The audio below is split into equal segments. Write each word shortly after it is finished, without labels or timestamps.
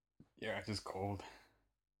Yeah, it's just cold.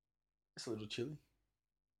 It's a little chilly.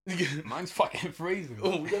 Mine's fucking freezing.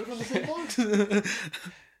 Oh, we got it from the same box.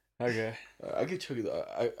 Okay. I can chug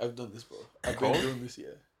it. I've done this, bro. I've Cold? been doing this, yeah.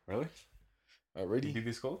 Really? You Ready? do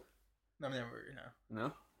this cold? No, never. No.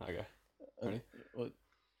 No? Okay. Ready? What?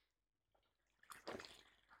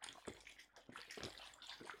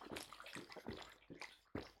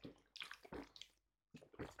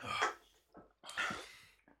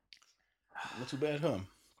 Not too bad, huh?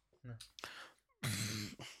 No.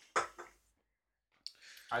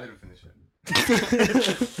 I didn't finish it.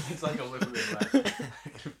 It's like a liquid laugh. I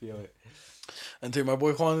can feel it. And tell you, my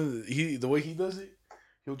boy Juan, the way he does it,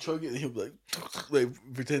 he'll chug it and he'll be like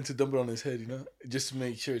pretend to dump it on his head, you know, just to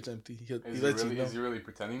make sure it's empty. He lets you know. Is he really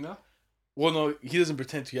pretending though? Well, no, he doesn't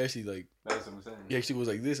pretend to. He actually That's what I'm saying. he actually goes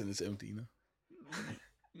like this and it's empty, you know.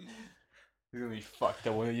 He's gonna be fucked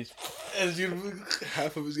up when he just And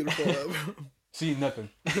half of it's gonna fall out. Bro. see nothing.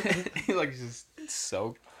 He's like just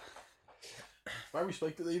soaked. I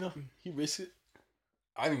respect it, you know. He risks it.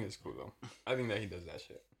 I think it's cool though. I think that he does that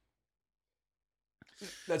shit.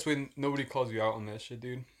 That's when nobody calls you out on that shit,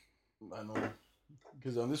 dude. I know.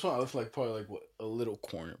 Because on this one, I look like probably like what, a little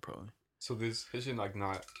corner, probably. So this should like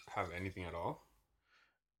not have anything at all.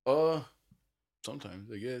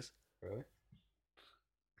 Sometimes I guess. Really?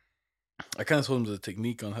 I kind of told him the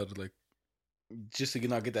technique on how to like, just to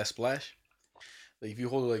not get that splash. Like if you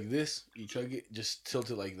hold it like this, you chug it, just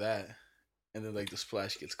tilt it like that, and then like the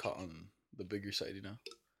splash gets caught on the bigger side, you know.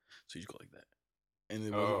 So you just go like that, and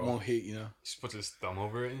it won't hit, you know. He just puts his thumb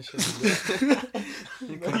over it and shit.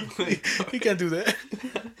 He can't do that.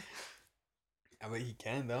 I bet he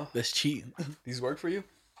can though. That's cheating. These work for you?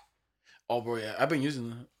 Oh, bro, yeah, I've been using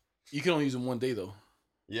them. You can only use them one day though.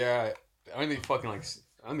 Yeah, I mean they fucking like.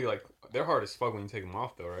 I mean like they're hard as fuck when you take them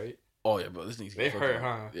off though, right? Oh yeah, bro, this thing's They hurt,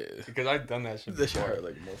 huh? Yeah, Because I've done that shit. that shit before. hurt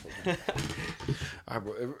like a motherfucker. All right,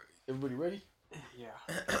 bro, everybody ready? Yeah.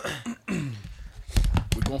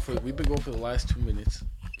 We've been going for the last 2 minutes.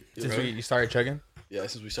 Since you started chugging? Yeah,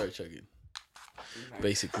 since we started chugging.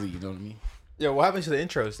 Basically, you know what I mean? Yeah, what happens to the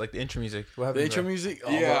intros? Like the intro music? What The happens intro to music?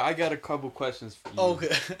 Oh, Yeah, bro. I got a couple questions for you. Oh,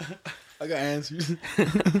 okay. I got answers.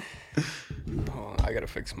 Hold on, I gotta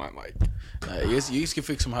fix my mic. You guys can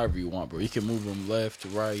fix them however you want, bro. You can move them left to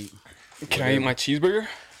right. Can I eat my cheeseburger?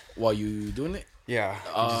 While you doing it? Yeah.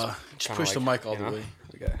 Just kinda push the like, mic all you the know? way.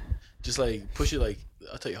 Okay. Just like push it like,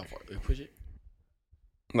 I'll tell you how far. Like, push it.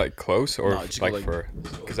 Like close or No, just go like like- for?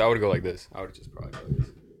 Because I would go like this. I would just probably go like this.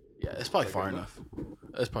 Yeah, it's probably far enough.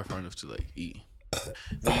 That's probably far enough to like eat.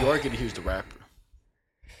 Now you are getting here's the rapper.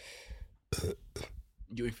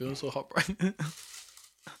 You ain't feeling so hot, right?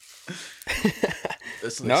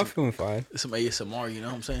 That's like No, I'm some, feeling fine. some ASMR, you know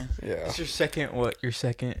what I'm saying? Yeah. What's your second? What your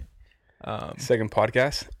second? Second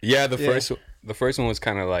podcast. Yeah, the Yeah. first one was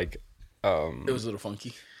kind of like, It was a little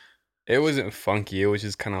funky. it wasn't funky. It was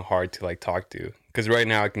just kind of hard to like talk to. Because right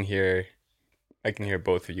now I can hear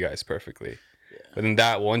both of you guys perfectly. Yeah. But then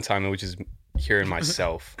that one time it was just hearing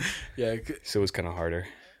myself, Yeah, so it was kind of harder.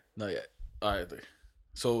 not yet. All right, there.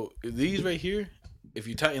 So these right here, if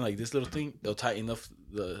you tighten like this little thing, they'll tighten up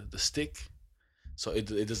the stick, so it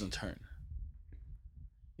doesn't turn.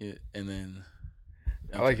 Yeah, and then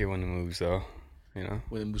I like it when it moves though. You know.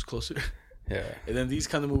 when it moves closer, Yeah. and then these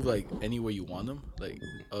kind of move like anywhere you want them, like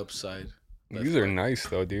upside. left, These are right. nice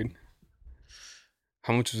though, dude.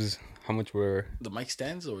 How much were The mic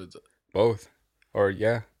stands or both? Or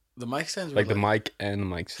yeah, the mic stands. Were like the mic and the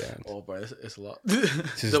mic stands. Oh, bro, it's a lot.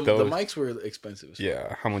 Just the those. mics were expensive. As fuck.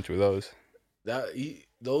 Yeah, how much were those?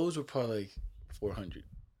 Those were probably like 400.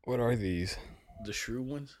 What are these? The Shrew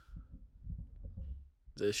ones.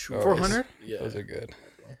 The Shrew. Oh, 400? Yeah. Those are good.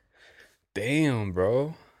 Damn,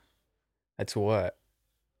 bro. That's what?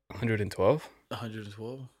 112?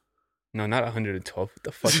 112. No, not 112. What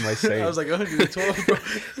the fuck am I saying? I was like 112, bro.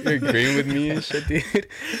 You're agreeing with me and shit, dude.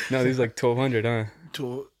 No, these like 1200, huh?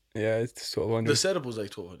 12. Yeah, it's 1200. The setup was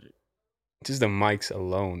like 1200. Just the mics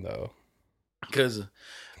alone, though. Because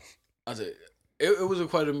I said it was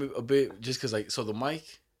quite a bit, just because like, so the mic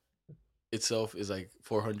itself is like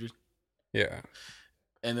 400, Yeah,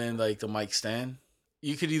 and then like the mic stand,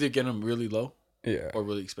 you could either get them really low yeah. or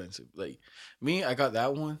really expensive. Like me, I got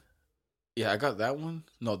that one. Yeah, I got that one.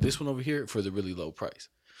 No, this one over here for the really low price.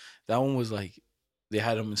 That one was like, they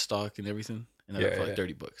had them in stock and everything, and I got it for like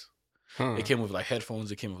 $30. Huh. It came with like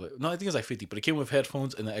headphones. It came with like, no, I think it's like 50, but it came with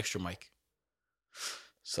headphones and an extra mic.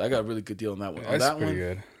 So I got a really good deal on that one. That's on that pretty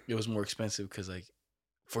one, good. it was more expensive because like,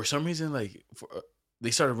 for some reason, like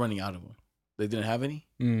they started running out of them. They didn't have any,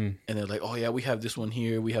 Mm. and they're like, oh yeah, we have this one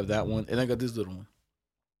here, we have that one, and I got this little one.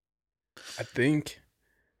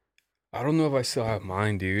 I don't know if I still have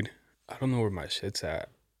mine, dude. I don't know where my shit's at.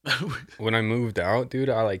 When I moved out, dude,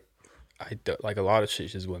 like a lot of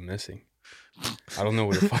shit just went missing. I don't know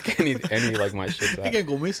where the fuck any like my shit's I at. can't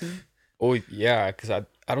go missing. Oh yeah, cause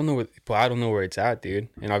I don't know I don't know where it's at, dude.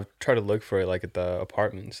 And I've tried to look for it like at the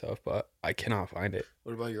apartment and stuff, but I cannot find it.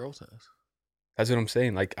 What about your old house? That's what I'm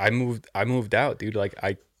saying. Like I moved out, dude. Like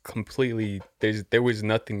I completely there was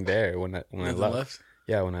nothing there when I left.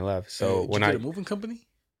 Yeah, when I left. So Did when you I get a moving company?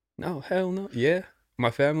 no hell no yeah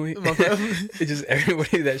my family My family. it's just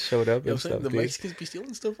everybody that showed up You know and what I'm saying? stuff. The Dude. Mexicans be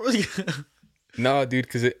stealing stuff, bro. No, dude,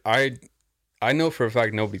 because I know for a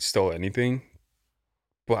fact nobody stole anything,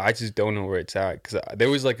 but I just don't know where it's at. Because there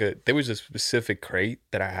was a specific crate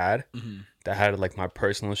that I had Mhm. that had like my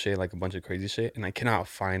personal shit, like a bunch of crazy shit, and I cannot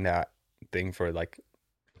find that thing for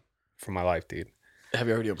my life, dude. Have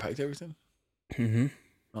you already unpacked everything? Mm-hmm.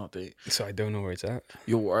 Oh, they. So I don't know where it's at.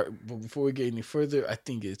 Yo, but before we get any further, I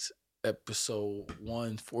think it's episode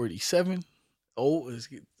 147. Oh,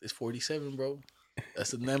 it's 47, bro.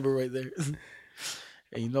 That's the number right there.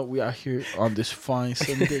 And you know we out here on this fine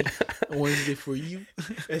Sunday, Wednesday for you.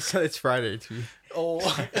 It's Friday too. Oh,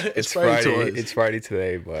 It's Friday Friday. to us. It's Friday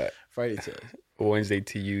today, but Friday to us. Wednesday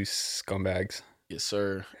to you scumbags. Yes,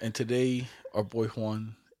 sir. And today our boy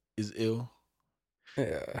Juan is ill.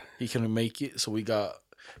 Yeah. He couldn't make it, so we got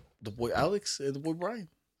the boy Alex and the boy Brian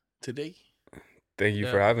today. Thank you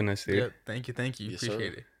Yeah. for having us, dude. Yeah, thank you. Yes, sir.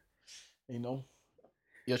 Appreciate it. You know,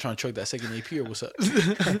 y'all trying to chug that second AP or what's up?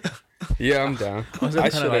 Yeah, I'm down. I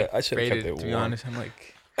should have kept faded, it to be warm. honest. I'm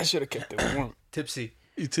like I should have kept it warm. tipsy.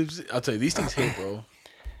 You tipsy? I'll tell you, these things hit, bro.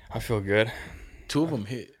 I feel good. 2 of them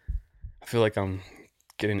hit. I feel like I'm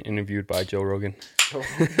getting interviewed by Joe Rogan.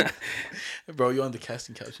 Bro, you on the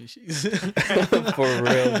casting couch and shit. For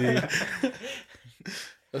real, dude.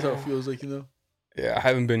 That's how it feels like, you know. Yeah, I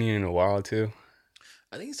haven't been here in a while too.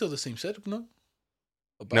 I think it's still the same setup, no?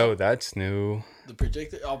 No, that's new. The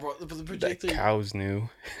projector. Oh, bro, the That projector. cow's new.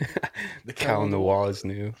 The Cow on the wall is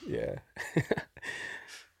new. Yeah.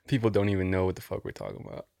 People don't even know what the fuck we're talking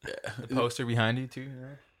about. Yeah. The poster behind you too.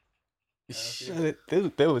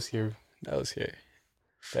 That was here. That was here.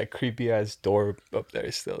 That creepy ass door up there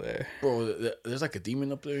is still there. Bro, there's like a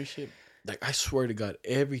demon up there and shit. Like, I swear to God,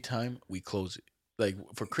 every time we close it, like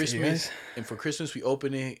for Christmas, and for Christmas, we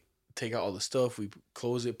open it, take out all the stuff, we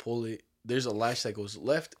close it, pull it. There's a latch that goes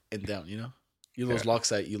left and down, you know? You know those locks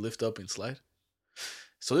that you lift up and slide?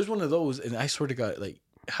 So there's one of those, and I swear to God, like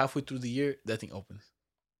halfway through the year, that thing opens.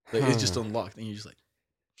 Like, it's just unlocked, and you're just like,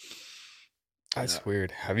 That's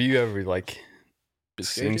weird. Have you ever like been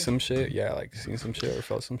seen scared? some shit? Yeah, like seen some shit or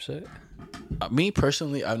felt some shit? Me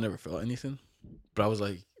personally, I've never felt anything, but I was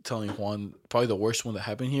like telling Juan, probably the worst one that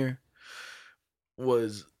happened here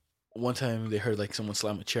was one time they heard like someone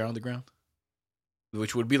slam a chair on the ground,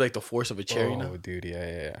 which would be like the force of a chair, you know? Oh, dude,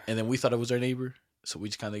 yeah. And then we thought it was our neighbor, so we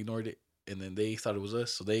just kind of ignored it. And then they thought it was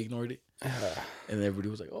us, so they ignored it. And everybody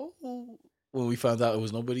was like, "Oh!" When we found out it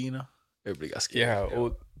was nobody, you know, everybody got scared. Yeah.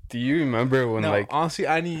 Well, do you remember when No, like honestly,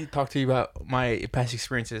 I need to talk to you about my past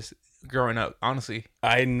experiences growing up. Honestly,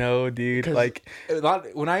 I know, dude. 'Cause Like,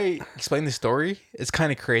 when I explain the story, it's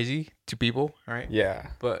kind of crazy to people, right?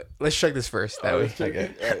 yeah. But let's check this first. That way,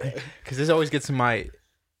 Okay. because this always gets me Like,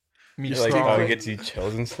 strong. it gets you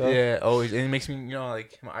chills and stuff. Yeah, always, and it makes me,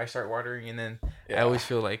 like my eyes start watering, and then I Yeah. always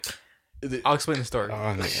feel like Is it- I'll explain the story. Oh,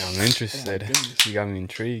 I'm interested. goodness. You got me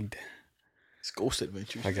intrigued. It's Ghost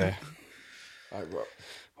Adventures. Okay. All right, bro.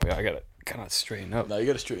 Wait, I gotta kind of straighten up. Now you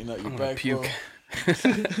gotta straighten out your I'm gonna back, puke. bro.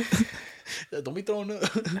 Yeah, don't be throwing up.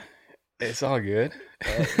 It's all good.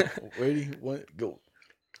 All right, ready? 1, go.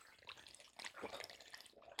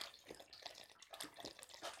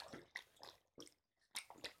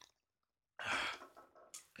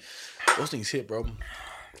 Those things hit, bro.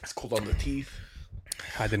 It's cold on the teeth.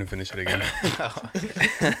 I didn't finish it again.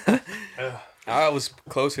 I was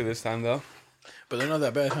closer this time though. But they're not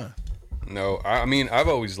that bad, huh? No, I mean I've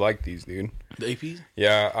always liked these, dude. The APs?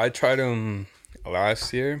 Yeah, I tried them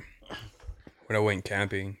last year when I went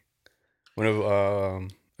camping. One of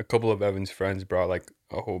a couple of Evan's friends brought like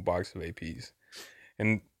a whole box of APs,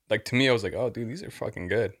 and like to me, I was like, oh, dude, these are fucking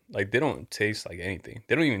good. Like they don't taste like anything.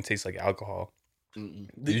 They don't even taste like alcohol. Mm-mm.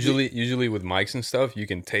 Usually with mics and stuff, you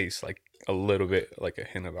can taste like a little bit, like a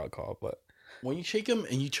hint of alcohol, but When you shake them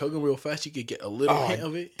and you chug them real fast, you could get a little Oh, hint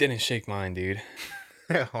of it. didn't shake mine, dude.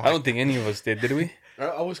 I don't think any of us did we?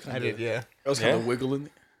 I was kind I of, did, yeah. I was kind Yeah? of wiggling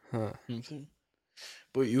it. Huh. You know what I'm saying?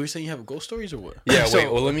 But you were saying you have ghost stories or what? Yeah, So-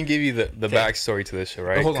 wait. Well, let me give you the backstory to this shit,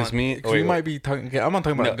 right? Hold on, me, because we might be talking. Okay, I'm not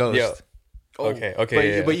talking about No, ghosts. yeah. Okay, But,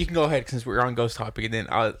 yeah. but you can go ahead since we're on ghost topic, and then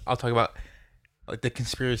I'll talk about like the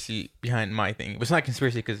conspiracy behind my thing. But it's not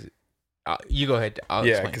conspiracy because You go ahead. I'll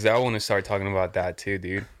Yeah, explain. because I want to start talking about that too,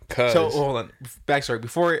 dude. So Cause hold on. Backstory.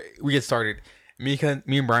 Before we get started, me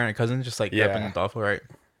and Brian are cousins, just like up in yeah, Adolfo, right?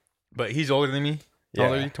 But he's older than me. How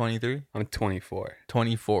old are yeah, you? 23? I'm 24.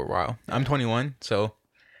 24. Wow. I'm 21. So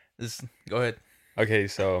this. Go ahead. Okay,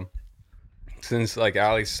 so since like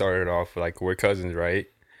Alex started off, like we're cousins, right?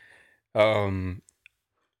 Um,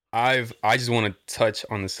 I just want to touch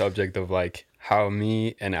on the subject of like how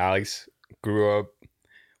me and Alex grew up.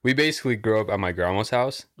 We basically grew up at my grandma's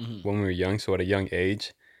house Mm-hmm. when we were young, so at a young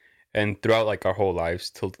age, and throughout like our whole lives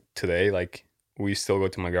till today, like we still go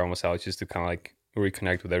to my grandma's house just to kind of like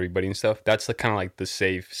reconnect with everybody and stuff. That's like kind of like the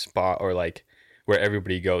safe spot or like where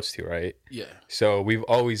everybody goes to, right? Yeah. So we've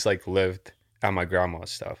always like lived at my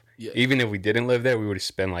grandma's stuff. Yeah. Even if we didn't live there, we would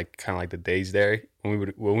spend like kind of like the days there. When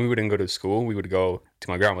we wouldn't go to school, we would go to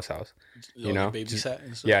my grandma's house. You know, just, babysat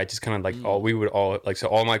and stuff. yeah, just kind of like all we would all like. So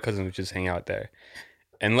all my cousins would just hang out there.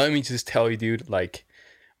 And let me just tell you, dude, like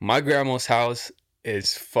my grandma's house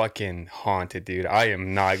is fucking haunted, dude. I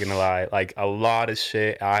am not gonna lie. Like a lot of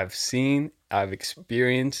shit I've seen, I've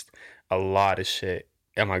experienced a lot of shit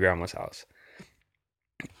at my grandma's house.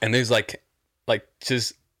 And there's like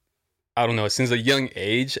just I don't know, since a young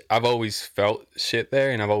age, I've always felt shit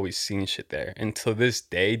there and I've always seen shit there. And to this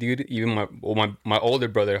day, dude, even my older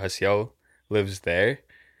brother Hasiel lives there.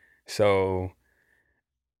 So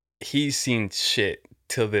he's seen shit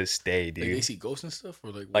till this day, Like dude. they see ghosts and stuff, or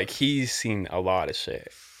like what? Like he's seen a lot of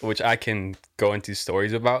shit, which I can go into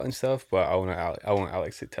stories about and stuff. But I want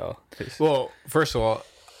Alex to tell. Well, first of all,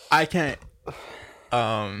 I can't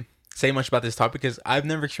say much about this topic because I've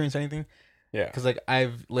never experienced anything. Yeah, Because like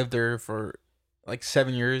I've lived there for like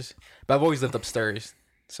 7 years, but I've always lived upstairs,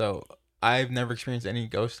 so I've never experienced any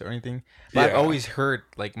ghosts or anything. But I've Yeah. always heard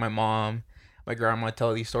like my mom, my grandma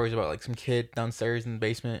tell these stories about like some kid downstairs in the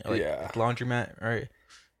basement, or, like Yeah. the laundromat, right?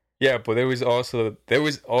 yeah. But there was also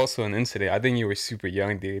an incident. I think you were super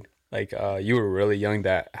young, dude. Like you were really young.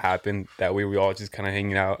 That happened. That we were all just kind of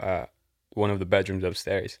hanging out one of the bedrooms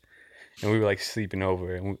upstairs, and we were like sleeping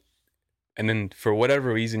over, and then for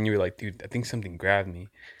whatever reason you were like, dude, I think something grabbed me.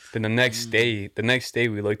 Then the next day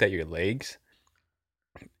we looked at your legs,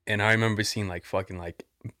 and I remember seeing like fucking like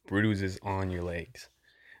bruises on your legs.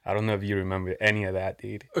 I don't know if you remember any of that,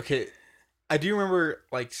 dude. Okay, I do remember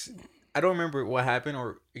like I don't remember what happened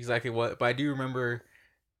or exactly what, but I do remember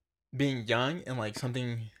being young and like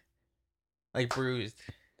something like bruised.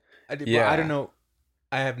 I did, but I don't Yeah. know.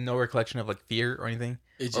 I have no recollection of like fear or anything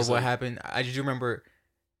It's or just what like happened. I just remember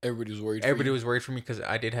everybody was worried. everybody for you. was worried for me because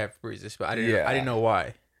I did have bruises, but I didn't Yeah. know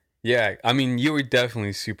why. Yeah, I mean, you were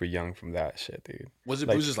definitely super young from that shit, dude. Was it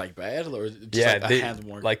like- bruises like bad, or is it just Yeah, like a hand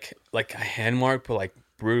mark? like a hand mark, but like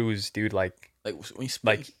bruised, dude. Like when you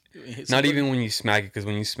like, when you hit not somebody? even when you smack it, because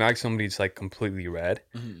when you smack somebody, it's like completely red.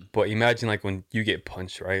 Mhm. But imagine like when you get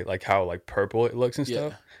punched, right? Like how like purple it looks and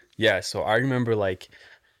stuff. Yeah. So I remember like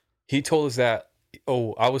he told us that.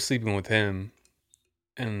 Oh, I was sleeping with him,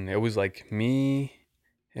 and it was like me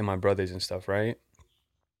and my brothers and stuff, right?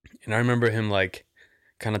 And I remember him like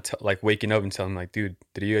kind of like waking up and telling me like, dude,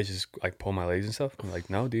 did you guys just like pull my legs and stuff? I'm like,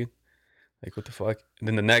 no, dude. Like what the fuck? And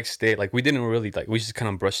then the next day, like we didn't really like we just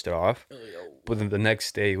kind of brushed it off. But then the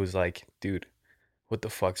next day it was like, dude, what the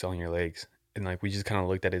fuck's on your legs? And like we just kind of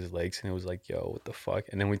looked at his legs and it was like, yo, what the fuck?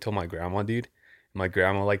 And then we told my grandma, dude. My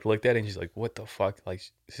grandma like looked at it and she's like, what the fuck? Like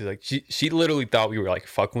she's like she literally thought we were like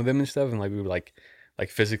fucking with him and stuff and like we were like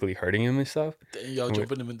physically hurting him and stuff. Then y'all And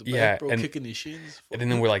jumping him in the back, yeah, bro, and- kicking his shins. And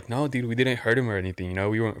then we're like, no, dude, we didn't hurt him or anything, you know,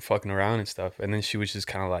 we weren't fucking around and stuff. And then she was just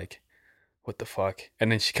kind of like, what the fuck?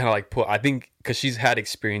 And then she kind of like put, I think, because she's had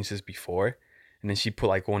experiences before, and then she put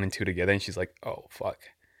like 1 and 2 together, and she's like, oh fuck,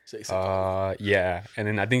 Say something. yeah. And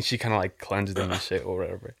then I think she kind of like cleansed him and shit or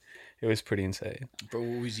whatever. It was pretty insane. Bro,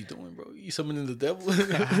 what was he doing, bro? You summoning the devil? I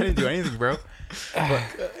didn't do anything, bro. But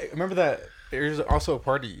remember that there's also a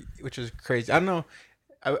party which was crazy. I don't know.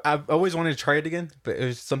 I've always wanted to try it again, but it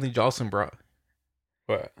was something Jocelyn brought.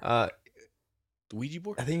 What? The Ouija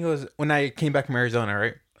board? I think it was when I came back from Arizona,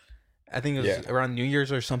 right? I think it was Yeah. around New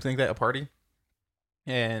Year's or something like that, a party.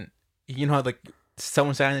 And you know how like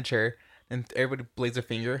someone sat in a chair and everybody blades a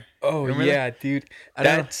finger. Oh Remember yeah, dude. I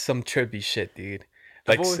don't know. That's some trippy shit, dude.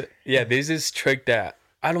 I've Like, always- yeah, there's this trick that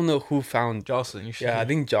I don't know who found. Jocelyn, you should. Yeah, I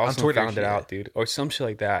think Jocelyn Twitter, found it yeah. out, dude, or some shit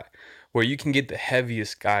like that, where you can get the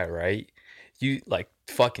heaviest guy, right? You like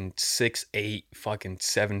fucking 6'8", fucking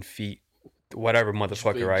 7 feet, whatever,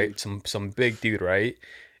 motherfucker, big right? dude. Some big dude, right?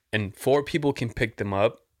 And 4 people can pick them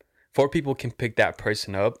up. 4 people can pick that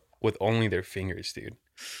person up with only their fingers, dude.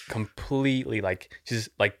 Completely, like just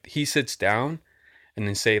like he sits down, and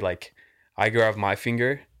then say like, I grab my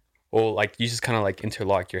finger, Well, like you just kind of like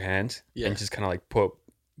interlock your hands Yeah. and just kind of like put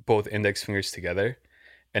both index fingers together,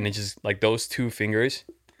 and it just like those two fingers.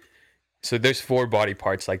 So there's 4 body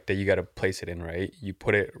parts like that you got to place it in, right? You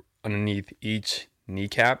put it underneath each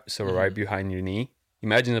kneecap, so right behind your knee.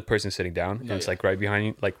 Imagine the person sitting down, and it's like right behind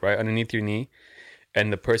you, like right underneath your knee,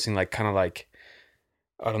 and the person like kind of like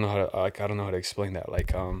I don't know how to I don't know how to explain that.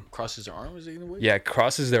 Like Crosses their arms in a way. yeah,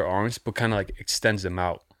 crosses their arms, but kind of like extends them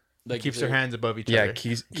out. Like Keeps their hands above each Yeah, other.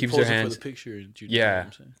 keeps you their pose it hands. for the picture. And you know Yeah, what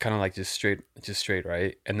I'm saying? kind of like just straight,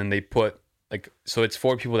 right? And then they put like so it's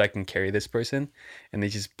 4 people that can carry this person, and they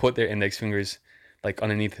just put their index fingers like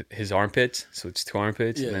underneath his armpits, so it's 2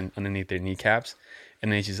 armpits, and then underneath their kneecaps,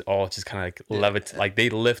 and they just all just kind of like levitate, like they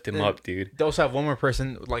lift him up, dude. They also have one more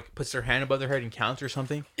person like puts their hand above their head and counts or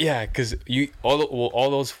something. Yeah, because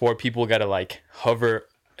all those 4 people gotta like hover,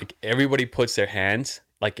 like everybody puts their hands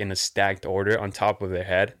like in a stacked order on top of their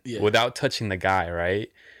head without touching the guy,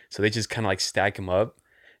 right? So they just kind of like stack him up,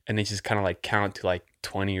 and they just kind of like count to like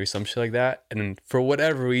 20 or some shit like that, and then for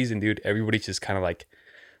whatever reason, dude, everybody just kind of like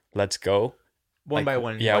lets go. One Like, by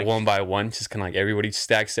one. Yeah, like, one by one. Just kind of like everybody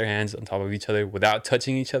stacks their hands on top of each other without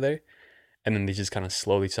touching each other. And then they just kind of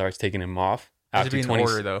slowly starts taking them off. Has to be in 20,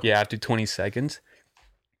 order, though. Yeah, after 20 seconds.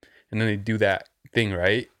 And then they do that thing,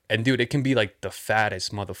 right? And dude, it can be like the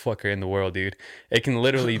fattest motherfucker in the world, dude. It can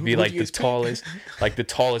literally be like the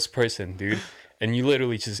tallest person, dude. And you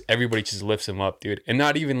literally just, everybody just lifts him up, dude. And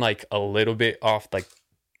not even like a little bit off like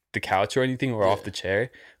the couch or anything or off the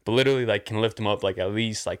chair, but literally like can lift him up like at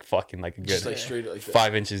least like fucking like a good Just like straight like that.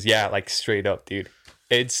 5 inches. Yeah, like straight up, dude.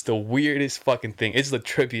 It's the weirdest fucking thing. It's the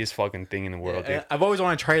trippiest fucking thing in the world, dude. I've always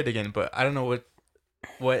wanted to try it again, but I don't know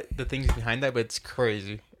what the things behind that, but it's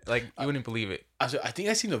crazy. Like you wouldn't believe it. I think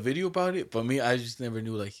I seen a video about it, but me, I just never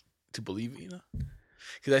knew like to believe it, you know?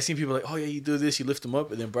 Because I seen people like, oh yeah, you do this, you lift them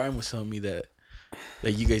up, and then Brian was telling me that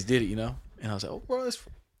you guys did it, you know? And I was like, oh bro,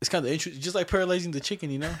 it's kind of interesting, just like paralyzing the chicken,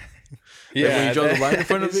 you know? Yeah, like when you draw the line in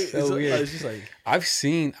front of it, so it's weird. it's just like I've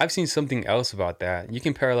seen something else about that. You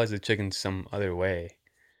can paralyze the chicken some other way.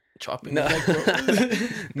 chopping No, the neck,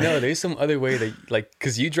 bro. no, there's some other way that like,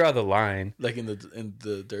 cause you draw the line. Like in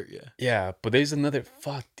the dirt, yeah. Yeah, but there's another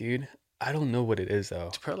dude. I don't know what it is though.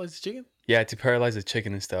 To paralyze the chicken? Yeah, to paralyze the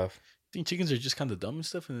chicken and stuff. I think chickens are just kind of dumb and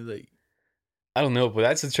stuff, and they're like. I don't know, but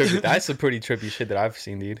that's a pretty trippy shit that I've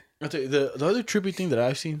seen, dude. I'll tell you, the other trippy thing that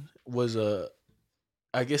I've seen was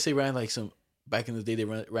I guess they ran like some back in the day they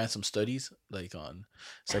ran some studies like on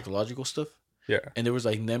psychological stuff. Yeah. And there was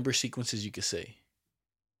like number sequences you could say.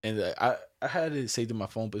 And I had it saved in my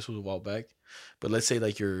phone, but this was a while back. But let's say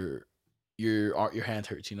like your hand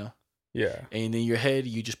hurts, you know? Yeah. And in your head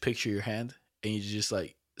you just picture your hand and you just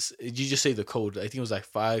say the code. I think it was like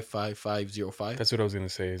 55505. That's what I was gonna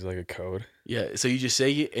say. Is like a code. Yeah, so you just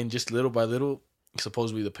say it, and just little by little,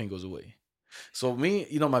 supposedly the pain goes away. So me,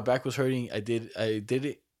 you know, my back was hurting. I did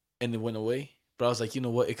it, and it went away. But I was like, you know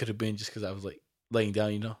what? It could have been just because I was like laying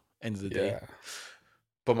down, you know, end of the day. Yeah.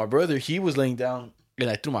 But my brother, he was laying down, and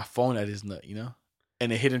I threw my phone at his nut, you know,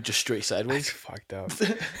 and it hit him just straight That's sideways. fucked up.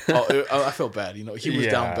 I felt bad, you know. He was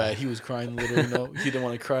down Yeah. bad. He was crying a little, you know. He didn't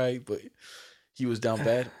want to cry, but he was down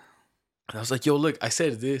bad. And I was like, yo, look, I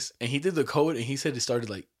said this, and he did the code, and he said it started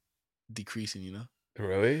like decreasing, you know.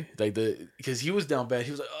 Really? Like because he was down bad.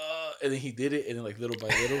 He was like, and then he did it, and then like little by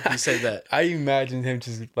little, he said that. I imagined him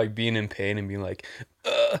just like being in pain and being like,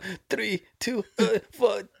 3, 2,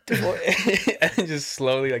 4, 4, and just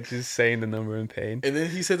slowly like just saying the number in pain. And then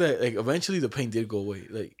he said that like eventually the pain did go away.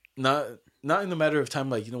 Like not in the matter of time,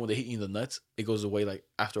 like, you know, when they hit you in the nuts, it goes away like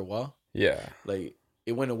after a while. Yeah. Like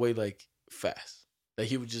it went away like fast. Like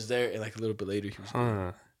he was just there, and like a little bit later he was gone.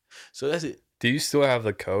 Huh. So that's it. Do you still have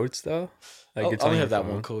the codes though? Like I on only your have that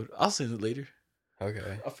phone? one code. I'll send it later.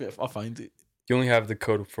 Okay. I'll find it. You only have the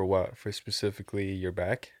code for what? For specifically your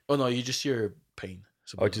back? Oh no, you just your pain.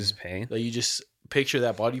 Oh, just pain? Like you just picture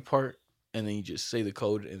that body part, and then you just say the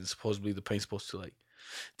code, and supposedly the pain's supposed to like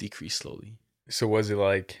decrease slowly. So was it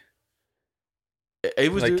like,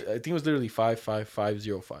 It was Like- I think it was literally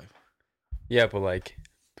 55505. yeah, but like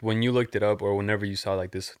when you looked it up or whenever you saw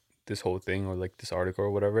like this whole thing or like this article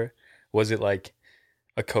or whatever, was it like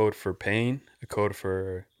a code for pain, a code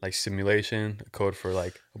for like stimulation, a code for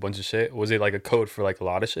like a bunch of shit? Was it like a code for like a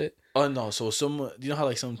lot of shit? Oh no! So you know how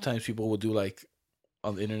like sometimes people will do like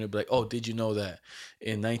on the internet, be like, oh, did you know that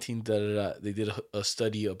in 19 they did a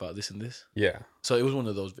study about this and this? Yeah. So it was one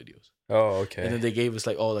of those videos, Oh, okay. and then they gave us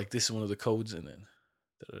like, oh, like this is one of the codes, and then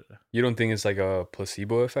You don't think it's like a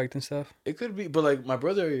placebo effect and stuff? it could be, but like my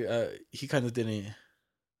brother, he kind of didn't.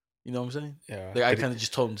 You know what I'm saying? Yeah. Like I Did it- kind of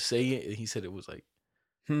just told him to say it, and he said it was like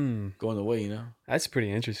going away. You know? That's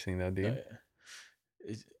pretty interesting though, dude.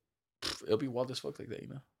 It's- it'll be wild as fuck like that, you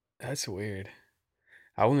know. That's weird.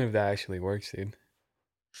 I wonder if that actually works, dude.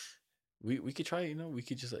 We could try it, you know. We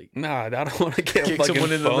could just like Nah, I don't want to get a kick fucking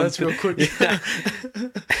someone in the phone nuts real quick.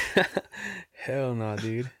 Yeah. Hell no,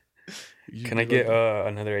 dude. You Can I be get like,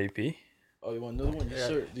 another AP? Oh, you want another one? Yes, Yeah.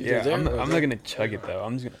 sir. These Yeah, are there, I'm or not there? gonna chug it though.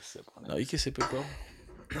 I'm just gonna sip on it. No, you can sip it, bro.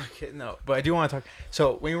 Okay, no, but I do want to talk.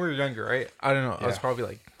 So when we were younger, right? I don't know. I was Yeah. probably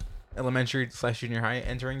like elementary / junior high,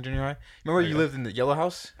 entering junior high. Remember you Okay. lived in the Yellow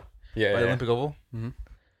House Yeah, by yeah. Olympic Oval? Mhm.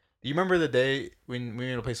 Do you remember the day when we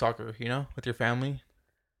were to play soccer? You know, with your family.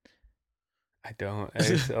 I don't.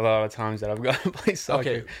 There's a lot of times that I've got to play soccer.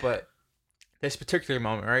 Okay, but this particular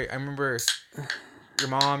moment, right? I remember your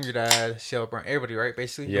mom, your dad, Cielo Brown, everybody, right?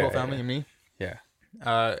 Basically, your Yeah, whole family yeah. and me.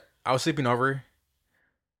 Yeah. I was sleeping over.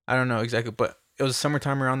 I don't know exactly, but it was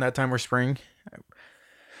summertime around that time or spring.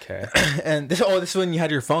 Okay. And this is when you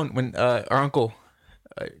had your phone when our uncle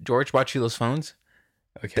George bought you those phones,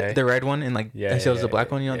 Okay. the red one and like Yeah, I said it was yeah, the black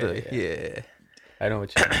yeah, one, you know, yeah, yeah. I know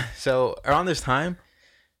what you mean. So around this time,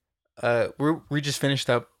 we just finished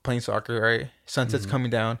up playing soccer, right? Sunset's Mhm. coming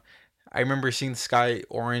down. I remember seeing the sky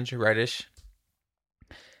orange, reddish,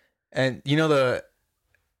 and you know the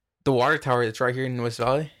water tower that's right here in West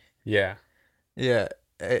Valley. Yeah. Yeah,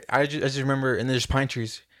 I just remember, and there's pine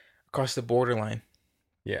trees across the borderline.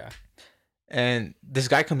 Yeah. And this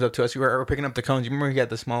guy comes up to us. We're picking up the cones. You remember he had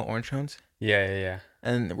the small orange cones? Yeah. Yeah. Yeah.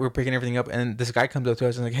 And we're picking everything up. And this guy comes up to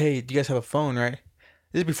us and like, hey, do you guys have a phone, right?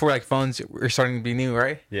 This is before like phones were starting to be new,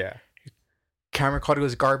 right? Yeah. Camera quality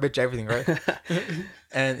was garbage, everything, right?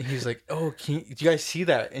 And he was like, oh, do you guys see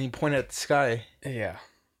that? And he pointed at the sky. Yeah.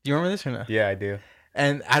 Do you remember this or no? Yeah, I do.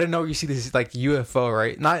 And I don't know, you see this like UFO,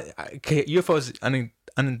 right? Not okay, UFO is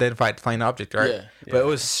unidentified flying object, right? Yeah. But it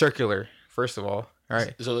was circular, first of all,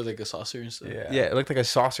 right? Does it look like a saucer and stuff? Yeah. Yeah, it looked like a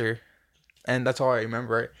saucer, and that's all I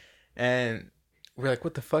remember, right? And we're like,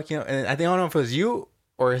 "What the fuck?" You know. And I don't know if it was you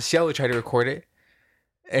or Cielo tried to record it,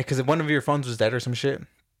 because one of your phones was dead or some shit.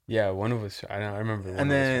 Yeah, one of us. I remember. One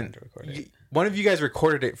And of us then wanted to record it. one of you guys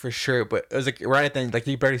recorded it for sure, but it was like right at the end, like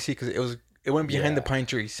you barely see because it went behind the Yeah. pine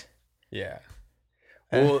trees. Yeah.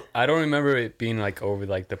 And- Well, I don't remember it being like over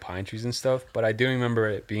like the pine trees and stuff, but I do remember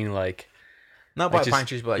it being like Not like by just- pine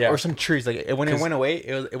trees, but like yeah. or some trees. Like when it 'Cause- went away,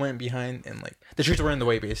 it went behind, and like the trees were in the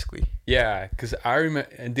way basically. yeah, because I remember,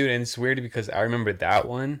 and dude, and it's weird because I remember that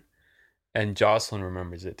one, and Jocelyn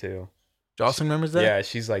remembers it too. Jocelyn remembers that. Yeah,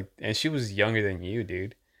 she's like, and she was younger than you,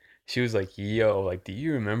 dude. She was like, "Yo, like, do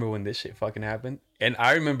you remember when this shit fucking happened?" And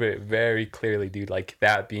I remember it very clearly, dude. Like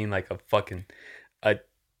that being like a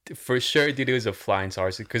for sure, dude. It was a flying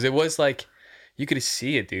saucer because it was like you could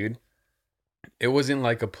see it, dude. It wasn't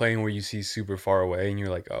like a plane where you see super far away and you're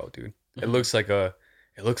like, "Oh, dude, it Mhm.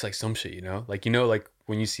 looks like some shit," you know? Like like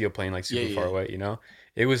when you see a plane like super Yeah, far yeah. away, you know?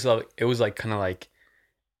 It was like kind of like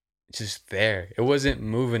just there. It wasn't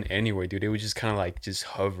moving anywhere, dude. It was just kind of like just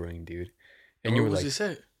hovering, dude. And you Where were was like, this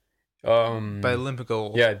at? By Olympic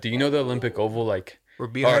Oval. yeah. Do you know the Olympic Oval? Like, Where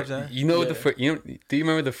or, Beehives at? you know Yeah. do you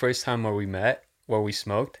remember the first time where we met, where we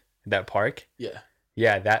smoked at that park? Yeah.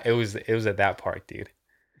 Yeah, that it was at that park, dude.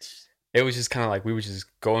 It was just kind of like we were just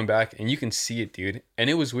going back, and you can see it, dude. And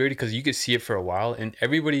it was weird because you could see it for a while, and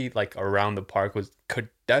everybody like around the park could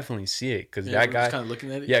definitely see it because that guy, kind of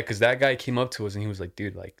looking at it. yeah, because that guy came up to us and he was like,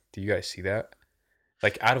 "Dude, like, do you guys see that?"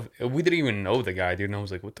 Like we didn't even know the guy, dude. And I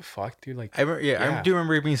was like, "What the fuck, dude?" Like, I Yeah. do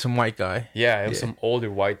remember it being some white guy. yeah, it was Yeah. some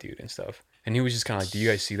older white dude and stuff. And he was just kind of like, "Do you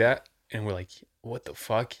guys see that?" And we're like, "What the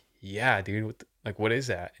fuck?" Yeah, dude. What is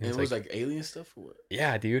that? And And it's it was like alien stuff or what?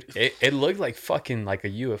 yeah, dude. It looked like fucking like a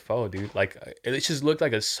UFO, dude. Like it just looked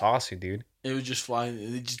like a saucer, dude. It was just flying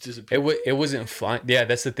and it just disappeared. It wasn't flying. Yeah,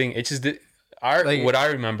 that's the thing. It just did. What I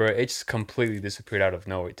remember, it just completely disappeared out of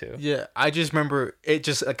nowhere too. Yeah, I just remember it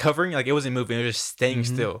just covering, like it wasn't moving, it was just staying Mhm.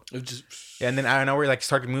 still. It was just Yeah, and then I don't know where it like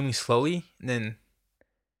started moving slowly, and then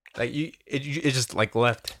like it just like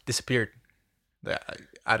left, disappeared.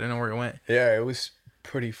 I don't know where it went. Yeah, it was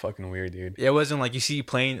pretty fucking weird, dude. It wasn't like you see you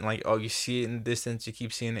playing, and like oh you see it in the distance, you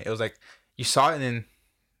keep seeing it. It was like you saw it and then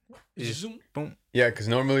it just zoom. boom. Yeah, because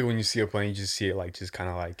normally when you see a plane, you just see it like just kind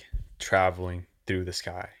of like traveling through the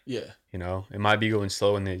sky. Yeah. You know, it might be going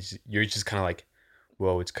slow, and you're just kind of like,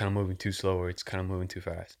 whoa, it's kind of moving too slow, or it's kind of moving too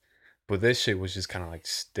fast. But this shit was just kind of like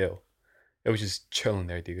still. It was just chilling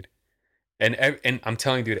there, dude. And I'm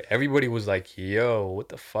telling you, dude, everybody was like, "Yo, what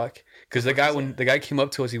the fuck?" Because the guy came up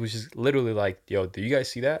to us, he was just literally like, "Yo, do you guys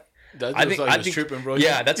see that?" That I was think- like I he was think- tripping, bro.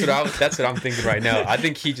 Yeah, that's what I'm thinking right now. I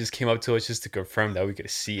think he just came up to us just to confirm that we could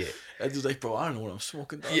see it. That dude's like, bro, I don't know what I'm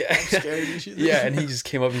smoking. Dog. Yeah. I'm scared and shit. Yeah, and he just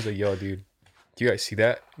came up and he's like, "Yo, dude, do you guys see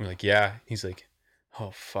that?" We're like, "Yeah." He's like, "Oh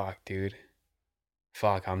fuck, dude."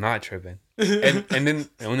 fuck, I'm not tripping. And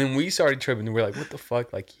then we started tripping, and we're like, what the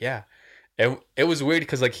fuck? Like, yeah. And it was weird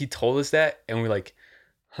because like he told us that, and we're like,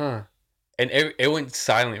 huh. And it went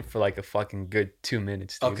silent for like a fucking good 2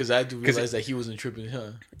 minutes, dude. Oh, because I do realize that he wasn't tripping,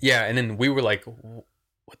 huh? Yeah, and then we were like,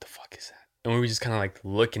 what the fuck is that? And we were just kind of like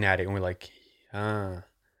looking at it, and we're like,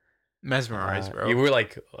 Mesmerized, bro. You were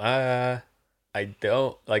like, I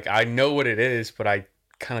don't, like, I know what it is, but I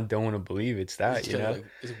kind of don't want to believe it's that, It's you know? like,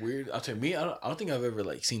 it's weird. I'll tell you, me, I don't think I've ever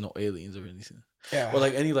like seen no aliens or anything, Yeah. or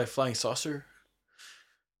like any like flying saucer,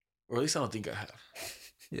 or at least I don't think I have.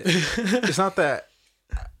 Yeah. It's not that.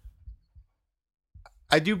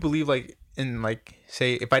 I do believe, like, in, like,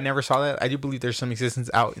 say, if I never saw that, I do believe there's some existence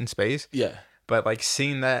out in space. Yeah. But, like,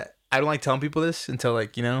 seeing that, I don't like telling people this until,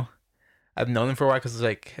 like, you know, I've known them for a while because it's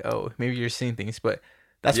like, oh, maybe you're seeing things. But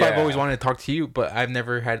that's why I've always wanted to talk to you. But I've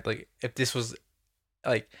never had, like, if this was,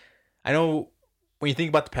 like, I know when you think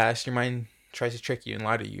about the past, your mind tries to trick you and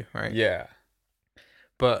lie to you, right? Yeah.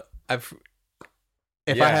 But if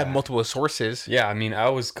I had multiple sources. Yeah, I mean, I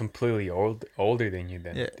was completely older than you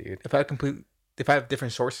then, dude. If I have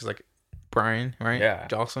different sources, like Brian, right? Yeah.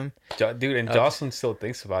 Jocelyn. Dude, and Jocelyn still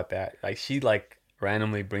thinks about that. Like, she, like,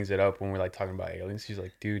 randomly brings it up when we're, like, talking about aliens. She's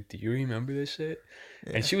like, dude, do you remember this shit?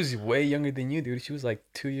 Yeah. And she was way younger than you, dude. She was, like,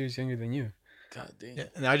 2 years younger than you. God damn. Yeah,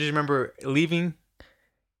 and I just remember leaving.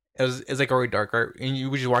 It was like already dark, right? And you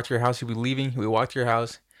would just walk to your house. You'd be leaving. We walked to your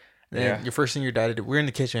house. And then your first thing your dad did, we were in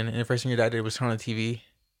the kitchen, and the first thing your dad did was turn on the TV.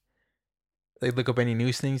 Like, look up any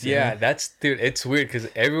news things. Yeah, dude, it's weird because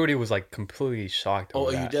everybody was like completely shocked. Oh,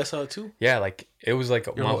 and your dad saw it too? Yeah, like it was like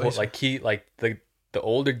my whole, like the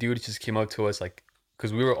older dude just came up to us, like,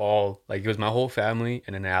 because we were all like, it was my whole family,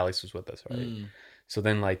 and then Alex was with us, right? So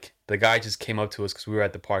then like the guy just came up to us because we were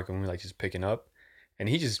at the park and we were like just picking up, and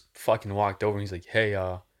he just fucking walked over and he's like, hey,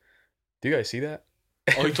 do you guys see that?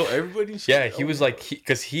 Oh, he told everybody? Yeah, he was like,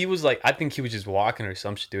 because he was like, I think he was just walking or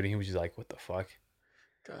some shit, dude, and he was just like, what the fuck?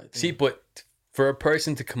 God damn. See, but for a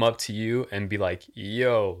person to come up to you and be like,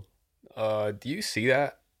 yo, do you see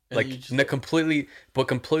that? And like,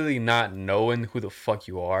 completely not knowing who the fuck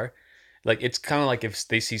you are. Like, it's kind of like if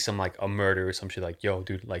they see some, like, a murder or some shit, like, yo,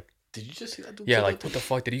 dude, like, did you just see that dude? Yeah, like, what the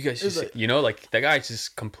fuck? Did you guys just, like, you know, like, that guy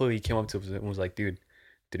just completely came up to us and was like, dude,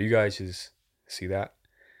 did you guys just see that?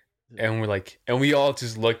 Yeah. And we're like, and we all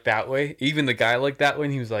just looked that way. Even the guy looked that way,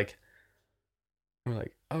 and he was like, we're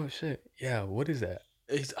like, oh, shit, yeah, what is that?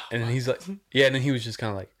 And then he's like, yeah, and then he was just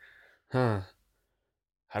kind of like, huh,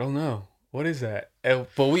 I don't know. What is that?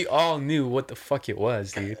 But we all knew what the fuck it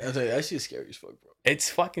was, dude. I tell you, that shit's scary as fuck, bro. It's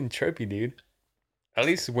fucking trippy, dude. At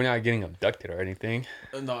least we're not getting abducted or anything.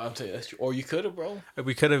 No, I'm telling you, that's true. Or you could have, bro.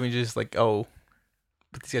 We could have been just like, oh,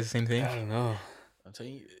 but these guys the same thing. I don't know. I'm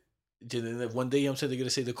telling you, one day I'm saying they're going to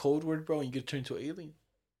say the code word, bro, and you get turned into an alien.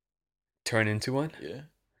 Turn into one? Yeah.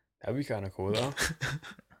 That'd be kind of cool, though.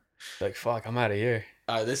 Like, fuck, I'm out of here.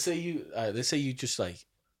 Let's say you just like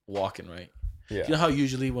walking, right? Yeah. You know how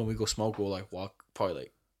usually when we go smoke, we'll like walk probably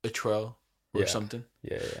like a trail or something.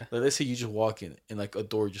 Yeah. Like, let's say you just walk in and like a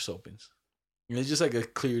door just opens, and it's just like a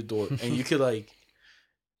clear door, and you could like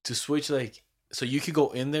to switch, like, so you could go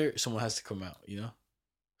in there, someone has to come out, you know.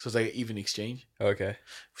 So it's like an even exchange. Okay.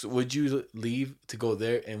 So would you leave to go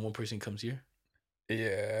there, and one person comes here?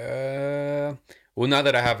 Yeah. Well, now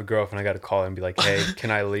that I have a girlfriend, I got to call her and be like, hey,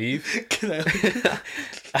 can I leave? Can I leave?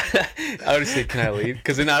 I would say, can I leave?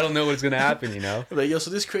 Because then I don't know what's going to happen, you know? Like, yo,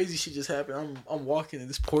 so this crazy shit just happened. I'm walking and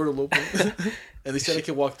this portal opened. And they said I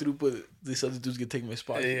can walk through, but this other dude's going to take my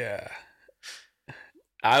spot. Yeah.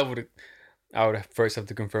 I would first have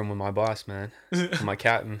to confirm with my boss, man. My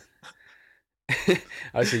captain. I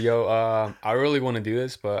would say, yo, I really want to do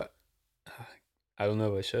this, but I don't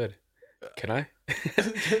know if I should. Can I?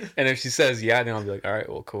 And if she says yeah, then I'll be like, all right,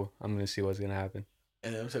 well, cool. I'm gonna see what's gonna happen.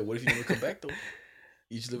 And I'm saying, what if you never come back though?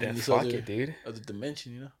 You just live in this other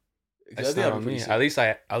dimension, you know. That's not on me. At least I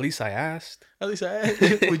asked. At least I asked.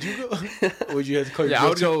 Would you go? Or would you have to call? Yeah, I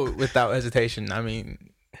would go without hesitation. I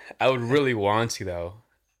mean, I would really want to though.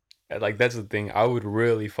 Like, that's the thing. I would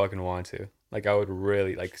really fucking want to. Like, I would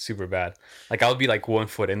really, like, super bad. Like, I would be like 1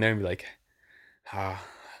 foot in there and be like, I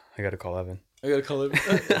gotta call Evan. I gotta call him.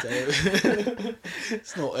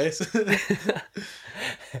 It's no S.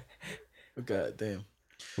 God damn.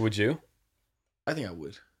 Would you? I think I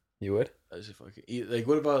would. You would? I just fucking like.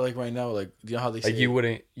 What about like right now? Like, do you know how they say? Like,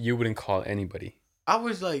 you wouldn't call anybody. I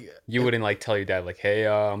was like, you wouldn't like tell your dad like, hey,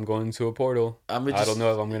 I'm going to a portal. I don't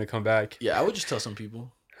know if I'm gonna come back. Yeah, I would just tell some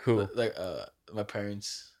people. Who? Like my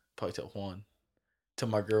parents. Probably tell Juan. To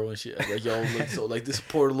my girl and shit. Like, yo, look, so like this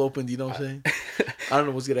portal opened. You know what I'm saying? I don't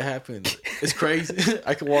know what's gonna happen. It's crazy.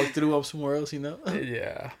 I can walk through up somewhere else, you know?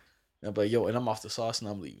 Yeah. And I'm like, yo, and I'm off the sauce and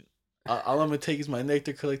I'm leaving. All I'm gonna take is my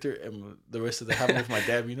nectar collector and the rest of the having with my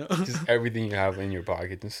dad, you know. Just everything you have in your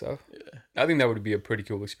pocket and stuff. Yeah. I think that would be a pretty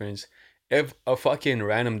cool experience. If a fucking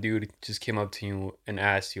random dude just came up to you and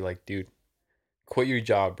asked you, like, dude, quit your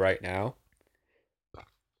job right now.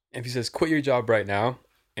 If he says, quit your job right now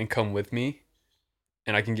and come with me,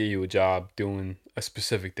 and I can get you a job doing a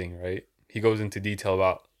specific thing, right? He goes into detail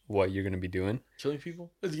about what you're going to be doing. Killing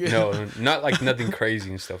people? No, not like nothing crazy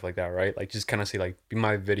and stuff like that, right? Like, just kind of say, like, be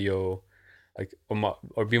my video, like,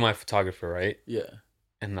 or be my photographer, right? Yeah.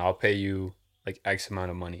 And I'll pay you, like, X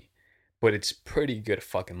amount of money. But it's pretty good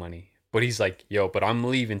fucking money. But he's like, yo, but I'm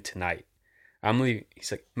leaving tonight. I'm leaving.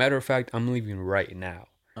 He's like, matter of fact, I'm leaving right now.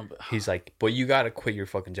 He's like, but you got to quit your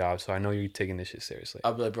fucking job. So I know you're taking this shit seriously.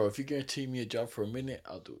 I'll be like, bro, if you guarantee me a job for a minute,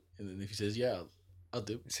 I'll do it. And then if he says, yeah, I'll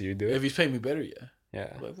do it. So you do it? If he's paying me better, yeah.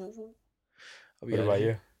 Yeah. Like, What about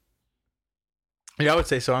you? Yeah, I would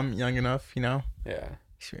say so. I'm young enough, you know. Yeah.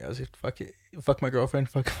 I was like, fuck it, fuck my girlfriend,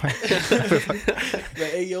 fuck my.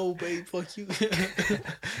 Like, hey yo, babe, fuck you.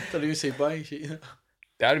 Don't even say bye and shit. You know?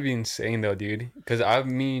 That'd be insane though, dude. Because I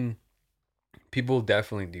mean, people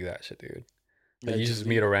definitely do that shit, dude. Like, you just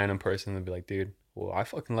meet a random person and be like, dude, well, I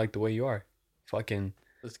fucking like the way you are. Fucking,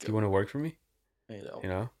 let's go. Do you want to work for me? You You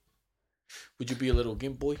know? Would you be a little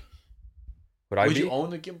gimp boy? Would you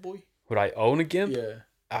own a gimp boy? Would I own a gimp? Yeah.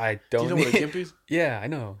 I don't. Do you know what a gimp is? Yeah, I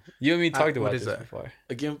know. You and me talked about this before.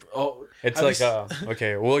 A gimp? Oh, it's like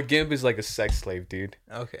okay. Well, a gimp is like a sex slave, dude.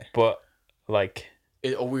 Okay. But like,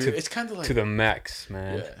 it's kind of like to the max,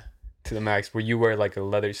 man. Yeah. To the max, where you wear like a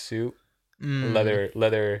leather suit, Mm.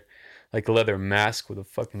 like a leather mask with a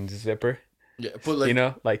fucking zipper. Yeah, but like, you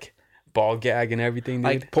know, like ball gag and everything, dude.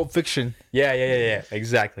 Like Pulp Fiction. Yeah.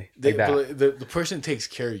 Exactly. Like that. But the person takes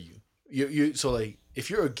care of you. You so like if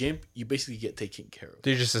you're a gimp, you basically get taken care of.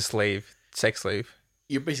 You're just a slave, sex slave.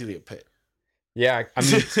 You're basically a pet. Yeah, I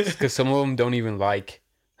mean, because some of them don't even like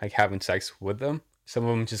having sex with them. Some of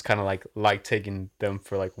them just kind of like taking them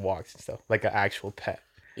for like walks and stuff, like an actual pet.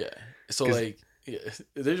 Yeah. So like, yeah,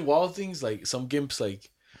 there's wild things like some gimps like.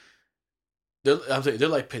 They're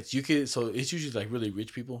like pets. You could so it's usually like really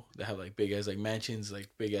rich people that have like big ass like mansions, like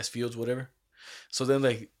big ass fields, whatever. So then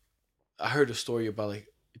like, I heard a story about like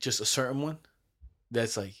just a certain one,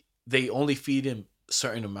 that's like they only feed him a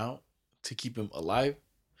certain amount to keep him alive,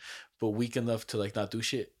 but weak enough to like not do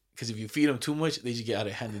shit. Because if you feed them too much, they just get out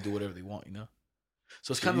of hand and do whatever they want, you know.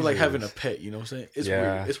 So it's kind of like having a pet, you know what I'm saying? It's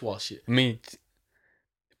weird. It's wild shit. I mean,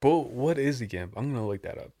 but what is a gimp? I'm gonna look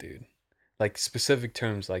that up, dude. Like specific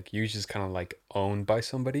terms, like you just kind of like owned by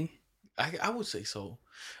somebody. I would say so.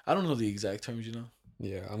 I don't know the exact terms, you know.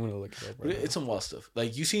 Yeah, I'm gonna look it up. But it's some wild stuff.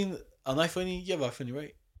 Like you seen on iFunny, you have iFunny,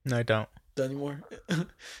 right? No, I don't. Not anymore.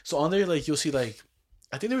 So on there, like you'll see, like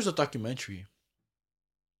I think there was a documentary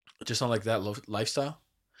just on like that lifestyle,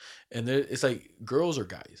 and there it's like girls or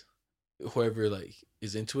guys, whoever like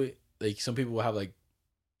is into it. Like some people will have like,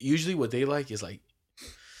 usually what they like is like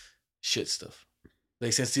shit stuff.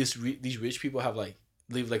 Like since these rich people have like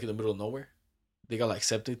live like in the middle of nowhere, they got like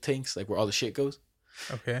septic tanks like where all the shit goes.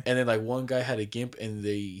 Okay. And then like one guy had a gimp and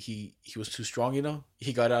he was too strong, you know.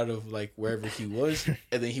 He got out of like wherever he was,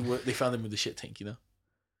 and then they found him in the shit tank, you know,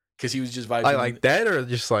 because he was just vibing. Like that, or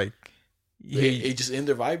just like he just in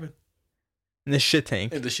there vibing in the shit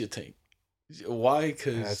tank. In the shit tank. Why?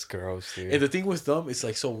 Because that's gross, dude. And the thing with them, it's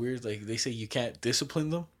like so weird. Like they say you can't discipline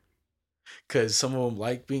them because some of them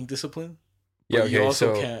like being disciplined. But you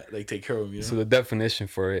also can't like take care of them. You know? So the definition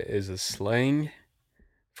for it is a slang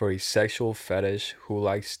for a sexual fetish who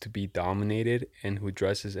likes to be dominated and who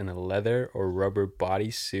dresses in a leather or rubber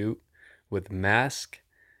bodysuit with mask,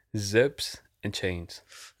 zips, and chains.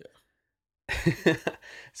 Yeah.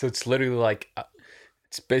 So it's literally like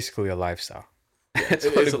it's basically a lifestyle. Yeah, That's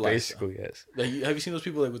what it basically is. Like, have you seen those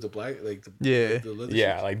people like with the black, like the leather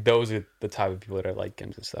shoes? Like those are the type of people that are like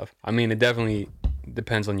games and stuff. I mean, it definitely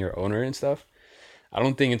depends on your owner and stuff. I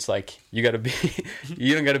don't think it's like you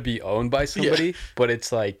don't gotta be owned by somebody, but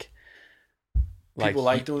it's like people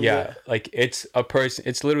like doing that. Like it's a person.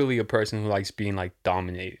 It's literally a person who likes being like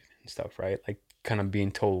dominated and stuff, right? Like kind of being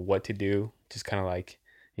told what to do, just kind of like,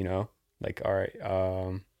 you know, like all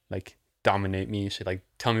right, like dominate me and shit. Like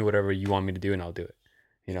tell me whatever you want me to do and I'll do it.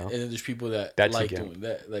 You know. And then there's people that like doing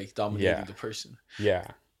that, like dominating the person. Yeah.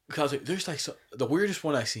 Because like, there's like the weirdest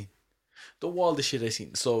one I seen, the wildest shit I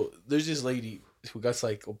seen. So there's this lady who got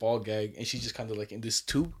like a ball gag, and she's just kind of like in this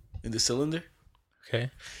tube, in the cylinder. Okay.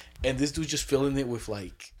 And this dude just filling it with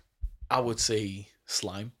like, I would say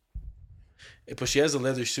slime. But she has a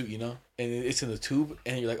leather suit, you know, and it's in the tube,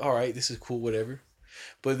 and you're like, all right, this is cool, whatever.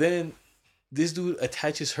 But then this dude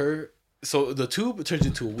attaches her, so the tube turns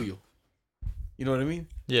into a wheel. You know what I mean?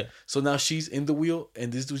 Yeah. So now she's in the wheel,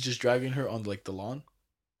 and this dude's just dragging her on like the lawn,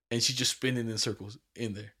 and she's just spinning in circles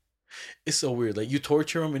in there. It's so weird. Like you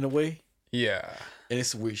torture them in a way, Yeah. and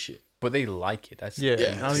it's weird shit. But they like it. That's Yeah.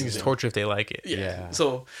 Yeah, I don't think it's yeah. torture if they like it. Yeah. Yeah.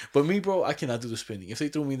 So, but me, bro, I cannot do the spinning. If they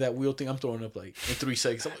throw me that wheel thing, I'm throwing up like in 3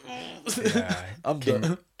 seconds. I'm like, Yeah. I'm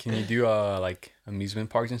done. Can you do like amusement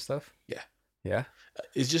parks and stuff? Yeah. Yeah.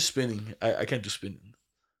 It's just spinning. I can't do spinning.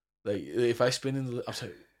 Like if I spin in the, I'm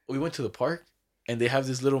sorry. We went to the park and they have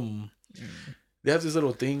this little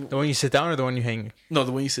thing. The one you sit down or the one you hang? No,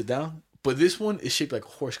 the one you sit down. But this one is shaped like a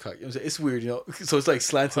horse cock. You know what I'm saying? It's weird, you know. So it's like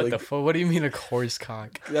slanted. What Like the fuck? What do you mean a horse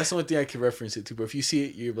cock? that's the only thing I can reference it to. But if you see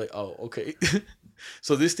it, you're like, oh, okay.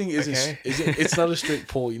 So this thing Okay. it's not a straight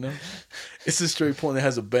pole, you know. It's a straight pole and it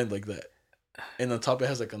has a bend like that, and on top it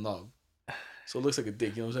has like a knob. So it looks like a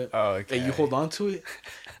dick. You know what I'm saying? Oh, okay. And you hold on to it,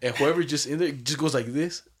 and whoever just in there just goes like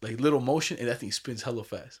this, like little motion, and that thing spins hella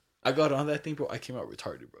fast. I got on that thing, bro. I came out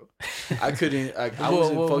retarded, bro. I couldn't. I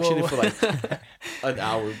wasn't functioning for like an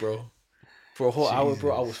hour, bro. For a whole hour,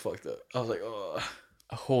 bro, I was fucked up. I was like, oh,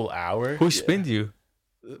 a whole hour. Who spinned you?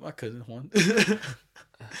 my cousin Juan. Yeah.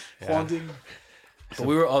 Juan did. But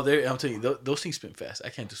we were all there, and I'm telling you, those things spin fast. I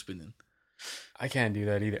can't do spinning. I can't do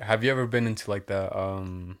that either. Have you ever been into like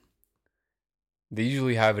the They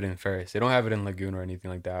usually have it in Ferris. They don't have it in Lagoon or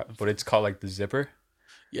anything like that. But it's called like the zipper.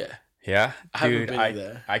 Yeah. Yeah, I haven't dude, been in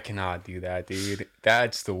there. I cannot do that, dude.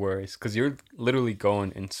 That's the worst because you're literally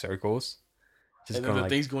going in circles, just And then going the like.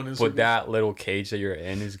 thing's going in But circles. that little cage that you're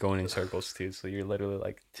in is going in circles too. So you're literally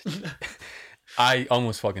like. I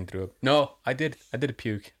almost fucking threw up. No, I did. I did a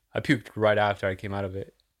puke. I puked right after I came out of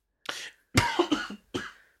it.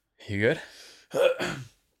 You good?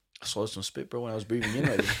 I swallowed some spit, bro, when I was breathing in.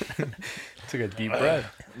 Like, Took a deep breath.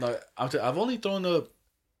 no, I've only thrown up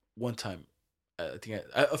one time. I think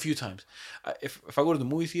a few times. If I go to the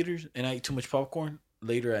movie theaters and I eat too much popcorn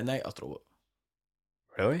later at night, I'll throw up.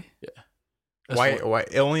 Really? That's Why? what-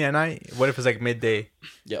 Why only at night? What if it's like midday?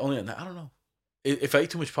 Yeah, only at night. I don't know. If I eat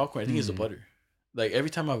too much popcorn, I think it's the Hmm. butter. Like every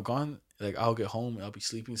time I've gone, like I'll get home and I'll be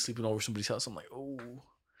sleeping over somebody's house. I'm like, oh,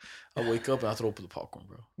 I'll wake up and I'll throw up the popcorn,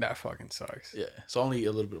 bro. That fucking sucks. Yeah, so I only eat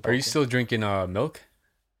a little bit of Are popcorn. you still drinking milk?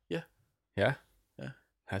 Yeah. Yeah? Yeah.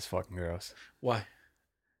 That's fucking gross. Why?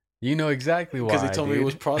 You know exactly why. Because they told me it dude.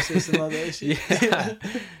 was processed and all that shit. Yeah.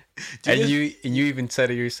 Do And you guys- you even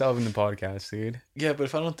said it yourself in the podcast, dude. Yeah, but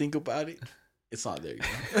if I don't think about it, it's not there. You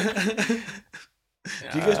know?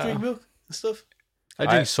 Do you guys drink milk and stuff? I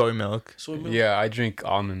drink soy milk. Soy milk? Yeah, I drink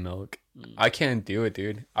almond milk. Mm. I can't do it,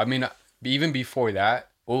 dude. I mean, even before that,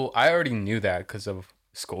 well, I already knew that because of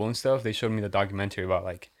school and stuff. They showed me the documentary about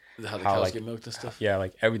like, How the How, cows like- get milked and stuff. yeah,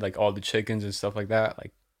 like like all the chickens and stuff like that.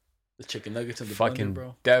 Like The chicken nuggets and the fucking blender,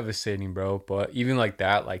 bro. devastating, bro. But even like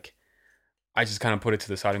that, like I just kind of put it to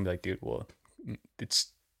the side and be like, dude, well,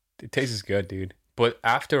 it tastes good, dude. But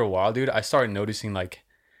after a while, dude, I started noticing like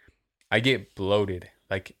I get bloated.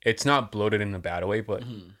 Like it's not bloated in a bad way, but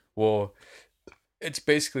Mhm. well, it's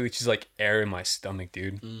basically just like air in my stomach,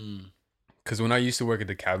 dude. Mm. Because when I used to work at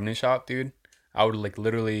the cabinet shop, dude, I would like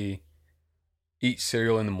literally eat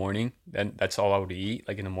cereal in the morning. Then that's all I would eat,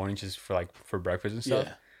 like in the morning, just for breakfast and stuff.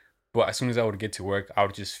 Yeah. But as soon as I would get to work, I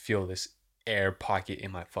would just feel this air pocket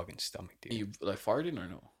in my fucking stomach, dude. You like farting or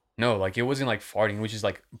no? No, like it wasn't like farting, it was just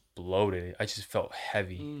like bloated. I just felt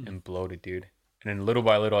heavy Mm. and bloated, dude. And then little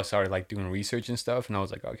by little, I started like doing research and stuff, and I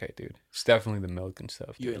was like, okay, dude, it's definitely the milk and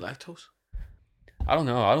stuff. You dude. eat lactose? I don't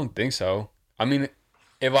know. I don't think so. I mean,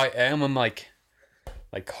 if I am, I'm like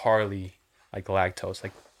hardly like lactose,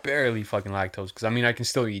 like barely fucking lactose. Because I mean, I can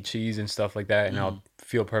still eat cheese and stuff like that, and I'll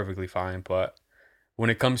feel perfectly fine. But when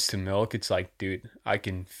it comes to milk, it's like, dude, I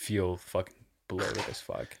can feel fucking bloated as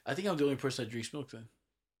fuck. I think I'm the only person that drinks milk then.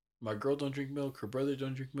 My girl don't drink milk. Her brother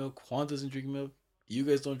don't drink milk. Juan doesn't drink milk. You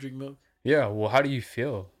guys don't drink milk. Yeah. Well, how do you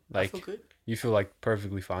feel? I Like, feel good. you feel like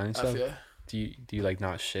perfectly fine and I stuff. feel. Do you like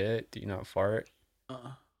not shit? Do you not fart?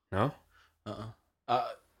 No.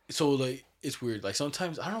 So like it's weird. Like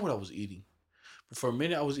sometimes I don't know what I was eating, but for a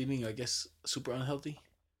minute I was eating, I guess, super unhealthy.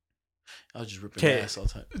 I was just ripping Okay. ass all the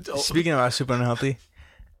time. Oh, Speaking about super unhealthy,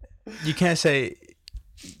 you can't say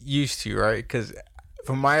used to, right? Because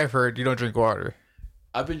from what I've heard, you don't drink water.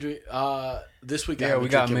 I've been drinking. This week. I Yeah, haven't we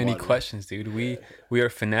got drinking many water. questions, dude. We are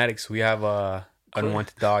fanatics. We have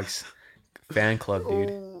Unwanted Dogs fan club,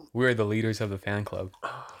 dude. We're the leaders of the fan club.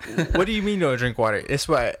 What do you mean you don't drink water? It's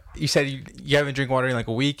what you said. You haven't drink water in like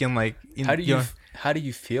a week, and like How do you know- how do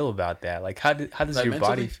you feel about that? Like how does Like your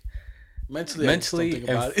body mentally? I just don't mentally think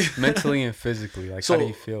and about it. mentally and physically, like So- how do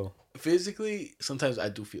you feel? Physically, sometimes I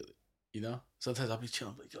do feel it. You know, sometimes I'll be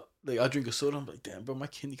chilling. I'm like, yo, like I'll drink a soda. I'm like, damn, bro, my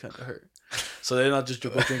kidney kind of hurt. So then I'll just go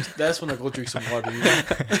drink. That's when I go drink some water. You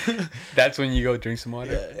know? That's when you go drink some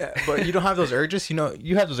water. Yeah. Yeah, but you don't have those urges. You know,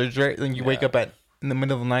 you have those urges, right? Then you wake up in the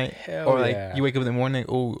middle of the night, Hell or like yeah. you wake up in the morning.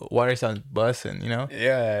 Oh, water sounds busting. You know,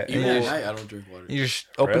 Yeah. Even Yeah. at night, I don't drink water. you just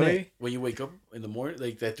open Really? it. When you wake up in the morning,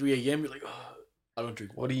 like that 3 a.m., you're like, oh, I don't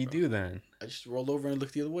drink water. What do you bro. do then? I just roll over and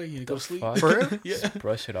look the other way and go to sleep. fuck? For real? Yeah. Just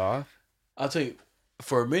brush it off. I'll tell you,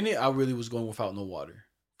 for a minute, I really was going without no water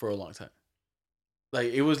for a long time.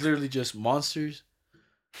 Like, it was literally just Monsters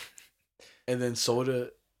and then soda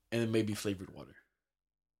and then maybe flavored water.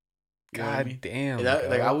 You know what I God mean? damn. And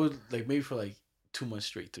like, bro. I would, like, maybe for like 2 months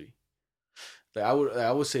straight, 3. Like,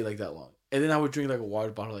 I would say like that long. And then I would drink like a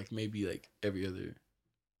water bottle, like maybe like every other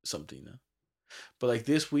something, you know? But like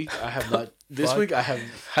this week, I have not. This fuck? week, I have.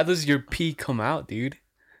 How does your pee come out, dude?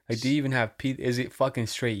 Like, do you even have pee? Is it fucking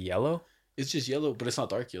straight yellow? It's just yellow, but it's not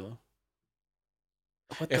dark yellow.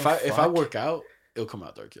 What If the I fuck? work out, it'll come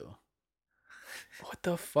out dark yellow. What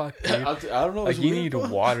the fuck, dude? I don't know. Like, it's you weird, need bro.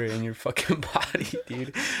 water in your fucking body,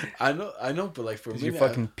 dude. I know, but like for Does me, your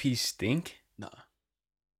fucking pee stink? nah.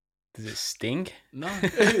 Does it stink? No,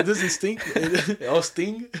 it doesn't stink. Oh,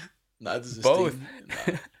 sting? Nah, it doesn't Both. sting.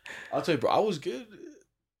 Nah. I'll tell you, bro, I was good.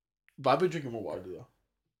 But I've been drinking more water, though.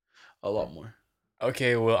 A lot more.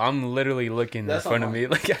 Okay, well, I'm literally looking That's in front not of me.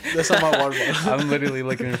 Like, That's not my water bottle. I'm literally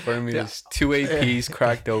looking in front of me. Yeah. There's 2 APs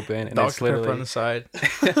cracked open, and it's Dr. Pepper on literally the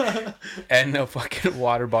side. and a fucking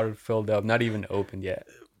water bottle filled up, not even opened yet.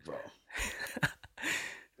 Bro.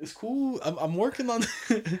 It's cool. I'm working on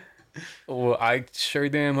Well, I sure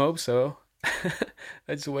damn hope so.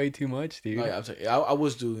 That's way too much, dude. No, yeah, I'm saying, I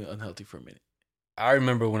was doing unhealthy for a minute. I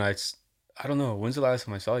remember when I don't know, when's the last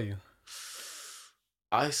time I saw you?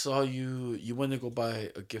 I saw you. You went to go buy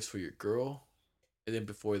a gift for your girl, and then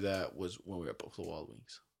before that was when we were at Buffalo Wild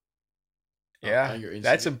Wings. Yeah, on your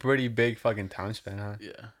that's a Instagram. pretty big fucking time span, huh?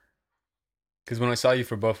 Yeah. Because when I saw you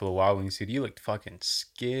for Buffalo Wild Wings, dude, you looked fucking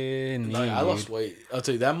skinny. No, I lost dude. weight. I'll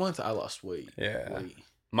tell you that month I lost weight. Yeah. Weight.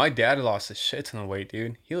 My dad lost a shit ton of weight,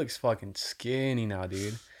 dude. He looks fucking skinny now,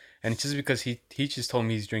 dude. And it's just because he just told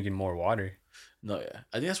me he's drinking more water. No, yeah.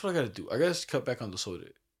 I think that's what I gotta do. I gotta cut back on the soda,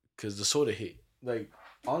 cause the soda hit. Like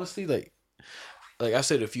honestly, like I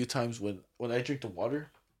said a few times when I drink the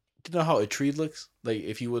water, you know how a tree looks. Like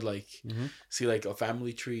if you would like see like a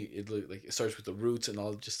family tree, it look like it starts with the roots and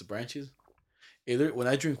all just the branches. When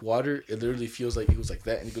I drink water, it literally feels like it was like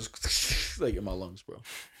that, and it goes like in my lungs, bro.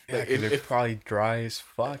 Yeah, Like, 'cause they're probably dry as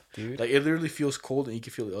fuck, dude. Like it literally feels cold, and you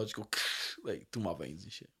can feel it all just go like through my veins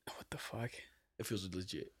and shit. What the fuck? It feels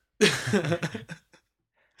legit.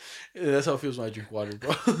 Yeah, that's how it feels when I drink water,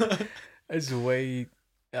 bro. It's way,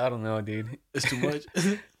 I don't know, dude. It's too much.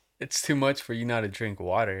 It's too much for you not to drink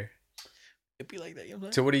water. It'd be like that, you know what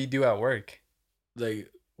I'm So saying? what do you do at work? Like,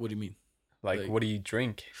 what do you mean? Like, Like- what do you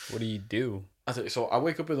drink? What do you do? I tell you, so I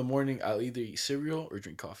wake up in the morning, I'll either eat cereal or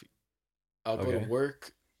drink coffee. I'll go to Okay.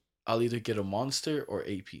 work, I'll either get a Monster or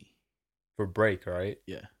AP. For break, right?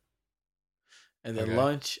 Yeah. And then Okay.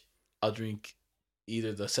 lunch, I'll drink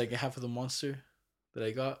either the second half of the Monster that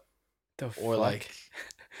I got, The or fuck?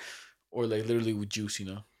 or like literally with juice, you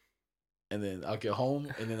know. And then I'll get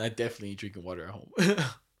home, and then I definitely ain't drinking water at home.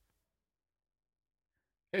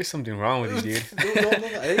 There's something wrong with you, dude. no,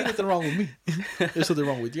 ain't nothing wrong with me. There's something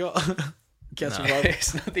wrong with y'all. Can't Nah. survive.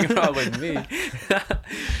 There's nothing wrong with me.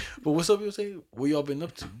 But what's up, you say? What y'all been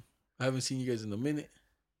up to? I haven't seen you guys in a minute.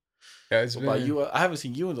 Yeah, it's What about been- you? I haven't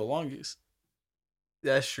seen you in the longest.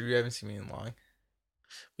 That's true. You haven't seen me in long.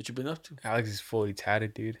 What you been up to? Alex is fully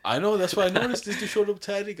tatted, dude. I know. That's why I noticed this dude showed up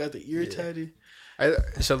tatted. Got the ear Yeah. tatted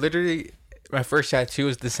So literally, my first tattoo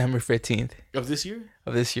was December 15th of this year.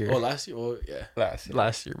 of this year. Oh, last year. Oh, yeah.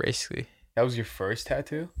 Last year, basically. That was your first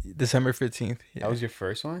tattoo? December 15th. Yeah. That was your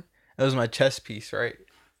first one? That was my chest piece, right?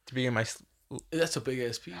 To be in my, That's a big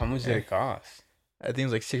ass piece. How much did it cost? I think it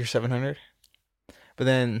was like 600 or 700. But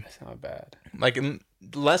then, That's not bad. like in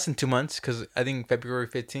less than 2 months, because I think February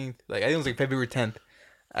 15th, like I think it was like February 10th,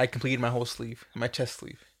 I completed my whole sleeve, my chest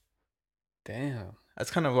sleeve. Damn. That's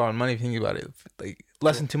kind of a lot of money if you think about it. Like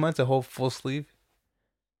less than 2 months, a whole full sleeve.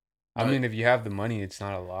 I mean, if you have the money, it's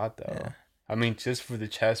not a lot, though. Yeah. I mean, just for the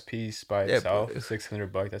chest piece by Yeah, itself, but-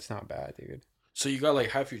 $600, that's not bad, dude. So you got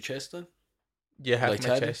like half your chest done? Yeah, half Like my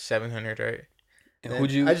tatted? chest, 700, right? And And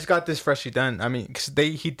who'd you... I just got this freshly done. I mean, because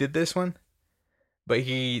he did this one, but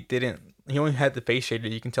he didn't. He only had the face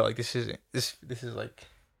shaded. You can tell like this is like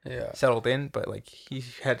Yeah. settled in, but like he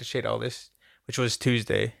had to shade all this, which was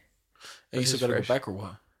Tuesday. And you This still is gotta fresh. go back or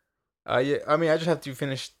what? Yeah. I mean, I just have to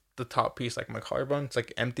finish the top piece, like my collarbone. It's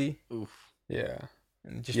like empty. Oof. Yeah.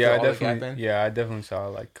 And just Yeah, I fill all the gap definitely. in. Yeah, I definitely saw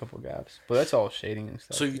like a couple gaps, but that's all shading and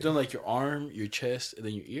stuff. So you've done like your arm, your chest, and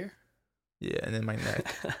then your ear, Yeah, and then my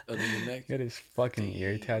neck. and then your neck. Got his fucking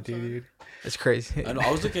ear Damn, tattoo, son. dude. It's crazy. I know. I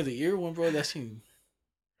was looking at the ear one, bro. That seemed.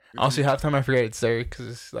 Honestly, half the time I forget it's there because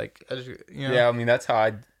it's like I just, you know. Yeah, I mean that's how I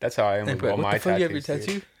am Like, with but all what my the fuck? You have your tattoos.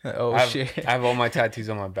 tattoo? Dude. Oh I have, shit! I have all my tattoos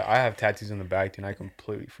on my back. I have tattoos on the back, dude. And I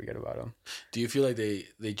completely forget about them. Do you feel like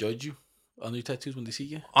they judge you on your tattoos when they see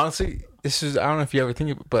you? Honestly, this is I don't know if you ever think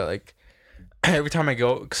of it, but like every time I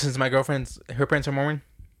go, since my girlfriend's her parents are Mormon.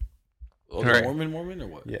 Oh, they're Right. Mormon or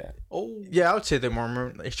what? Yeah, Oh, Yeah, I would say they're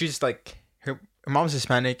Mormon. Like, she's like her mom's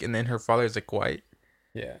Hispanic, and then her father's like white,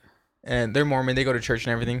 yeah, and they're Mormon. They go to church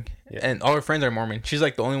and everything, yeah. and all her friends are Mormon. She's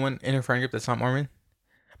like the only one in her friend group that's not Mormon,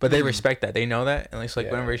 but they Hmm. respect that. They know that, and it's like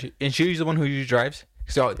Yeah. whenever she's the one who usually drives.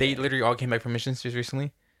 So they literally all came back from missions just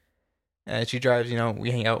recently, and she drives. You know, we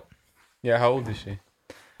hang out. Yeah, how old is she?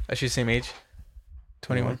 She's the same age,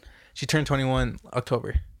 21. She turned 21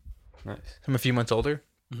 October. Nice. So I'm a few months older,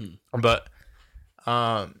 Mhm. but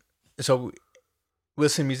so we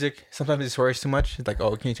listen to music. Sometimes it swears too much. It's like,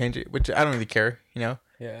 oh, can you change it? Which I don't really care, you know.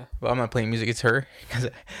 Yeah. But I'm not playing music. It's her because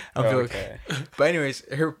I don't feel okay. But anyways,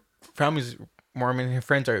 her family's Mormon. Her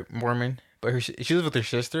friends are Mormon, but she lives with her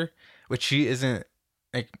sister, which she isn't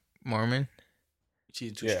like Mormon.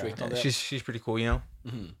 she's too Yeah. strict on that. She's pretty cool, you know.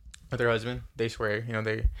 Mhm. With her husband, they swear, you know,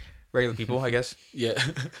 they're regular people, I guess. Yeah.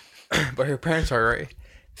 But her parents are, right?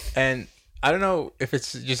 And I don't know if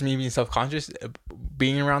it's just me being self-conscious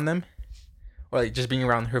being around them, or like just being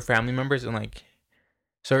around her family members, and like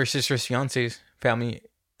so her sister's fiance's family.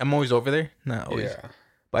 I'm always over there, not always, Yeah.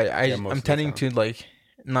 but Yeah, most I'm of the tending time. to like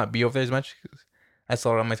not be over there as much. 'Cause that's a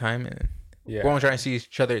lot of my time, and Yeah. we're only trying to see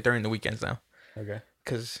each other during the weekends now, Okay.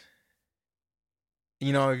 because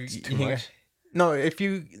you know It's too hang much. no, if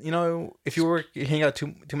you hang out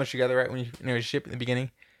too much together, right, when you're in a relationship in the beginning,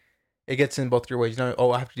 it gets in both your ways. You know,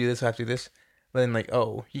 oh, I have to do this, I have to do this. But then like,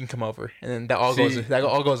 oh, you can come over, and then that all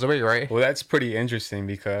goes away, right? Well, that's pretty interesting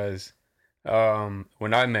because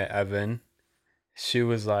when I met Evan, she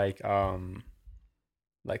was like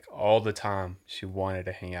all the time she wanted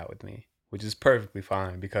to hang out with me, which is perfectly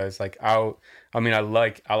fine because like I mean I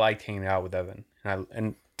liked hanging out with Evan,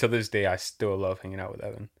 and to this day I still love hanging out with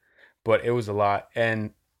Evan. But it was a lot,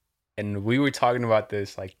 and we were talking about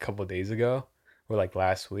this like a couple of days ago or like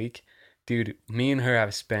last week. Dude, me and her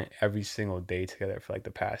have spent every single day together for like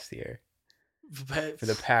the past year. For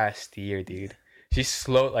the past year, dude. She's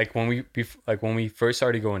slow. Like when we first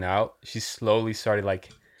started going out, she slowly started like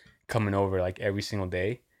coming over like every single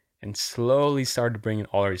day, and slowly started bringing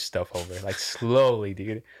all her stuff over. Like slowly,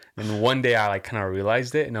 dude. And one day I like kind of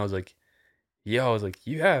realized it, and I was like, "Yo," I was like,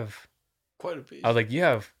 "You have." Quite a bit. I was like, "You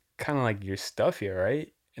have kind of like your stuff here,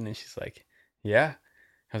 right?" And then she's like, "Yeah."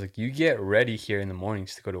 I was like, "You get ready here in the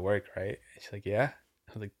mornings to go to work, right?" And she's like, "Yeah."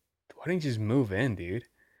 I was like, "Why don't you just move in, dude?"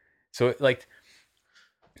 So like,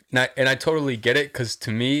 and I totally get it, because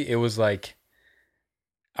to me it was like,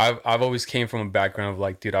 I've always came from a background of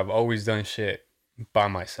like, dude, I've always done shit by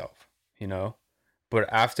myself, you know.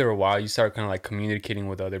 But after a while, you start kind of like communicating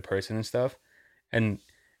with the other person and stuff, and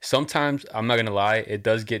sometimes I'm not gonna lie, it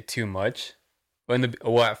does get too much.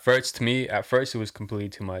 At first it was completely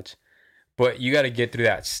too much. But you got to get through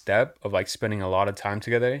that step of like spending a lot of time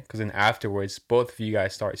together, because then afterwards, both of you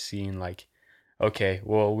guys start seeing like, okay,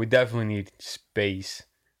 well, we definitely need space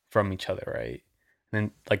from each other, right?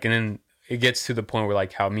 And then it gets to the point where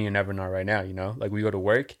like how me and Evan are right now, you know, like we go to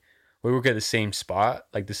work, we work at the same spot,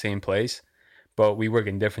 like the same place, but we work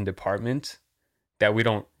in different departments that we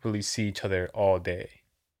don't really see each other all day,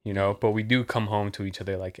 you know, but we do come home to each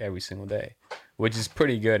other like every single day, which is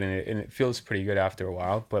pretty good, and it feels pretty good after a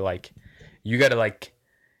while. But like, you got to like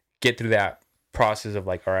get through that process of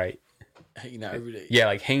like, all right, hanging out every day. yeah,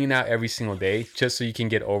 like hanging out every single day, just so you can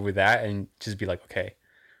get over that and just be like, okay,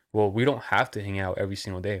 well, we don't have to hang out every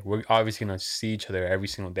single day. We're obviously gonna see each other every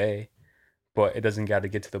single day, but it doesn't got to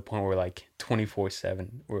get to the point where like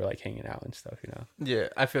 24/7 we're like hanging out and stuff, you know. Yeah,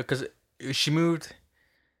 I feel because she moved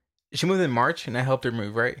in March, and I helped her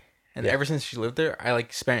move, right? And Yeah. ever since she lived there, I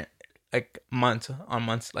like spent like months on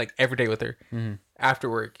months, like every day with her Mm-hmm. after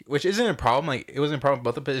work, which isn't a problem. Like it wasn't a problem with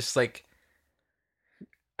both of us, but it's just like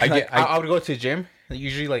I would go to the gym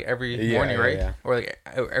usually like every morning, right? Yeah. Or like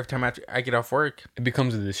every time after I get off work. It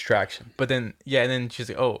becomes a distraction. But then and then she's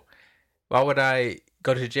like, "Oh, why would I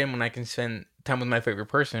go to the gym when I can spend time with my favorite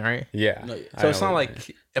person, right?" Yeah. No, yeah. I So it's know not what you like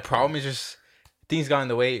mean. a problem. It's just things got in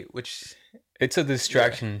the way, which It's a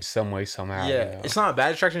distraction some way, somehow. yeah, you know? it's not a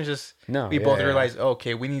bad distraction. It's just No, we yeah, both yeah. realize, oh,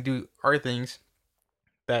 okay, we need to do our things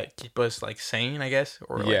that keep us like sane, I guess.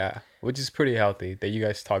 Or like, Yeah, which is pretty healthy that you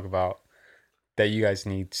guys talk about that you guys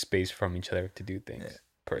need space from each other to do things. Yeah.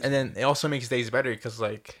 Personally. And then it also makes days better because,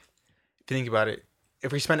 like, if you think about it,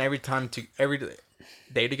 if we spend every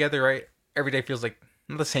day together, right? Every day feels like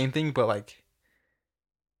not the same thing, but like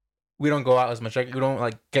we don't go out as much. Like we don't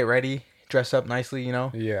like get ready, dress up nicely, you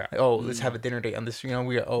know. Yeah. Like, oh, let's have a dinner date on this. You know,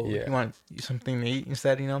 you want something to eat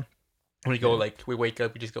instead. You know, when we go like we wake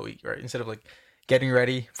up, we just go eat, right? Instead of like getting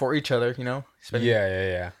ready for each other. You know.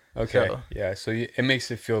 Yeah. Okay. So, yeah. So it makes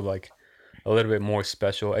it feel like a little bit more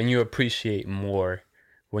special, and you appreciate more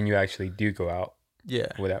when you actually do go out. Yeah.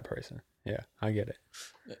 With that person. Yeah, I get it.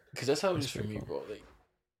 Because that's how it is for me, bro. Like,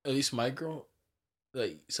 at least my girl,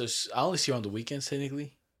 like, so I only see her on the weekends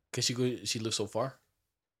technically, because she lives so far.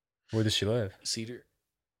 Where does she live? Cedar.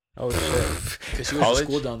 Oh shit! Because she goes to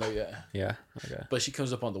school down there, yeah. Yeah. Okay. But she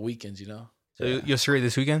comes up on the weekends, you know. So you'll see her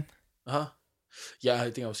this weekend? Yeah,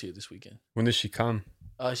 I think I'll see her this weekend. When does she come?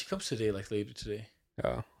 She comes today, like later today.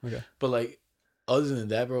 Oh, okay. But like, other than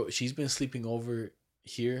that, bro, she's been sleeping over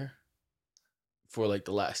here for like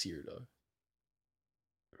the last year, though.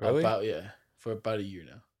 Really? For about a year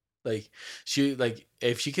now. Like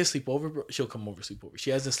if she can sleep over, bro, she'll come over sleep over. She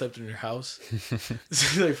hasn't slept in her house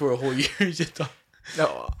like for a whole year.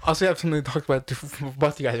 No, I also have something to talk about for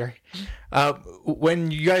both you guys, right? When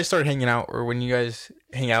you guys start hanging out, or when you guys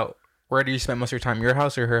hang out, where do you spend most of your time? Your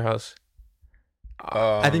house or her house?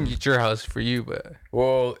 I think it's your house for you, but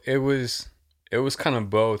well, it was kind of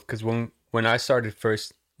both. Because when I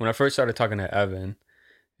first started talking to Evan,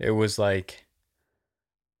 it was like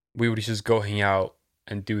we would just go hang out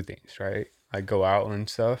and do things, right? Like go out and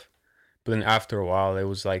stuff. But then after a while, it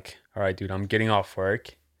was like, all right, dude, I'm getting off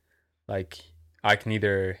work. Like, I can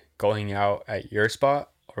either go hang out at your spot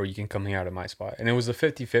or you can come hang out at my spot. And it was a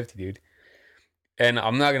 50-50, dude. And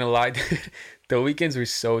I'm not going to lie, dude, the weekends were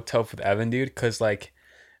so tough with Evan, dude, because, like,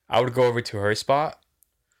 I would go over to her spot,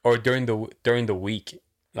 or during the week,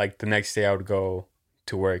 like, the next day I would go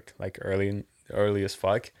to work, like, early as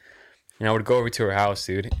fuck. And I would go over to her house,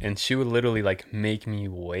 dude, and she would literally, like, make me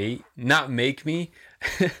wait. Not make me.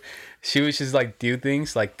 She would just, like, do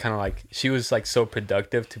things, like, kind of, like, she was, like, so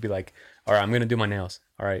productive to be, like, all right, I'm going to do my nails.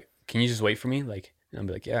 All right, can you just wait for me? Like, and I'll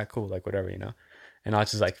be like, yeah, cool, like, whatever, you know? And I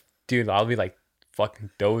was just, like, dude, I'll be, like,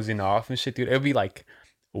 fucking dozing off and shit, dude. It'll be, like,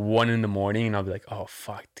 1 a.m, and I'll be like, oh,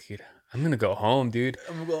 fuck, dude. I'm going to go home, dude.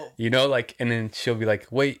 You know, like, and then she'll be like,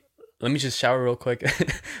 wait. Let me just shower real quick.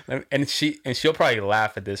 and she'll probably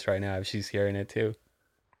laugh at this right now if she's hearing it too.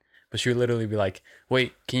 But she'll literally be like,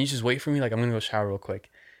 wait, can you just wait for me? Like, I'm going to go shower real quick.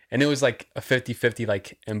 And it was like a 50-50,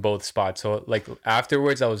 like, in both spots. So, like,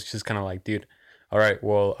 afterwards, I was just kind of like, dude, all right,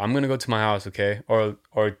 well, I'm going to go to my house, okay? Or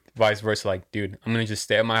vice versa. Like, dude, I'm going to just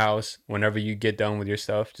stay at my house. Whenever you get done with your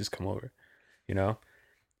stuff, just come over, you know?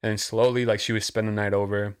 And slowly, like, she would spend the night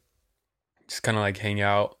over, just kind of, like, hang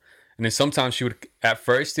out. And then sometimes she would, at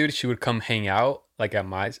first, dude, she would come hang out, like, at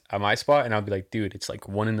my spot. And I'd be like, dude, it's like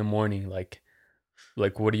 1 a.m. Like,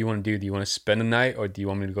 what do you want to do? Do you want to spend the night, or do you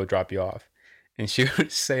want me to go drop you off? And she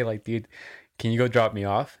would say, like, dude, can you go drop me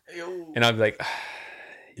off? And I'd be like,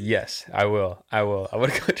 yes, I will. I would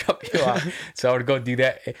go drop you off. So I would go do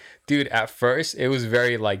that. Dude, at first, it was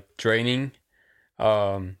very, like, draining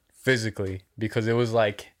physically, because it was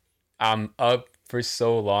like, I'm up for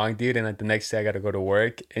so long, dude, and like the next day I gotta go to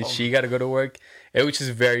work, and she gotta go to work. It was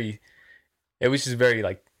just very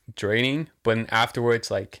like draining. But then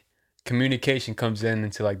afterwards, like, communication comes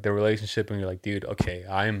into like the relationship, and you're like, dude, okay,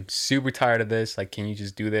 I'm super tired of this. Like, can you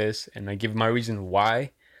just do this? And I give my reason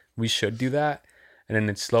why we should do that, and then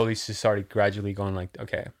it slowly just started gradually going like,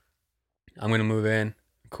 okay, I'm gonna move in,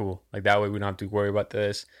 cool. Like, that way we don't have to worry about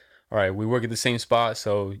this. All right, we work at the same spot,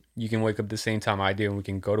 so you can wake up the same time I do, and we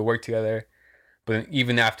can go to work together. But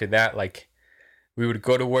even after that, like, we would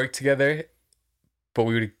go to work together, but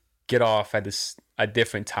we would get off at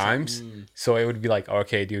different times. So it would be like,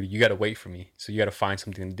 okay, dude, you got to wait for me. So you got to find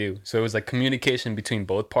something to do. So it was like communication between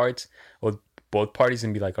both parties,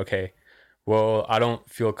 and be like, okay, well, I don't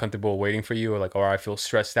feel comfortable waiting for you, or I feel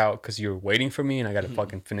stressed out because you're waiting for me and I got to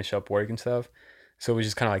fucking finish up work and stuff. So it was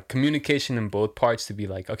just kind of like communication in both parts to be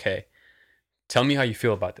like, okay, tell me how you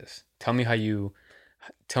feel about this. Tell me how you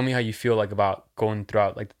feel, like, about going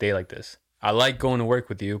throughout, like, the day like this. I like going to work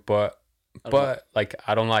with you, but like,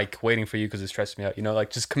 I don't like waiting for you because it stresses me out. You know,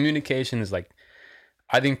 like, just communication is, like,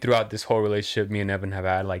 I think throughout this whole relationship me and Evan have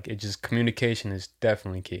had, like, communication is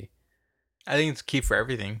definitely key. I think it's key for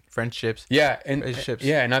everything. Friendships. Yeah, and relationships.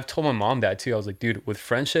 Yeah, and I've told my mom that too. I was like, dude, with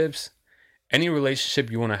friendships, any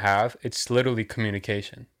relationship you want to have, it's literally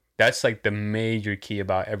communication. That's like the major key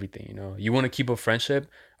about everything, you know. You want to keep a friendship,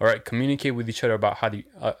 all right, communicate with each other about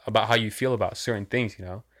how you feel about certain things, you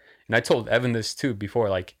know. And I told Evan this too before,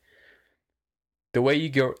 like, the way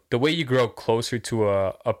you grow closer to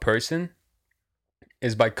a person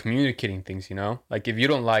is by communicating things, you know? Like if you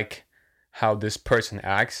don't like how this person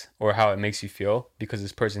acts or how it makes you feel because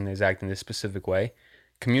this person is acting this specific way,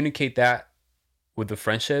 communicate that with the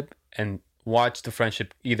friendship and watch the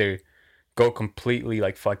friendship either go completely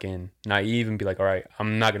like fucking naive and be like, all right,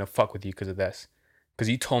 I'm not gonna fuck with you because of this. Because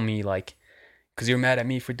you told me like, because you're mad at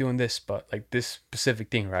me for doing this, but like this specific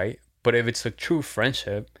thing, right? But if it's a true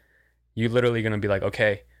friendship, you're literally gonna be like,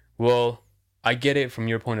 okay, well, I get it from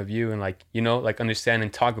your point of view and like, you know, like understand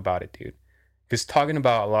and talk about it, dude. Because talking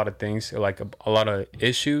about a lot of things or like a lot of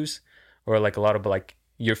issues or like a lot of like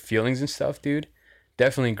your feelings and stuff, dude,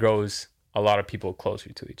 definitely grows a lot of people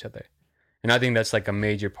closer to each other. And I think that's like a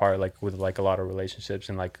major part, like with like a lot of relationships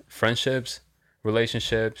and like friendships,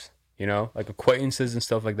 relationships, you know, like acquaintances and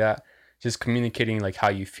stuff like that. Just communicating like how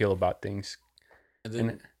you feel about things. And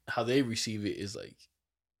then how they receive it is like,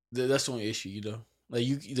 that's the only issue, you know. Like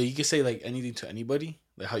you can say like anything to anybody,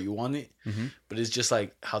 like how you want it, but it's just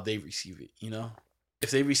like how they receive it, you know.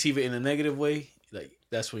 If they receive it in a negative way, like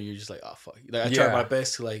that's when you're just like, oh fuck. Like I try my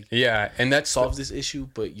best to like and that's solve this issue,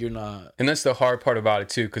 but you're not. And that's the hard part about it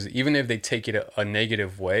too, because even if they take it a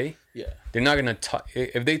negative way, they're not gonna talk.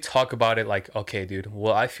 If they talk about it like, okay, dude,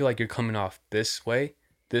 well, I feel like you're coming off this way,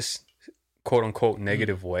 this quote unquote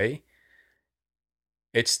negative way.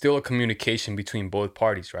 It's still a communication between both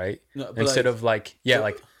parties, right? No, instead of like,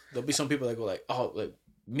 there'll be some people that go like, oh, like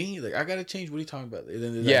me, like I gotta change. What are you talking about? And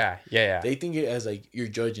then like, they think it as like you're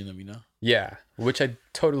judging them, you know? Yeah, which I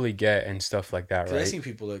totally get and stuff like that, right? I've seen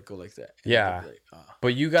people that go like that. Yeah, like, but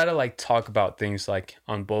you gotta like talk about things like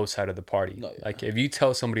on both sides of the party. No, like if you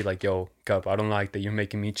tell somebody like, yo, Gup, I don't like that you're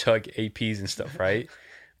making me chug APs and stuff, right?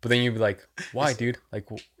 But then you'd be like, why, dude? Like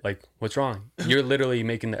what's wrong? You're literally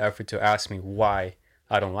making the effort to ask me why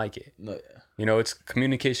I don't like it. No, you know, it's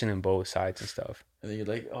communication on both sides and stuff. And then you're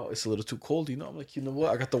like, oh, it's a little too cold, you know? I'm like, you know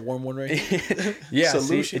what? I got the warm one right here.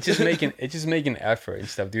 Solution. See, it's just making effort and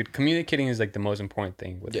stuff, dude. Communicating is like the most important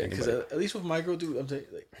thing with anybody. Because at least with my girl, dude, I'm saying,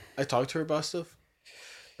 like, I talk to her about stuff,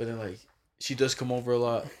 but then like she does come over a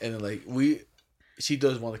lot, and then like she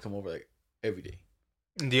does want to come over like every day.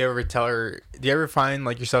 Do you ever tell her? Do you ever find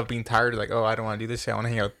like yourself being tired, like, oh, I don't want to do this. I want to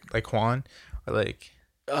hang out like Juan, or like,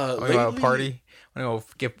 I want to go to a party. I want to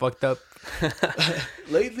go get fucked up.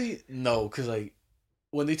 Lately, no, because like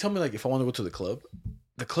when they tell me like if I want to go to the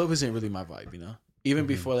club isn't really my vibe, you know. Even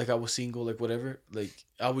before like I was single, like whatever, like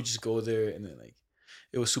I would just go there and then like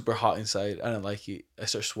it was super hot inside. I didn't like it. I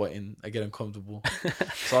start sweating. I get uncomfortable.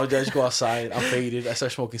 So I just go outside. I'm faded. I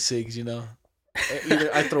start smoking cigs, you know.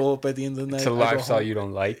 Either I throw up at the end of the night. It's a lifestyle you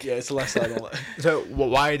don't like. Yeah, it's a lifestyle I don't like. So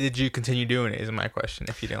why did you continue doing it? Is my question.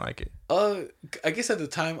 If you didn't like it, I guess at the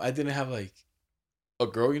time I didn't have like a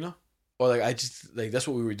girl, you know, or like I just like that's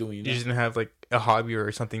what we were doing. You know? You just didn't have like a hobby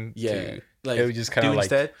or something. Yeah, like it was just kind of like.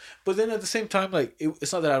 Instead. But then at the same time, like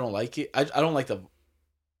it's not that I don't like it. I don't like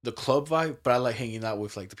the club vibe, but I like hanging out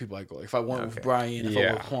with like the people I go. Like, if I went with Brian, if I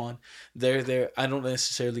went with Juan, they're there. I don't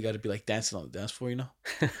necessarily got to be like dancing on the dance floor, you know.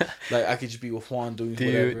 Like I could just be with Juan doing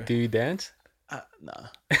whatever. Do you dance? Nah,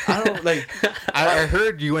 I don't like. I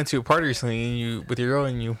heard you went to a party recently and you with your girl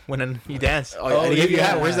and you went and you danced.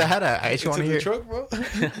 Where's the hat at? I actually want to hear. Truck, bro.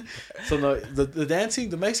 So no, the dancing,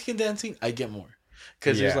 the Mexican dancing, I get more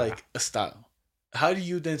because there's like a style. How do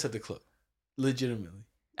you dance at the club? Legitimately,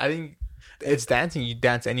 I think it's dancing. You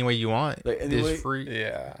dance any way you want. Like anyway, it's free.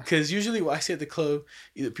 Yeah. Because usually when I see at the club,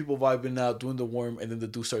 either people vibing out, doing the worm, and then the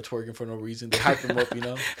dude starts twerking for no reason. They hype him up, you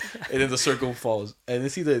know, and then the circle falls, and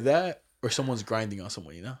it's either that or someone's grinding on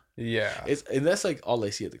someone, you know. Yeah. And that's like all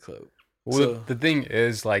I see at the club. Well, so, the thing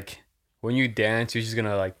is, like, when you dance, you're just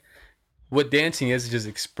gonna like. What dancing is just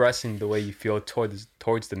expressing the way you feel towards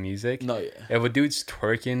the music. No, yeah. If a dude's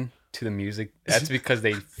twerking to the music, that's because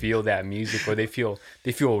they feel that music, or they feel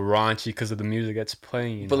raunchy because of the music that's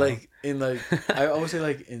playing. But like in like I always say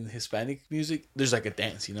like in Hispanic music, there's like a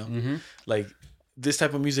dance, you know, like this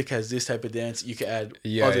type of music has this type of dance. You can add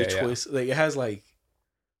other twists. Like it has like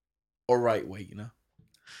a right way, you know.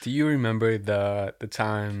 Do you remember the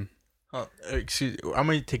time? Excuse, I'm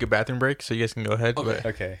gonna take a bathroom break, so you guys can go ahead. Okay. But...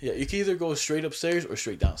 Okay. Yeah, you can either go straight upstairs or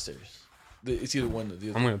straight downstairs. It's either one or the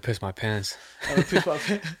other. I'm gonna piss my pants. I'm gonna piss my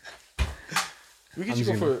pants. We can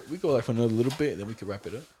just go like for another little bit, and then we can wrap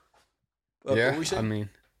it up. Yeah, I mean,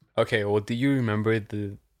 okay. Well, do you remember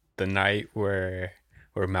the night where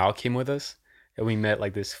Mal came with us and we met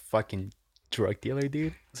like this fucking drug dealer,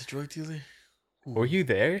 dude? The drug dealer? Ooh. Were you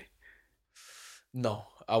there? No,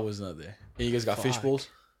 I was not there. And you guys got fish bowls?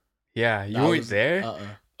 Yeah, you weren't there?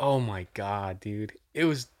 Oh my god, dude! It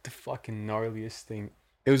was the fucking gnarliest thing.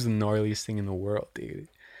 It was the gnarliest thing in the world, dude.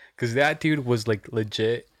 Because that dude was like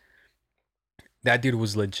legit. That dude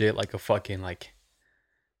was legit like a fucking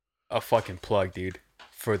plug, dude,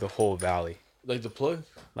 for the whole valley. Like the plug?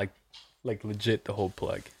 Like legit the whole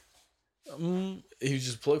plug. He was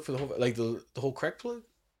just plugged for the whole, like the whole crack plug,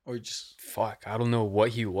 or just Fuck, I don't know what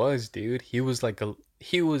he was, dude. He was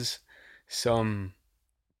some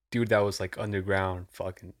dude that was like underground,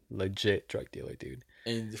 fucking legit drug dealer, dude.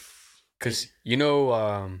 and Cause you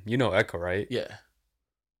know Echo, right? yeah.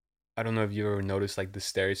 I don't know if you ever noticed like the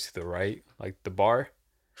stairs to the right, like the bar.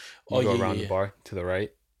 You Oh, go yeah, around yeah, the yeah. bar to the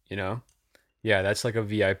right, you know? Yeah, that's like a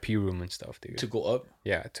VIP room and stuff, dude. To go up,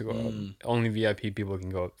 Yeah, to go up. Mm. Only VIP people can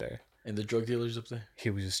go up there. and the drug dealers up there. He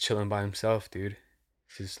was just chilling by himself, dude.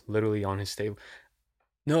 Just literally on his table.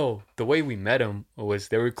 No, the way we met him was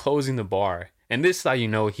they were closing the bar. And this is how you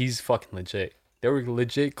know he's fucking legit. They were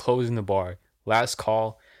legit closing the bar. Last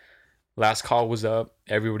call was up.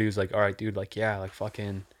 Everybody was like, all right, dude, like, yeah, like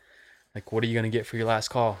fucking, like, what are you gonna get for your last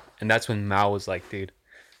call? And that's when Mao was like, dude,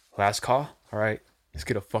 last call? All right, let's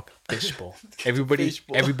get a fucking fishbowl.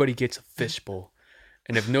 Fishbowl. Everybody gets a fishbowl.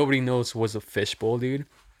 And if nobody knows what's a fishbowl, dude,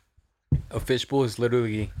 a fishbowl is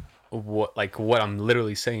literally what I'm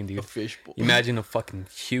literally saying, dude. A fishbowl. Imagine a fucking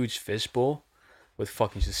huge fishbowl with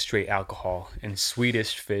fucking just straight alcohol and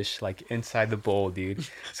Swedish fish like inside the bowl, dude.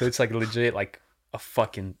 So it's like legit like a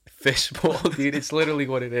fucking fishbowl, dude. It's literally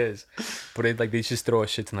what it is. But it like they just throw a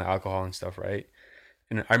shit ton of alcohol and stuff, right?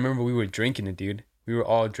 And I remember we were drinking it, dude. We were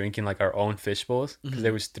all drinking like our own fish bowls because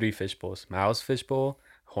there was 3 fish bowls: Mao's fish bowl,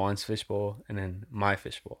 Juan's fish bowl, and then my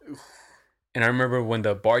fish bowl. And I remember when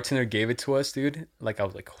the bartender gave it to us, dude. Like I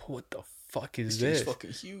was like, "What the fuck is This this?" thing's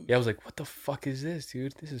fucking huge. Yeah, I was like, "What the fuck is this,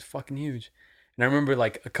 dude? This is fucking huge." And I remember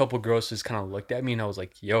like a couple girls just kind of looked at me, and I was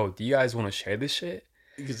like, "Yo, do you guys want to share this shit?"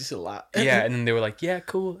 Because this is a lot. Yeah, and then they were like, "Yeah,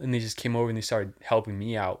 cool." And they just came over and they started helping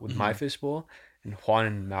me out with my fishbowl, and Juan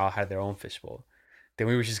and Mao had their own fishbowl. Then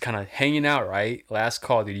we were just kind of hanging out, right? Last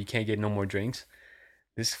call, dude. You can't get no more drinks.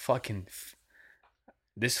 This fucking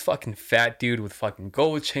fat dude with fucking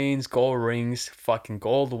gold chains, gold rings, fucking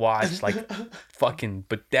gold watch, like fucking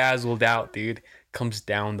bedazzled out, dude, comes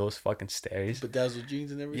down those fucking stairs. Bedazzled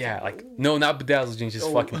jeans and everything. Yeah, like no, not bedazzled jeans,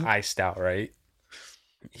 just fucking iced out, right?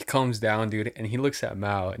 He comes down, dude, and he looks at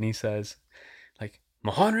Mao and he says, like,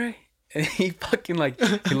 Mahanre? And he fucking like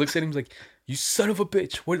he looks at him, he's like, you son of a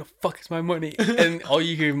bitch, where the fuck is my money? And all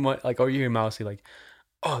you hear Mao say like,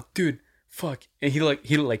 oh dude, fuck. And he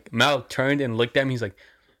like Mao turned and looked at me, he's like,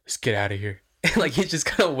 let's get out of here. And like he just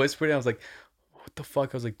kind of whispered, and I was like, what the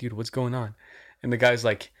fuck? I was like, dude, what's going on? And the guy's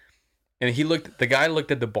like, and the guy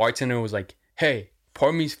looked at the bartender and was like, hey,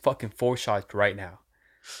 pour me fucking 4 shots right now.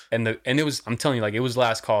 And it was, I'm telling you, like, it was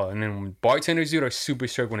last call. And then when bartenders, dude, are super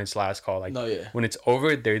strict when it's last call. Like, No, yeah. when it's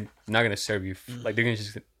over, they're not gonna serve you. Like, they're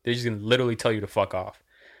just gonna literally tell you to fuck off.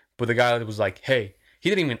 But the guy was like, hey, he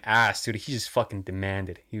didn't even ask, dude. He just fucking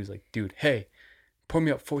demanded. He was like, dude, hey, pour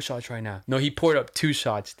me up 4 shots right now. No, he poured up 2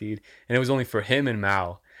 shots, dude, and it was only for him and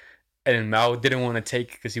Mao. And Mao didn't want to take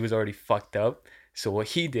it because he was already fucked up. So what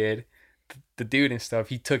he did, the dude and stuff,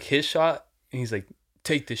 he took his shot and he's like,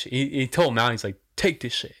 take this shit. He told Mao, he's like, take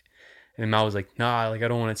this shit. And Mao was like, nah, like I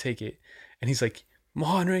don't want to take it. And he's like,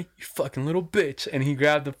 Mahanre, you fucking little bitch. And he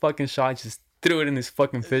grabbed the fucking shot, just threw it in his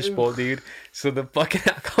fucking fishbowl, dude. So the fucking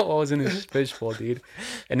alcohol was in his fishbowl, dude.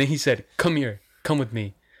 And then he said, come here, come with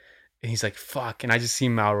me. And he's like, fuck. And I just see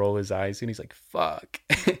Mao roll his eyes and he's like, fuck.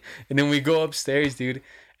 And then we go upstairs, dude.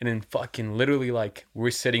 And then fucking literally like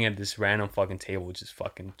we're sitting at this random fucking table just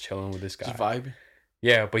fucking chilling with this guy. Just vibe.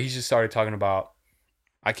 Yeah, but he just started talking about,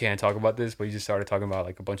 I can't talk about this, but he just started talking about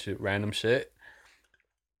like a bunch of random shit.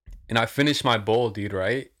 And I finished my bowl, dude,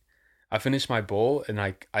 right? I finished my bowl and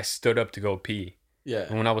like I stood up to go pee. Yeah.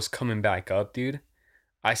 And when I was coming back up, dude,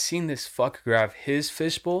 I seen this fucker grab his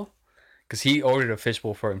fishbowl because he ordered a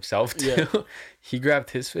fishbowl for himself too. Yeah. He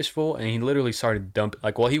grabbed his fishbowl and he literally started dumping,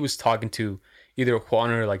 like while he was talking to either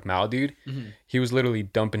Juan or like Mao, dude, he was literally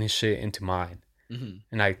dumping his shit into mine.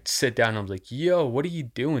 And I sit down and I was like, yo, what are you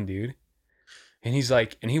doing, dude? And he's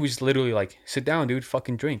like, and he was literally like, sit down, dude,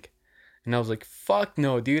 fucking drink. And I was like, fuck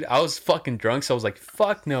no, dude. I was fucking drunk, so I was like,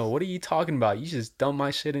 fuck no, what are you talking about? You just dumped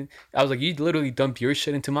my shit in. I was like, you literally dumped your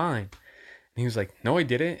shit into mine. And he was like, no, I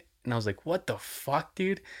didn't. And I was like, what the fuck,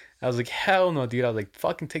 dude? I was like, hell no, dude. I was like,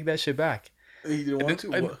 fucking take that shit back. He didn't want to?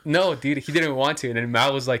 What? No, dude, he didn't want to. And then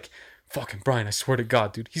Mal was like, fucking Brian, I swear to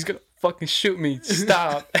God, dude, he's gonna fucking shoot me.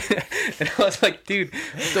 Stop. And I was like, dude,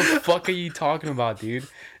 what the fuck are you talking about, dude?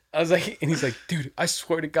 I was like, and he's like, dude, I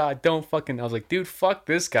swear to God, don't fucking. I was like, dude, fuck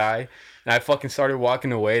this guy. And I fucking started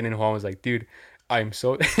walking away. And then Juan was like, dude,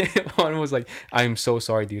 Juan was like, I am so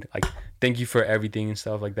sorry, dude. Like, thank you for everything and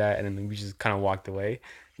stuff like that. And then we just kind of walked away.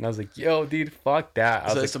 And I was like, yo, dude, fuck that. I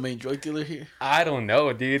So was that's like, the main drug dealer here. I don't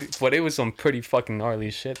know, dude. But it was some pretty fucking gnarly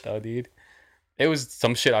shit, though, dude. It was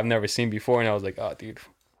some shit I've never seen before, and I was like, oh, dude.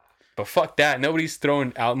 But fuck that. Nobody's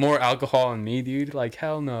throwing out more alcohol on me, dude. Like,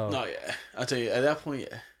 hell no. No, yeah. I'll tell you, at that point,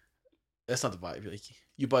 yeah. That's not the vibe. Like,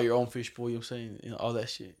 you buy your own fish bowl, you know what I'm saying? You know, all that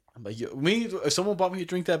shit. I'm like, yo, me, if someone bought me a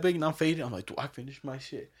drink that big and I'm faded, I'm like, do I finish my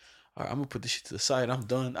shit? All right, I'm going to put this shit to the side. I'm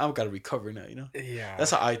done. I've got to recover now, you know? Yeah.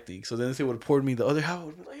 That's how I think. So then if they would have poured me the other half, I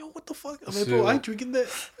would be like, yo, what the fuck? I'm like, So- bro, I ain't drinking that.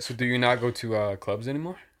 So do you not go to clubs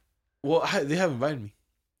anymore? Well, they haven't invited me.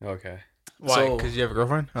 Okay. Why? So- Because you have a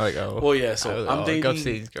girlfriend? I'm like, oh. Well, yeah, so I'm dating.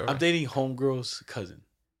 girlfriend. I'm dating homegirl's cousin.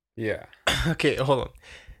 Yeah. Okay, hold on.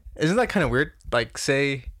 Isn't that kind of weird? Like,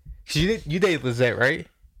 say, 'cause you dated Lizette, right?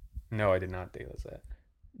 No, I did not date Lizette.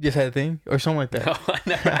 You just had a thing or something like that. No, I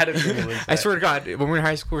never had a thing with Lizette. I swear to God, when we were in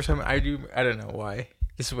high school or something, I don't know why.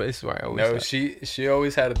 This is why I always. No, thought. she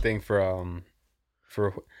always had a thing for she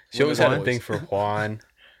One always of the had a boys. thing for Juan,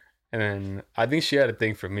 and then I think she had a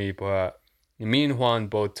thing for me, but me and Juan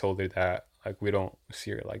both told her that like we don't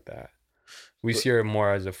see her like that. We see her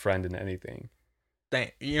more as a friend than anything.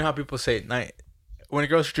 Dang, you know how people say when a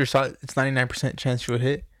girl shoots her shot, it's 99% chance she would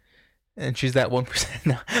hit, and she's that 1%.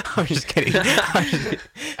 No, I'm just kidding.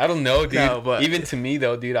 I don't know, dude. No, but- even to me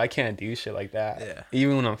though, dude, I can't do shit like that. Yeah.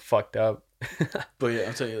 Even when I'm fucked up. But yeah,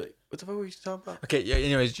 I'm telling you, like, what the fuck were you talking about? Okay, yeah.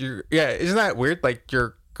 Anyways, isn't that weird? Like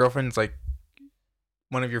your girlfriend's like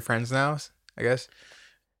one of your friends now, I guess.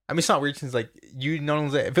 I mean, it's not weird since like you know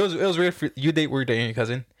that if it was weird for you were dating your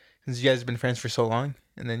cousin since you guys have been friends for so long,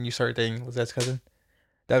 and then you started dating Lizette's cousin.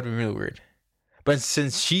 That would be really weird. But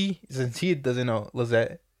since he doesn't know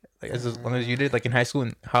Lizette like as long as you did, like in high school,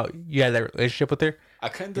 and how you had that relationship with her, I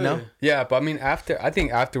kind of You know? Yeah, but I mean, I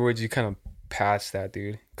think afterwards you kind of pass that,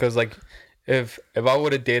 dude. Because like, if I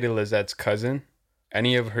would have dated Lizette's cousin,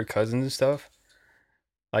 any of her cousins and stuff,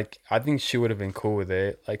 like I think she would have been cool with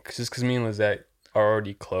it. Like just because me and Lizette are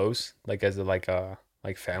already close, like as a like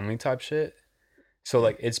family type shit. So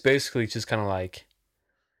like it's basically just kind of like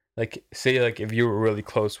say like if you were really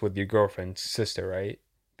close with your girlfriend's sister, right?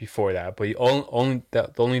 Before that, but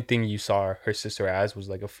the only thing you saw her sister as was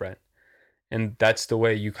like a friend. And that's the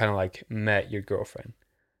way you kind of like met your girlfriend.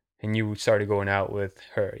 And you started going out with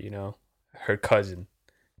her, you know, her cousin,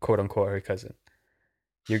 quote unquote, her cousin,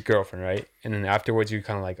 your girlfriend, right? And then afterwards, you're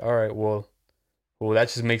kind of like, all right, well, that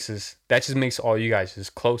just makes all you guys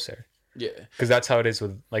just closer. yeah. Because that's how it is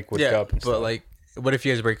with Dub and but stuff. like, what if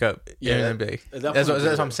you guys break up? Yeah, Yeah, big. at that That's point,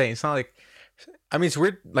 what I'm saying. It's not like, I mean, it's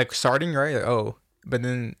weird like starting right, like, oh, but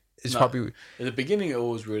then it's No. probably At the beginning, it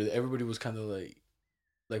was weird. Everybody was kind of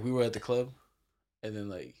like we were at the club, and then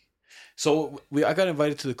like, so I got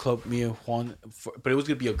invited to the club, me and Juan, but it was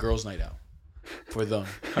gonna be a girls' night out for them,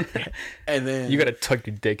 and then You gotta tuck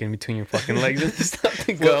your dick in between your fucking legs and stuff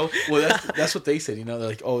to go. Well, that's what they said. You know, they're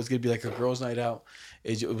like, oh, it's gonna be like a girls' night out.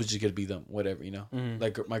 It was just gonna be them, whatever. You know,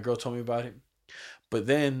 like my girl told me about it, but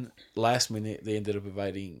then last minute they ended up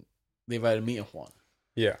inviting me and Juan.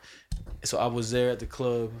 Yeah. So I was there at the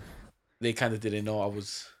club. They kind of didn't know I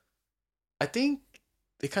was. I think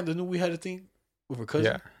they kind of knew we had a thing with her cousin.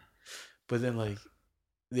 Yeah. But then like,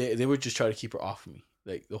 they were just trying to keep her off of me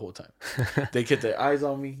like the whole time. They kept their eyes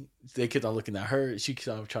on me. They kept on looking at her. She kept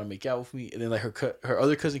on trying to make out with me. And then like her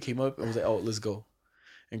other cousin came up and was like, "Oh, let's go,"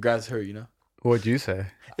 and grabbed her. You know. What'd you say?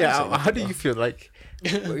 yeah. I'm saying How do you feel like?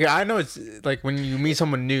 Yeah, I know it's like when you meet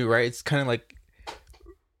someone new, right? It's kind of like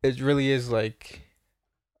it really is like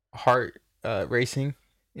heart racing,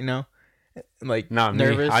 you know, like Nah,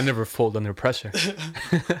 nervous. me. I never fold under pressure.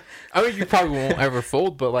 I mean, you probably won't ever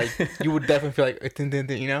fold, but like you would definitely feel like dun, dun,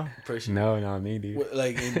 dun, you know. Person. No, not me, dude.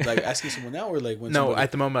 Like asking someone now or like when No, somebody,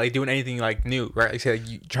 at the moment, like doing anything like new, right? Like say like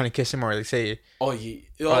you trying to kiss him, or like say oh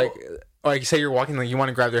yeah, like say you're walking, like you want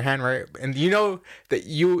to grab their hand, right? And you know that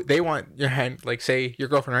they want your hand, like say your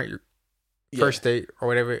girlfriend, right? Your first date or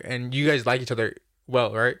whatever, and you guys like each other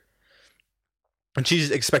well, right? And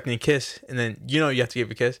she's expecting a kiss, and then you know you have to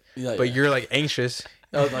give a kiss, but you're like anxious.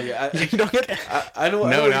 Oh no, yeah, You don't get that. I know. No,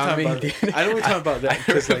 I know not what me, you're talking dude. about. I know what you're talking about that I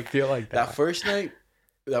because never like feel like that. that first night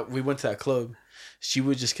that we went to that club, she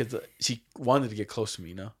would just she wanted to get close to me,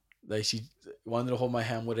 you know, like she wanted to hold my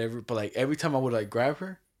hand, whatever. But like every time I would like grab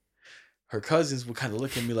her cousins would kind of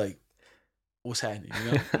look at me like, "What's happening?"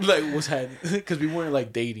 You know, like what's happening because we weren't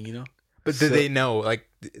like dating, you know. But did they know? Like,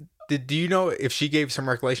 do you know if she gave some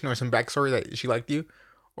recollection or some backstory that she liked you,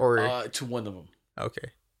 or To one of them,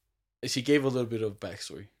 okay? she gave a little bit of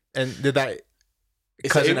backstory. And did that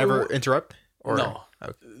It's cousin like, ever interrupt? Or no,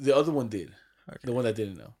 Okay. the other one did. Okay. The one that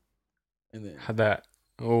didn't know, and then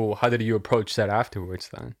How did you approach that afterwards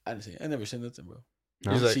then? I didn't say. I never said nothing, bro.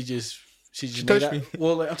 No? He's like- She just She just She made touched out. me.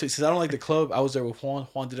 Well, like, I'm telling you, since I don't like the club, I was there with Juan.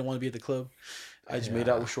 Juan didn't want to be at the club. I just made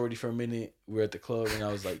out Yeah. with Shorty for a minute. We were at the club, and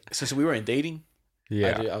I was like, since we weren't dating,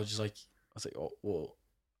 Yeah. I was just like, oh well,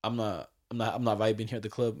 I'm not vibing here at the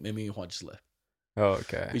club. And me and Juan just left. Oh,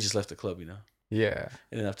 okay. We just left the club, you know. Yeah.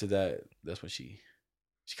 And then after that, that's when she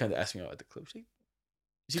kind of asked me out at the club.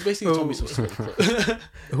 She basically told me some stuff. At the club.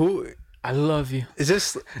 Who I love you. is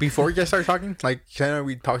this before you guys started talking? Like, 'cause I know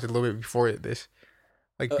we talked a little bit before this.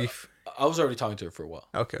 Like, I was already talking to her for a while.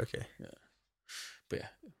 okay. But yeah,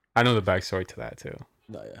 I know the backstory to that too.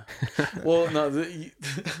 no, yeah. Well, no,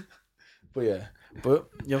 but yeah, but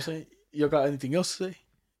you know what I'm saying. You got anything else to say?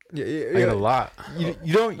 Yeah. I got a lot. You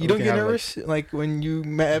don't We get can have, nervous like when you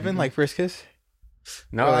met Evan, like first kiss?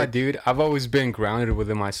 No, Or, like- dude, I've always been grounded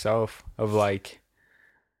within myself. Of like,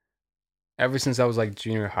 ever since I was like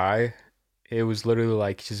junior high, it was literally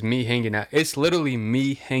like just me hanging out. It's literally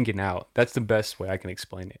me hanging out. That's the best way I can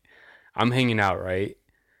explain it. I'm hanging out, right?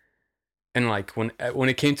 And like when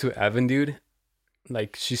it came to Evan, dude,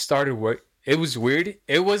 like she started work. It was weird.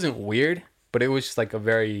 It wasn't weird, but it was just like a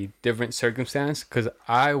very different circumstance because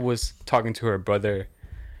I was talking to her brother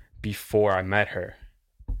before I met her.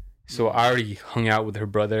 So I already hung out with her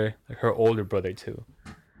brother, like her older brother too.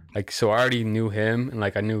 Like, so I already knew him and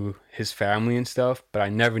like I knew his family and stuff, but I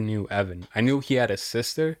never knew Evan. I knew he had a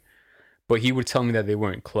sister, but he would tell me that they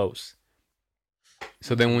weren't close.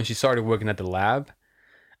 So then when she started working at the lab,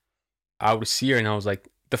 I would see her and I was like,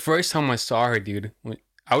 the first time I saw her, dude,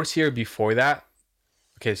 I would see her before that.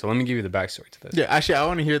 Okay, so let me give you the backstory to this. Yeah, actually, I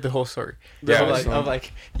want to hear the whole story. Yeah, of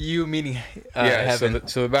like you meeting Yeah, so Evan.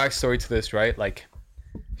 so the backstory to this, right? Like,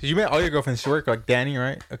 Cause you met all your girlfriends to work, like Danny,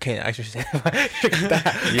 right? Okay, I should say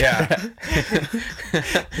that. yeah.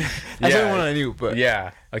 That's the only one I knew, but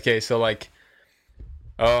Yeah. Okay, so like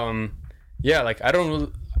yeah, like I don't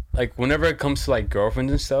really, like whenever it comes to like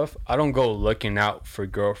girlfriends and stuff, I don't go looking out for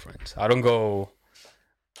girlfriends. I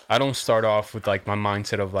don't start off with like my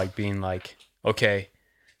mindset of like being like, okay,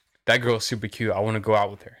 that girl's super cute. I want to go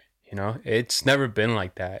out with her. You know? It's never been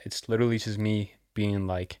like that. It's literally just me being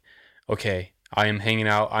like, okay, I am hanging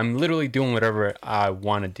out. I'm literally doing whatever I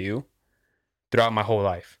want to do throughout my whole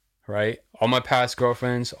life, right? All my past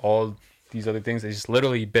girlfriends, all these other things, it's just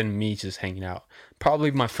literally been me just hanging out.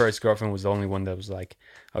 Probably my first girlfriend was the only one that was like,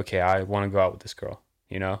 okay, I want to go out with this girl,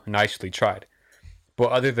 you know? And I actually tried.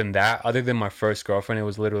 But other than that, other than my first girlfriend, it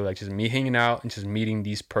was literally like just me hanging out and just meeting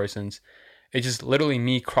these persons. It's just literally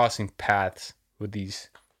me crossing paths with these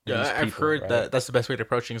I've people, heard right? that that's the best way to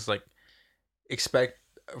approach things. Like, expect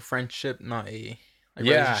a friendship, not a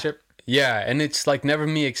Yeah. relationship. Yeah, and it's like never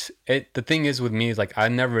me. The thing is with me is like I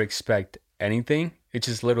never expect anything. It's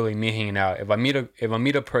just literally me hanging out. If I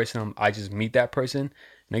meet a person, I just meet that person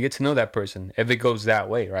and I get to know that person. If it goes that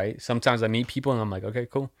way, right? Sometimes I meet people and I'm like, okay,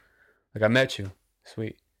 cool. Like I met you,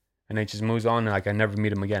 sweet, and it just moves on and like I never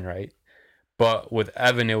meet him again, right? But with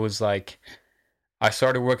Evan, it was like I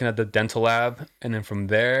started working at the dental lab, and then from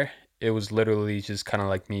there, it was literally just kind of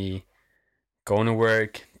like me going to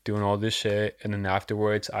work, doing all this shit, and then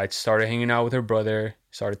afterwards, I started hanging out with her brother,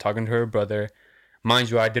 started talking to her brother.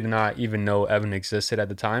 Mind you, I did not even know Evan existed at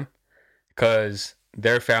the time, because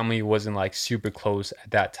their family wasn't like super close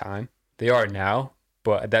at that time. They are now,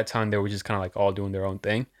 but at that time, they were just kind of like all doing their own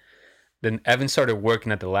thing. Then Evan started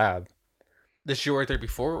working at the lab. Did she work there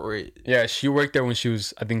before, or Yeah, she worked there when she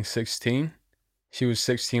was, I think, 16. She was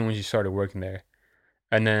 16 when she started working there.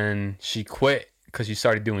 And then she quit because she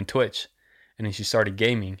started doing Twitch. And then she started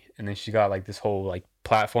gaming. And then she got like this whole like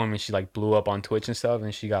platform and she like blew up on Twitch and stuff.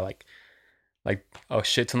 And she got like a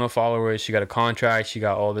shit ton of followers. She got a contract. She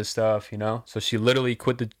got all this stuff, you know? So she literally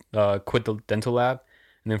quit the dental lab.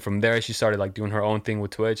 And then from there, she started like doing her own thing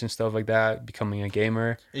with Twitch and stuff like that, becoming a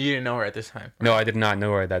gamer. you didn't know her at this time? No, I did not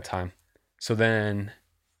know her at that time. So then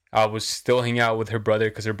I was still hanging out with her brother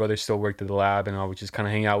because her brother still worked at the lab, and I would just kind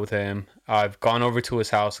of hang out with him. I've gone over to his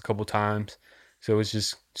house a couple times, so it was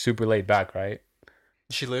just super laid back, right?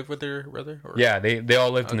 Did she live with her brother? Or? Yeah, they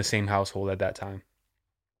all lived in the Okay. same household at that time.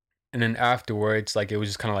 And then afterwards, like it was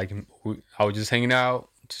just kind of like I was just hanging out,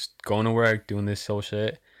 just going to work, doing this whole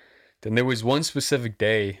shit. Then there was one specific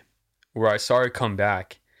day where I saw her come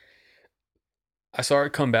back.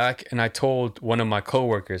 And I told one of my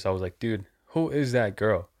coworkers, I was like, dude, who is that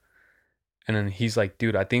girl? And then he's like,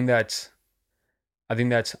 dude, I'm just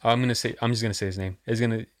gonna say his name.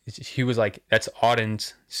 He was like, that's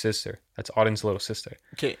Auden's sister. That's Auden's little sister.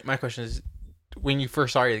 Okay, my question is, when you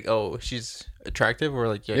first saw her, like, oh, she's attractive, or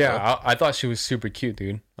like, Yeah, I thought she was super cute,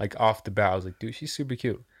 dude. Like off the bat, I was like, dude, she's super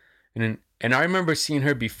cute. And I remember seeing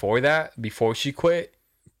her before she quit,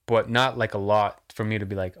 but not like a lot for me to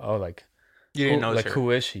be like, oh, like You didn't know like her.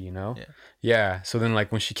 who is she? You know? Yeah. Yeah. So then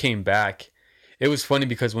like when she came back, it was funny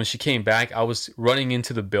because when she came back, I was running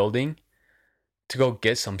into the building to go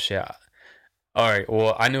get some shit. All right.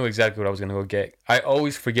 Well, I knew exactly what I was gonna go get. I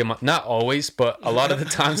always forget my, not always, but a lot of the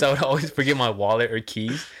times I would always forget my wallet or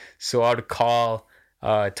keys. So I would call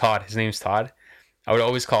Todd. His name's Todd. I would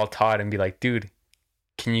always call Todd and be like, dude,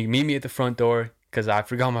 can you meet me at the front door? Because I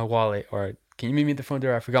forgot my wallet. Or can you meet me at the front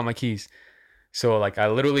door? I forgot my keys. So like I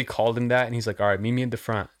literally called him that and he's like, all right, meet me at the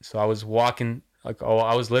front. So I was walking, like, oh,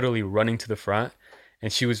 I was literally running to the front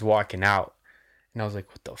and she was walking out. And I was like,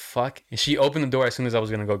 what the fuck? And she opened the door as soon as I was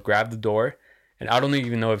going to go grab the door. And I don't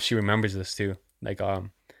even know if she remembers this too. Like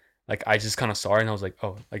I just kind of saw her and I was like,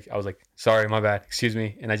 oh, like I was like, sorry, my bad, excuse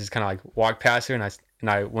me. And I just kind of like walked past her and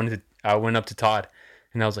I went up to Todd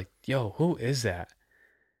and I was like, yo, who is that?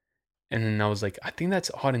 And then I was like, I think that's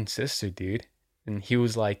Auden's sister, dude. And he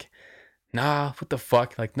was like, nah, what the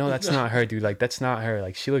fuck? Like, no, that's not her, dude. Like, that's not her.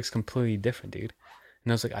 Like, she looks completely different, dude.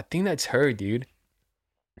 And I was like, I think that's her, dude.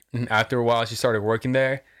 And after a while, she started working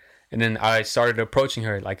there. And then I started approaching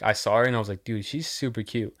her. Like, I saw her and I was like, dude, she's super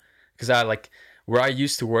cute. Because I, like, where I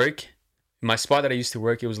used to work, my spot that I used to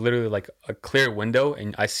work, it was literally like a clear window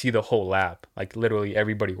and I see the whole lab. Like, literally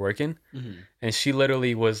everybody working. Mm-hmm. And she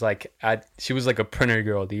literally was like, she was like a printer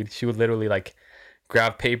girl, dude. She would literally, like,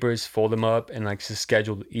 grab papers, fold them up, and like just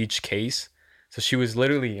scheduled each case. So she was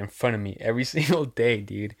literally in front of me every single day,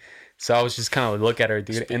 dude. So I was just kind of look at her,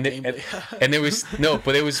 dude, and it was no,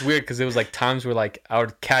 but it was weird because it was like times where like I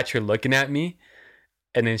would catch her looking at me,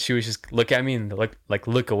 and then she would just look at me and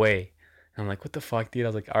look away. And I'm like, what the fuck, dude? I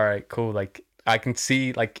was like, all right, cool. Like I can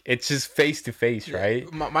see, like it's just face to face, right?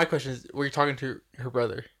 My question is, were you talking to her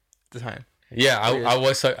brother at the time? Yeah, I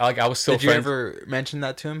was so, like I was so. Did you ever mention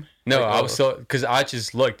that to him? No, like, I was so because I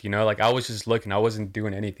just looked, you know, like I was just looking. I wasn't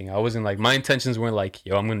doing anything. I wasn't like my intentions weren't like,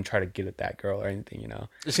 yo, I'm gonna try to get at that girl or anything, you know.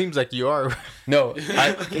 It seems like you are. No,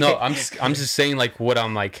 I'm just saying like what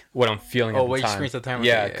I'm feeling. Oh, what you experienced at the time?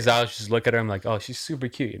 Yeah, because I was just looking at her. I'm like, oh, she's super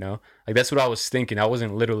cute, you know. Like that's what I was thinking. I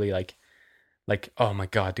wasn't literally like, oh my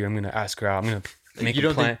god, dude, I'm gonna ask her out. I'm gonna. Make you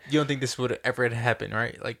don't think this would ever happen,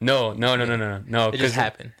 right? Like no. It just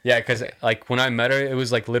happened. Yeah, because like when I met her, it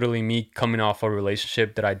was like literally me coming off a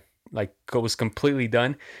relationship that I like was completely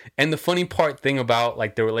done. And the funny thing about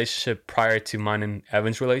like the relationship prior to mine and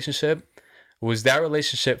Evan's relationship was that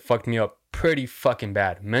relationship fucked me up pretty fucking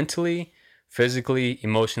bad, mentally, physically,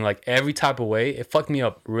 emotionally, like every type of way. It fucked me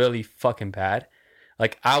up really fucking bad.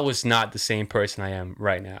 Like I was not the same person I am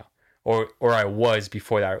right now, or I was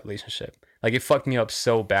before that relationship. Like, it fucked me up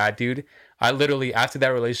so bad, dude. I literally, after that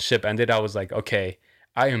relationship ended, I was like, okay,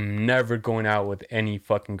 I am never going out with any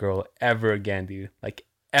fucking girl ever again, dude. Like,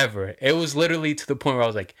 ever. It was literally to the point where I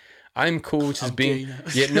was like, I'm cool with just being...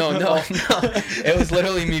 Yeah, no. It was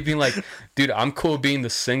literally me being like, dude, I'm cool with being the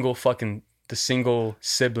single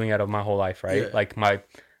sibling out of my whole life, right? Yeah. Like, my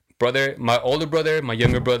brother, my older brother, my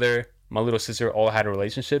younger brother, my little sister all had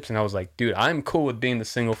relationships. And I was like, dude, I'm cool with being the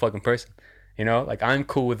single fucking person. You know, like I'm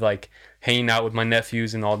cool with like hanging out with my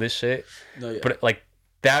nephews and all this shit. No, yeah. But like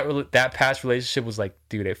that past relationship was like,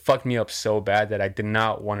 dude, it fucked me up so bad that I did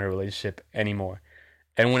not want a relationship anymore.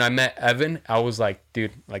 And when I met Evan, I was like,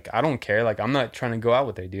 dude, like I don't care. Like I'm not trying to go out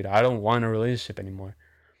with her, dude. I don't want a relationship anymore.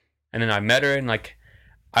 And then I met her and like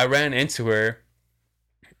I ran into her.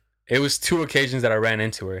 It was 2 occasions that I ran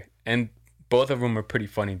into her. And both of them were pretty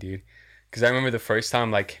funny, dude. Because I remember the first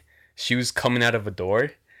time like she was coming out of a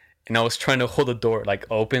door. And I was trying to hold the door like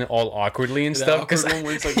open all awkwardly and stuff. Because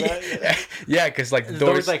yeah, because like the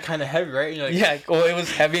door's like kind of heavy, right? Like, yeah, well, it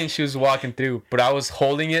was heavy and she was walking through, but I was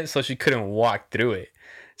holding it so she couldn't walk through it.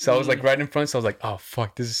 So I was like right in front. So I was like, oh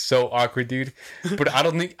fuck, this is so awkward, dude. But I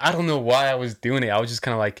don't know why I was doing it. I was just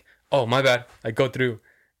kind of like, oh my bad, like go through.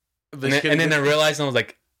 And then I realized and I was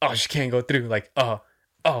like, oh, she can't go through. Like oh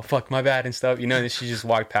fuck, my bad and stuff. You know, and she just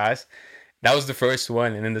walked past. That was the first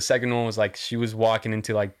one, and then the second one was like she was walking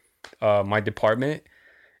into like my department,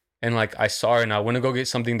 and like I saw her and I went to go get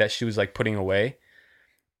something that she was like putting away,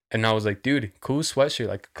 and I was like, dude, cool sweatshirt,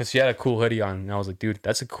 like because she had a cool hoodie on, and I was like, dude,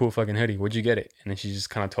 that's a cool fucking hoodie, where'd you get it? And then she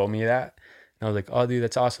just kind of told me that, and I was like, oh dude,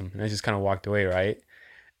 that's awesome. And I just kind of walked away, right?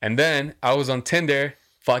 And then I was on Tinder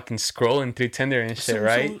fucking scrolling through Tinder and shit,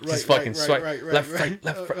 right? Just fucking swipe left,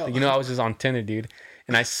 right. You know, I was just on Tinder, dude,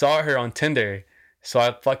 and I saw her on Tinder. So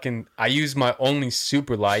I used my only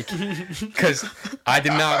super like because I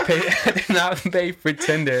did not pay for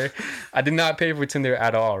Tinder. I did not pay for Tinder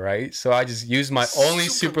at all, right? So I just used my only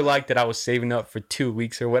super like that I was saving up for 2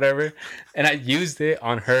 weeks or whatever, and I used it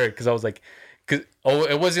on her because I was like,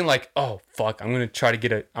 it wasn't like, oh fuck, I'm trying to try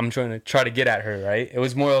to get at her, right? It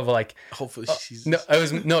was more of like, Hopefully she's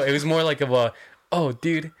it was more like of a, oh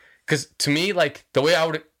dude, because to me, like the way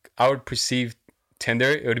I would perceive Tinder,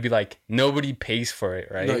 it would be like nobody pays for it,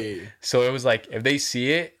 right? No, yeah. So it was like if they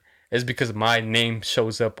see it, it's because my name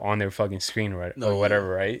shows up on their fucking screen, right, or whatever,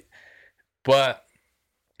 right? But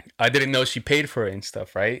I didn't know she paid for it and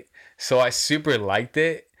stuff, right? So I super liked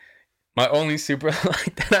it. My only super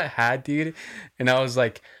like that I had, dude, and I was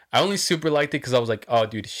like, I only super liked it because I was like, oh,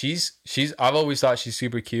 dude, she's. I've always thought she's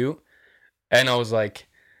super cute, and I was like,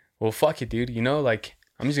 well, fuck it, dude. You know, like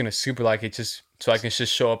I'm just gonna super like it just so I can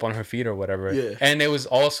just show up on her feed or whatever. Yeah. And it was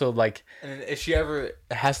also like, and if she ever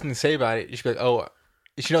has something to say about it, you should be like, oh,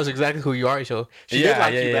 she knows exactly who you are. So she did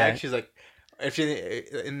like you back. She's like, if she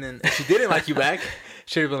didn't like you back,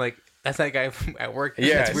 she'd have been like, that's that guy at work.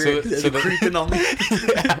 Yeah, that's weird. So the creeping on me.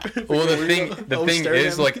 Well, the thing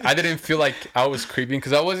is, like, I didn't feel like I was creeping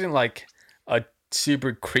because I wasn't like a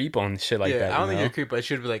super creep on shit like that. I don't think you're a creep, but it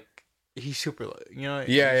should be like he's super, you know.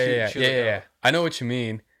 Yeah. I know what you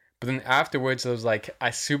mean, but then afterwards, I was like, I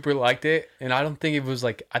super liked it, and I don't think it was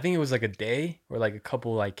like, I think it was like a day or like a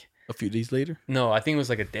couple like a few days later. No, I think it was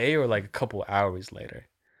like a day or like a couple hours later.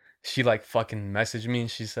 She like fucking messaged me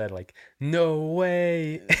and she said like, no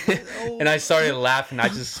way. And I started laughing. I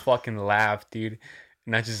just fucking laughed, dude.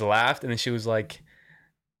 And I just laughed. And then she was like,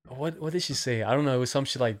 what did she say? I don't know. It was some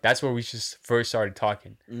shit like, that's where we just first started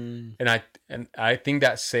talking. And I think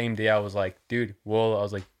that same day I was like, dude, well, I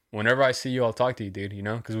was like, whenever I see you, I'll talk to you, dude, you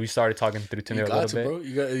know? Because we started talking through Tinder a little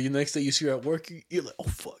bit. Bro. You next day you see her at work, you're like, oh,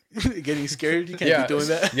 fuck. Getting scared. You can't be doing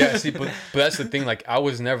that. Yeah, see, but that's the thing. Like, I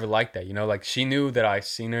was never like that, you know? Like, she knew that I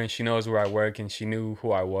seen her and she knows where I work and she knew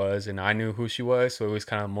who I was and I knew who she was. So it was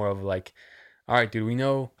kind of more of like, all right, dude, we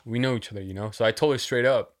know each other, you know? So I told her straight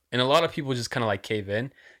up. And a lot of people just kind of like cave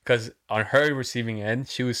in because on her receiving end,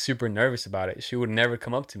 she was super nervous about it. She would never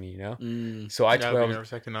come up to me, you know? So I told her,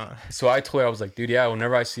 I was like, dude, yeah,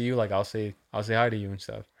 whenever I see you, like, I'll say hi to you and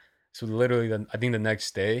stuff. So literally, I think the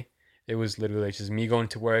next day, it was literally just me going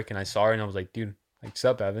to work and I saw her and I was like, dude, like, what's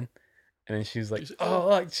up, Evan? And then she's like,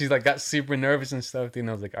 she's like, got super nervous and stuff. And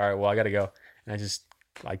I was like, all right, well, I got to go. And I just,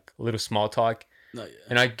 like, a little small talk.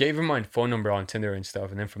 And I gave her my phone number on Tinder and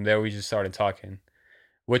stuff. And then from there, we just started talking.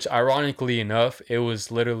 Which, ironically enough, it was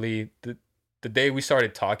literally the day we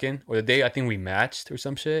started talking, or the day I think we matched or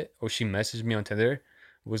some shit, or she messaged me on Tinder,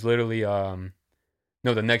 was literally,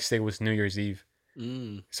 the next day was New Year's Eve.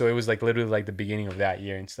 So it was like literally like the beginning of that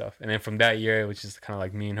year and stuff. And then from that year, it was just kind of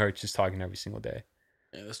like me and her just talking every single day.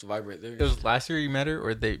 Yeah, that's the vibe right there. It was last year you met her,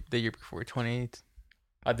 or the year before, 28?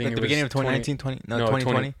 I think like the beginning of 2019,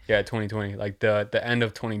 2020? Yeah, 2020. Like the end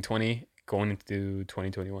of 2020 going into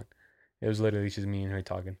 2021. It was literally just me and her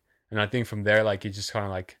talking. And I think from there, like, it just kind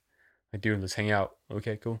of like, dude, let's hang out.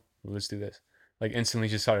 Okay, cool. Let's do this. Like, instantly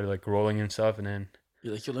just started, like, rolling and stuff. And then...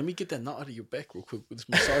 You're like, yo, let me get that knot out of your back real quick with this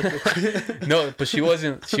massage real quick. No, but she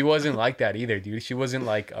wasn't like that either, dude. She wasn't,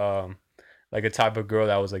 like a type of girl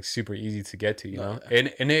that was, like, super easy to get to, you know?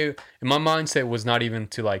 And my mindset was not even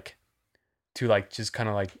to just kind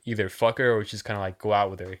of, like, either fuck her or just kind of, like, go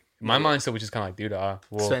out with her. My mindset was just kind of like, dude, well,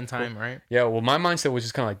 spend time, right? Yeah, well, my mindset was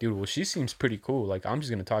just kind of like, dude, well, she seems pretty cool. Like, I'm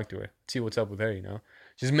just gonna talk to her, see what's up with her, you know,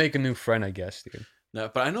 just make a new friend, I guess, dude.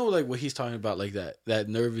 No, but I know like what he's talking about, like that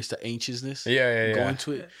nervous, the anxiousness. Yeah. Going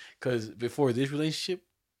to it, because before this relationship,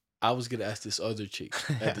 I was gonna ask this other chick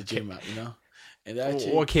at the gym out, you know. And that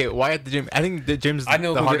chick, okay, why at the gym? I think the gym's the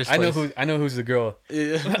hardest place. I know who's the girl.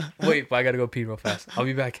 Yeah. Wait, but I gotta go pee real fast. I'll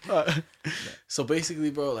be back. So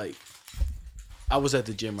basically, bro, like, I was at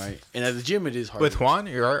the gym, right? And at the gym, it is hard. With Juan?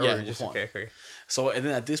 Yeah, just Juan. Okay. So, and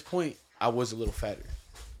then at this point, I was a little fatter.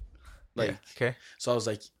 Like, yeah. Okay. So I was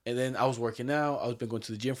like, and then I was working out. I was been going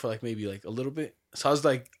to the gym for like maybe like a little bit. So I was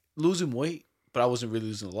like losing weight, but I wasn't really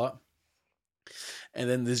losing a lot. And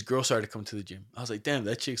then this girl started to come to the gym. I was like, damn,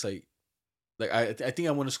 that chick's like I think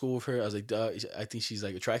I went to school with her. I was like, duh, I think she's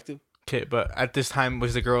like attractive. Okay, but at this time,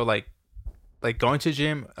 was the girl like going to the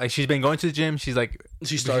gym? Like, she's been going to the gym. She's like,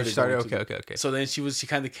 she started. Okay. So then she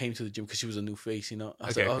kind of came to the gym because she was a new face, you know. I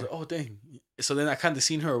was okay. like, oh dang. So then I kind of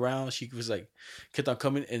seen her around. She was like, kept on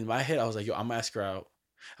coming. In my head, I was like, yo, I'm gonna ask her out.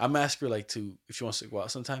 I'm gonna ask her like if she wants to go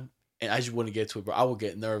out sometime. And I just wouldn't get to it, bro. I would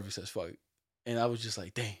get nervous as fuck. And I was just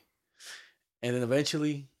like, dang. And then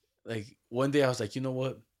eventually, like one day, I was like, you know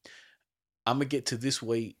what? I'm gonna get to this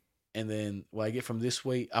weight, and then when I get from this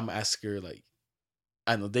weight, I'm gonna ask her like,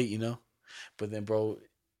 I don't know, date, you know. But then, bro,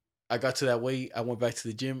 I got to that weight. I went back to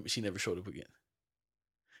the gym. She never showed up again.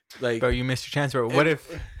 Like, bro, you missed your chance, bro. What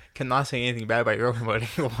if? Cannot say anything bad about your girlfriend,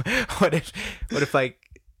 but what if like?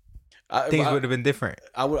 things would have been different.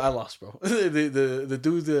 I lost, bro. the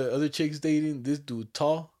dude, the other chick's dating, this dude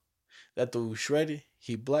tall, that dude shredded,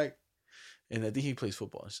 he black, and I think he plays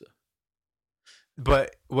football and stuff.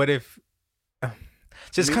 But what if?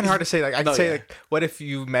 It's just kind of hard to say. Like I could say, like, what if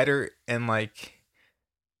you met her and like,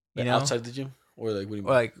 you know, outside the gym, or like, what do you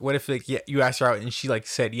mean? Like, what if like you asked her out and she like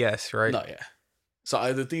said yes, right? No, yeah.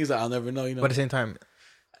 So the thing is that I'll never know, you know. But at the same time,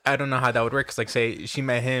 I don't know how that would work. Cause like, say she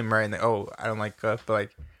met him, right? And like, oh, I don't like, but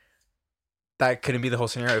like, that couldn't be the whole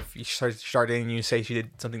scenario if you start dating and you say she did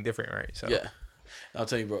something different, right? So yeah, I'll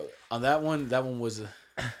tell you, bro. On that one was,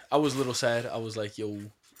 I was a little sad. I was like, yo,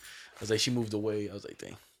 I was like, she moved away. I was like,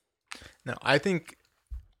 dang. No, I think.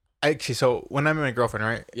 Actually, so when I met my girlfriend,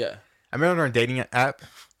 right? Yeah. I met her on a dating app.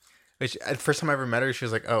 Which the first time I ever met her, she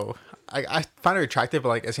was like, "Oh, I find her attractive," but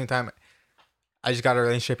like at the same time, I just got a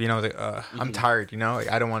relationship. You know, I was like, I'm tired. You know,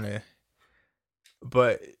 like I don't want to.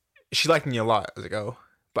 But she liked me a lot. I was like, "Oh,"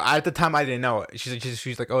 but at the time I didn't know it.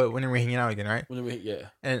 She's like, "Oh, when are we hanging out again?" Right? Yeah.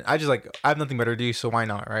 And I just like I have nothing better to do, so why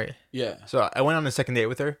not? Right? Yeah. So I went on a second date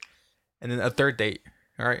with her, and then a third date.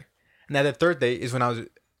 All right, and at the third date is when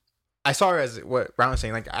I saw her as what Brown was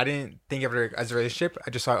saying. Like, I didn't think of her as a relationship. I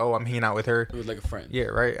just thought, oh, I'm hanging out with her. It was like a friend. Yeah,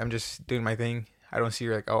 right. I'm just doing my thing. I don't see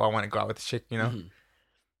her like, oh, I want to go out with the chick, you know? Mm-hmm.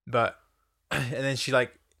 But, and then she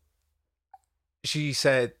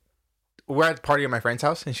said, we're at the party at my friend's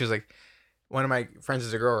house. And she was like, one of my friends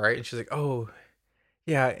is a girl, right? And she's like, oh,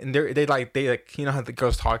 yeah. And they like, you know how the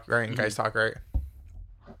girls talk, right? And guys talk, right?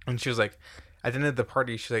 And she was like, at the end of the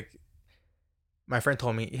party, she's like, my friend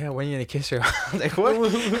told me, yeah, when are you gonna kiss her? I was like, what? I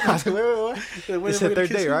was like, what? It's the third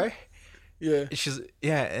day, right?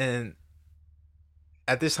 Yeah. And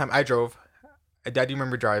at this time I drove. I do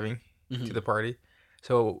remember driving to the party.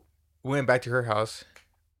 So we went back to her house,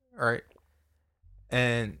 right?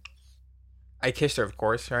 And I kissed her, of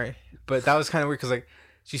course, right? But that was kind of weird because like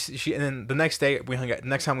she and then the next day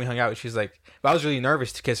next time we hung out, she's like, but I was really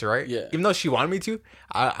nervous to kiss her, right? Yeah. Even though she wanted me to,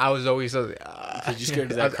 I was always because you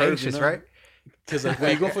scared of that curve, anxious, you know? right? Because like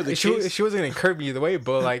when you go for the kiss, she wasn't gonna curve me either way,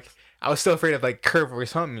 but like I was still afraid of like curve or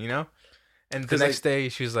something, you know. And the next day,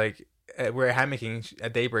 she was like, we're hammocking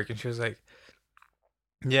at daybreak, and she was like,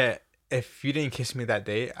 "Yeah, if you didn't kiss me that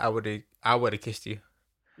day, I would have kissed you."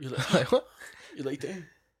 You're like, what? You're like, dang.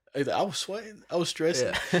 I was sweating. I was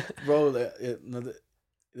stressing, bro.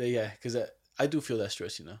 Because I do feel that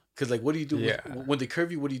stress, you know. Because like, what do you do when they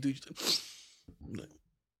curve you? What do you do?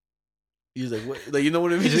 He's like, what? Like, you know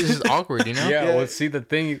what I mean? It's just awkward, you know? Yeah. Well, see, the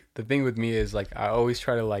thing with me is like, I always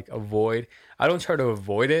try to like avoid. I don't try to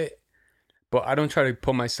avoid it, but I don't try to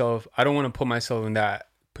put myself. I don't want to put myself in that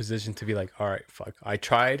position to be like, all right, fuck, I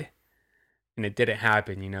tried, and it didn't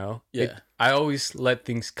happen. You know? Yeah. I always let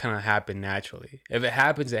things kind of happen naturally. If it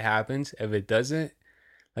happens, it happens. If it doesn't,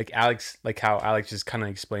 like how Alex just kind of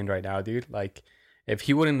explained right now, dude. Like, if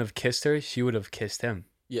he wouldn't have kissed her, she would have kissed him.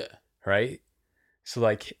 Yeah. Right. So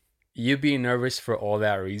like, you being nervous for all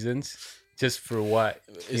that reasons, just for what,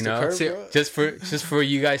 you know, curve, just for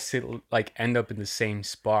you guys to like end up in the same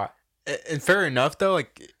spot. And fair enough though,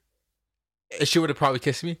 like she would have probably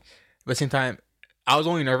kissed me, but at the same time, I was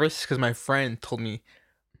only nervous because my friend told me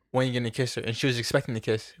when you gonna kiss her, and she was expecting to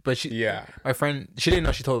kiss, but she didn't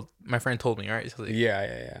know. My friend told me, right? So like,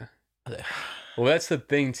 yeah. Well, that's the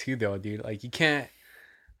thing too, though, dude. Like, you can't.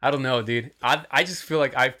 I don't know, dude. I just feel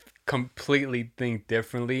like I completely think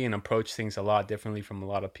differently and approach things a lot differently from a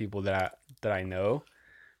lot of people that I know,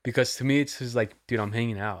 because to me it's just like, dude, I'm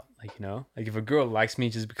hanging out, like, you know, like if a girl likes me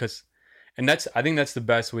just because, and I think that's the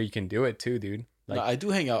best way you can do it too, dude. Like, no, I do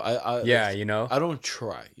hang out. I you know, I don't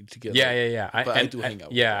try to get I do hang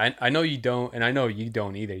out. I know you don't, and I know you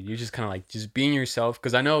don't either. You just kind of like just being yourself,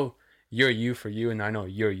 because I know you're you for you, and I know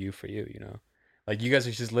you're you for you, you know, like you guys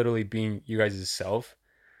are just literally being you guys' self.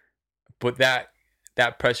 But that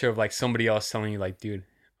pressure of like somebody else telling you like, dude,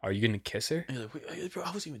 are you gonna kiss her? And you're like, wait, bro,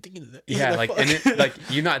 I wasn't even thinking of that. Yeah, like and it, like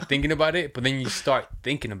you're not thinking about it, but then you start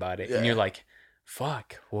thinking about it, and you're like,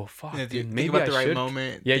 fuck, dude, maybe about I the right should.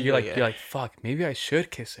 moment. Yeah, you're like, fuck, maybe I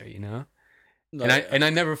should kiss her, you know? No, and I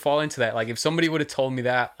never fall into that. Like, if somebody would have told me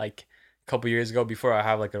that like a couple years ago, before I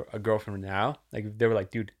have like a girlfriend now, like if they were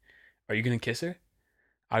like, dude, are you gonna kiss her?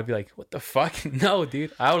 I'd be like, what the fuck? No,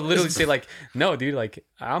 dude. I would literally say like, no, dude, like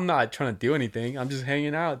I'm not trying to do anything. I'm just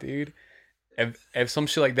hanging out, dude. If some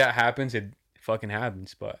shit like that happens, it fucking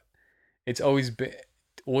happens. But it's always been,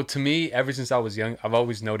 well, to me, ever since I was young, I've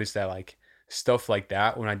always noticed that like stuff like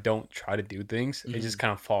that, when I don't try to do things, it just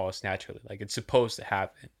kind of falls naturally. Like it's supposed to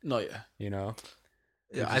happen. No, yeah. You know?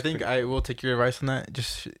 Yeah, I think I will take your advice on that,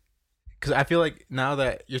 just because I feel like now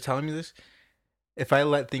that you're telling me this, if I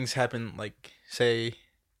let things happen, like say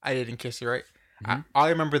I didn't kiss you, right? All I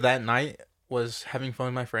remember that night was having fun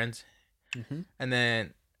with my friends, Mm-hmm. and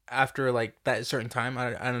then after like that certain time,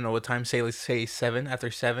 I don't know what time. Say let's say 7. After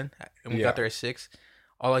 7, and we Yeah. got there at 6.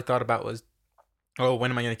 All I thought about was, oh,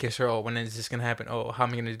 when am I gonna kiss her? Oh, when is this gonna happen? Oh, how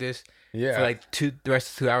am I gonna do this? Yeah. For like the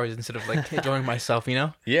rest of 2 hours instead of like enjoying myself, you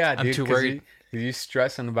know? Yeah, I'm dude, too 'cause worried. You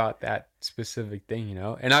stressing about that specific thing, you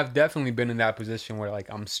know? And I've definitely been in that position where like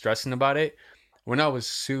I'm stressing about it when I was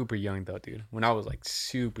super young though, dude. When I was like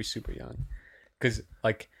super, super young. Cause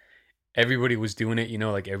like everybody was doing it, you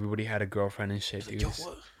know, like everybody had a girlfriend and shit, Like, dude. yo,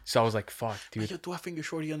 what? So I was like, fuck, dude. Like, yo, do I finger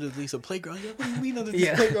shorty underneath the playground? Yeah, what do you mean underneath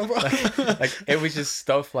Yeah. the playground, bro? Like it was just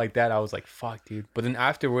stuff like that. I was like, fuck, dude. But then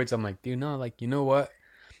afterwards, I'm like, dude, no, like, you know what?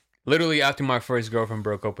 Literally after my first girlfriend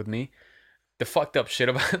broke up with me, the fucked up shit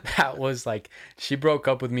about that was like she broke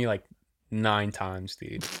up with me like 9 times,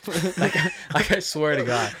 dude. Like I swear to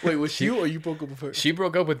God. Wait, was you or you broke up with her? She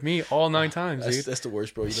broke up with me all 9 times, dude. That's the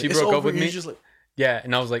worst, bro. You're She like, "It's broke up over," with and me. you're just like, Yeah,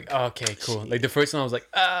 and I was like, oh, okay, cool. Like the first time I was like,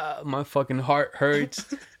 my fucking heart hurts.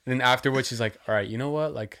 And then afterwards she's like, all right, you know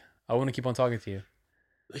what? Like I want to keep on talking to you.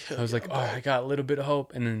 I was like, oh, I got a little bit of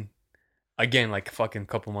hope. And then again, like fucking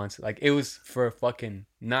couple months. Like it was for fucking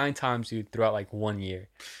 9 times, dude, throughout like 1 year.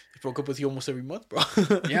 I broke up with you almost every month, bro.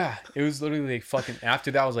 Yeah, it was literally like fucking.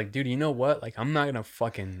 After that, I was like, dude, you know what? Like I'm not gonna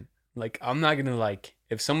fucking like I'm not gonna like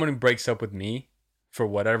if someone breaks up with me for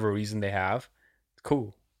whatever reason they have,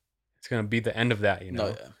 cool. It's gonna be the end of that, you know.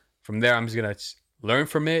 No, yeah. From there, I'm just gonna learn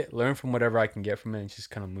from it, learn from whatever I can get from it, and just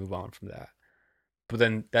kind of move on from that. But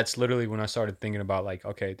then that's literally when I started thinking about like,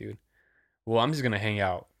 okay, dude, well, I'm just gonna hang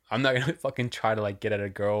out. I'm not gonna fucking try to like get at a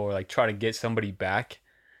girl or like try to get somebody back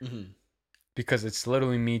Mm-hmm. because it's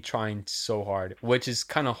literally me trying so hard, which is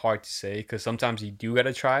kind of hard to say because sometimes you do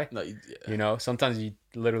gotta try. No, You know, sometimes you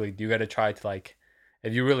literally do gotta try to like,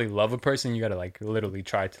 if you really love a person, you gotta like literally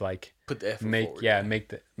try to like put the effort make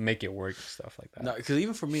forward. make it work and stuff like that. No, because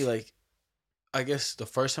even for me, like, I guess the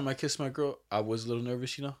first time I kissed my girl, I was a little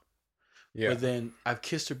nervous, you know. Yeah, But then I've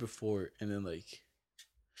kissed her before, and then like,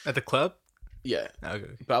 At the club? yeah, Okay.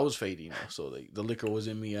 but I was fading, you know. So like, the liquor was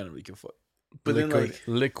in me. I didn't really give a fuck. But liquid, then like,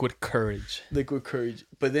 liquid courage. liquid courage.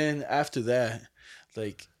 But then after that,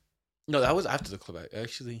 like, no, that was after the club.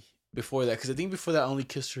 Actually, before that, because I think before that, I only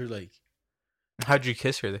kissed her like How'd you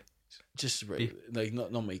kiss her? just regular, like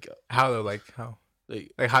no makeup. How though? Like how?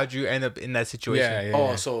 Like, Like how'd you end up in that situation? Yeah, yeah. oh,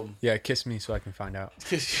 yeah. so Yeah, kiss me so I can find out.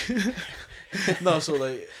 no, so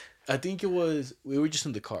like I think it was we were just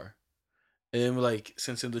in the car, and then like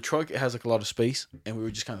since in the truck it has like a lot of space, and we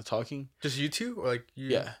were just kind of talking. Just you two, or like you?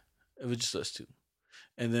 Yeah, it was just us two,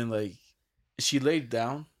 and then like she laid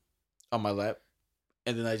down on my lap,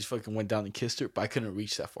 and then I just fucking went down and kissed her, but I couldn't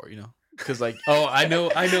reach that far, you know, because like Oh, I know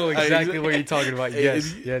exactly what you're talking about. And-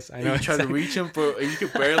 Yes, and- yes, I and know. you try to exactly. reach him, bro, and you can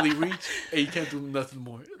barely reach, and you can't do nothing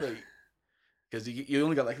more, like because you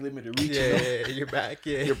only got like limited reach. Yeah, You know? yeah, you're back.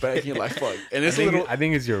 Yeah, You're back, and you're like fuck, and I it's a think, little. I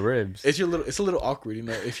think it's your ribs. It's a little awkward, you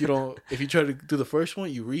know. If you try to do the first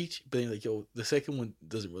one, you reach, but then you're like, yo, the second one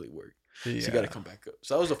doesn't really work. So you gotta come back up.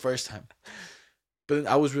 So that was the first time. But then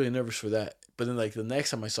I was really nervous for that. But then like the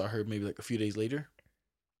next time I saw her, maybe like a few days later,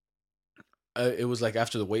 it was like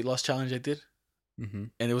after the weight loss challenge I did, Mm-hmm.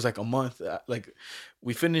 and it was like a month. Like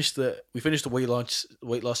we finished the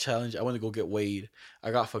weight loss challenge. I went to go get weighed.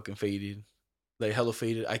 I got fucking faded, like hella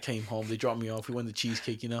faded. I came home. They dropped me off. We went to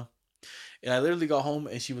cheesecake, you know. And I literally got home,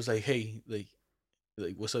 and she was like, "Hey, like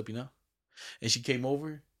what's up, you know?" And she came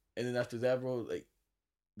over, and then after that, bro, like,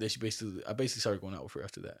 then I basically started going out with her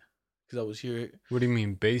after that, because I was here. What do you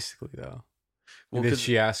mean, basically though? Well, Did 'cause,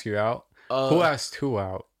 she ask you out? uh, Who asked who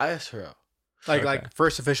out? I asked her out. like Okay. like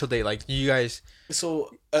first official date. Like you guys So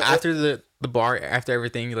after the bar, after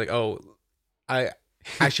everything, you're like, oh, I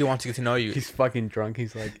actually want to get to know you. He's fucking drunk.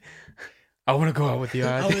 He's like, I want to go out with you.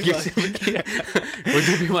 I I think was you're Would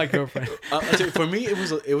you be my girlfriend? I'll tell you, for me, it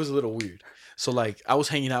was a little weird. So like, I was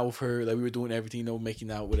hanging out with her, like we were doing everything, you know,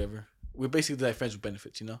 making out, whatever. We're basically like friends with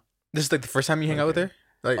benefits, you know. This is like the first time you hang out with her.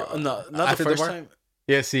 Like No, not after the the first bar? time.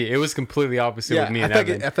 Yeah, see, it was completely opposite yeah, with me I and feel, like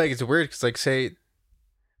Evan. I feel like it's weird because like say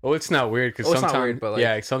Well, it's not weird because Well, it's not sometimes, weird, but, like-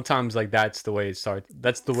 yeah, sometimes like that's the way it starts.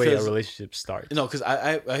 That's the way a 'Cause- relationship starts. No, because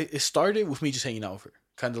I it started with me just hanging out with her,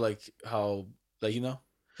 kind of like how, like, you know,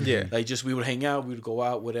 yeah. like just we would hang out, we would go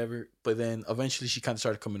out, whatever. But then eventually she kind of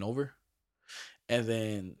started coming over, and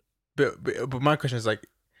then But my question is like,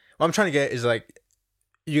 what I'm trying to get is like,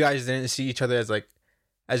 you guys didn't see each other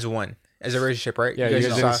as one, as a relationship, right? Yeah, you guys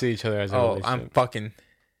just didn't saw, see each other as a oh, relationship. I'm fucking.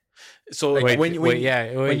 so Like, like, when- When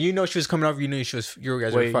you you know she was coming over, you knew you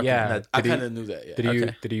guys were Wait, fucking. yeah. That, I did he- kind of knew that. Yeah.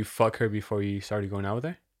 Okay. did you fuck her before you started going out with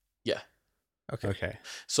her? Yeah. okay. Okay.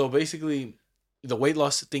 So basically, the weight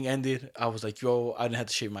loss thing ended. I was like, yo, I didn't have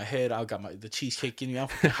to shave my head. I got the cheesecake in me. I'm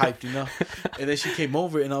fucking hyped, you know. And then she came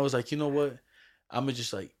over, and I was like, you know what? I'm gonna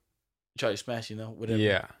just like try to smash, you know, whatever.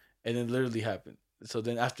 Yeah. And it literally happened. So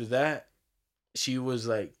then after that, she was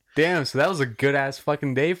like, damn. So that was a good ass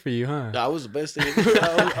fucking day for you, huh? that was the best thing. I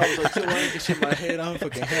was like, yo, I ain't get shit in my head. I'm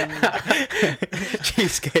fucking hammered.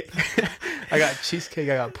 Cheesecake. I got cheesecake.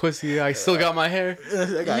 I got pussy. I still got my hair.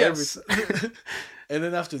 I got Yes. everything. And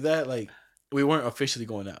then after that, like, we weren't officially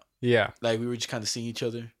going out. Yeah. Like, we were just kind of seeing each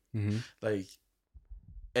other. Mm-hmm. Like,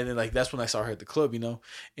 and then like that's when I saw her at the club, you know.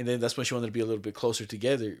 And then that's when she wanted to be a little bit closer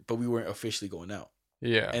together, but we weren't officially going out.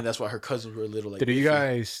 Yeah. And that's why her cousins were a little like. Did you iffy.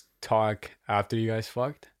 guys talk after you guys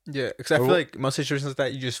fucked? Yeah, because I feel like most situations like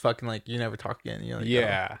that, you just fucking like you never talk again. You know, like,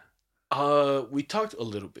 Yeah. We talked a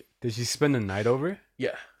little bit. Did you spend the night over?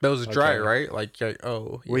 Yeah. that was dry, Okay. right? Like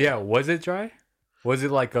oh, Well, yeah. Was it dry? Was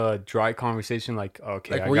it like a dry conversation? Like,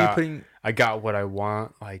 okay, Like, were you putting? I got what I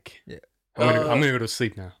want. Like, Yeah. I'm gonna go to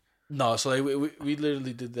sleep now. No, so like we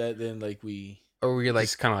literally did that. Then like we. Or were you like,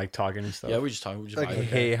 Just kind of like talking and stuff. Yeah, we were just talking. We were just like, vibing.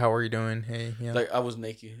 hey, how are you doing? Hey, yeah. Like I was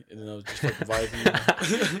naked, and then I was just fucking vibing,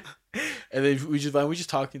 you know? And then we just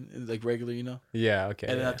talking like regular, you know. Yeah. Okay.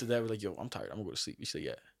 And then yeah. after that, we're like, "Yo, I'm tired. I'm gonna go to sleep." We said,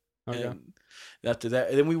 "Yeah." Okay. And after that,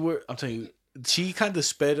 and then we were. I'm telling you, she kind of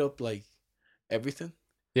sped up like everything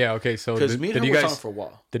Yeah. Okay. So because me and did her you were guys talking for a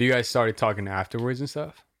while. did you guys started talking afterwards and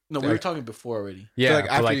stuff? No, we Like- were talking before already. Yeah. So, like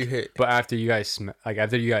but, after you hit. But after you guys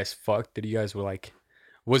after you guys fucked, did you guys were like,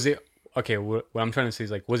 was it okay? What I'm trying to say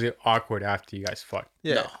is like, was it awkward after you guys fucked?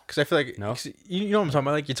 Yeah, No. because I feel like No? 'cause you know what I'm talking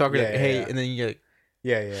about. Like you talk Yeah, like, yeah, hey, yeah. and then you get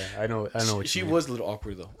Yeah. I know. What She you mean. was a little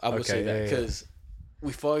awkward though. I would say Okay, that yeah, yeah. because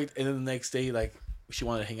we fucked, and then the next day, like she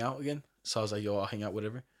wanted to hang out again. So I was like, "Yo, I'll hang out,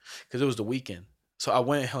 whatever," because it was the weekend. So I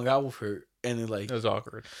went and hung out with her, and then like it was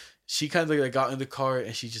awkward. she kind of like got in the car,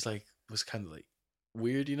 and she just like was kind of like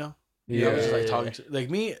weird, you know. Yeah. I was just like Yeah. talking to like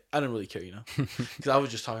me. I didn't really care, you know, because I was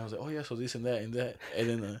just talking. I was like, "Oh yeah, so this and that and that," and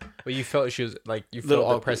then But you felt she was like you Little felt the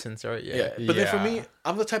awkward. presence, right? yeah. Yeah. But then for Yeah. me,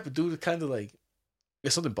 I'm the type of dude that kind of like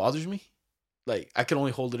if something bothers me, like I can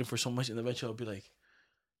only hold it in for so much, and eventually I'll be like,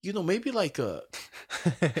 you know, maybe like you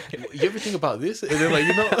ever think about this? And then like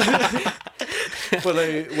you know, but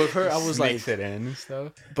like with her, I was like, Mix it in and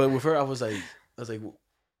stuff. but with her, I was like,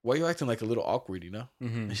 why are you acting like a little awkward, you know?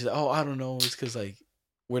 Mm-hmm. And she's like, oh, I don't know, it's because like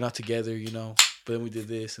we're not together, you know. But then we did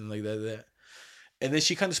this and like that, and then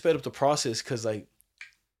she kind of sped up the process because like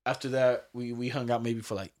after that we hung out maybe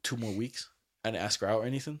for like 2 more weeks. I didn't ask her out or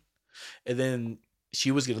anything, and then she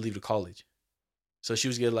was gonna leave to college, so she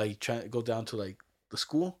was gonna like try to go down to like the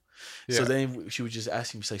school. So Yeah. then she was just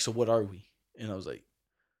asking me, she's like, so what are we? And I was like,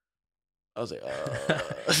 I was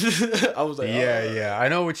like, Yeah. I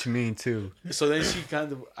know what you mean too. So then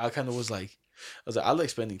I kind of was like, I was like, I like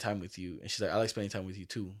spending time with you, and she's like, I like spending time with you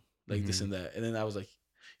too, like this and that. And then I was like,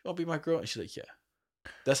 you want to be my girl? And she's like, yeah.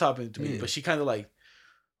 That's how it happened to me. Yeah. But she kind of like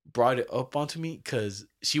brought it up onto me because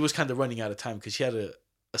she was kind of running out of time because she had a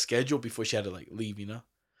schedule before she had to like leave, you know.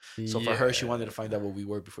 So for her, she wanted to find out what we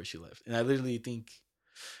were before she left, and I literally think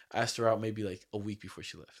I asked her out maybe like a week before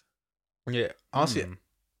she left. Yeah. Honestly, Mm.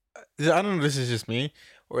 I don't know if this is just me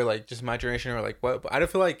or like just my generation or like what, but I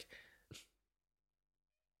don't feel like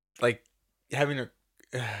having a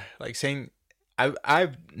like saying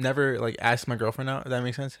I've never like asked my girlfriend out, if that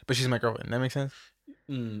makes sense. But she's my girlfriend. That makes sense.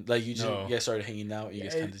 Like you just No. you guys started hanging out. You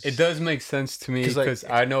guys kind of It does make sense to me 'Cause, like- because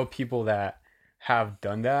I know people that have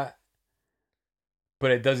done that,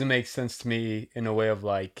 but it doesn't make sense to me in a way of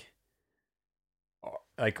like,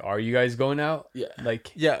 are you guys going out? Yeah.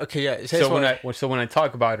 Like, Yeah. Okay. Yeah. so when I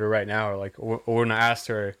talk about her right now, or like, or when I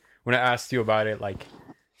asked you about it, like,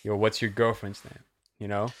 yo, what's your girlfriend's name? You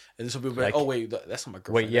know? And then some people be like, like- oh wait, that's not my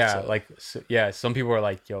girlfriend. Wait, yeah, That's, like, yeah. Some people are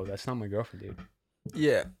like, yo, that's not my girlfriend, dude.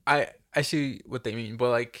 Yeah, I see what they mean, but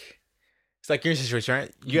like, it's like your situation,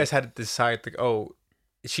 right? You guys had to decide, like, oh,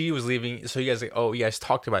 she was leaving, so you guys like, oh, you guys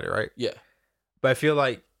talked about it, right? Yeah. But I feel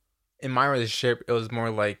like in my relationship, it was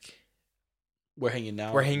more like we're hanging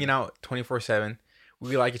out. we're hanging out 24/7.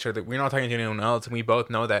 We like each other. We're not talking to anyone else, and we both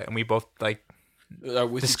know that, and we both like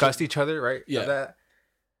with discussed each other, right? Yeah. Of that.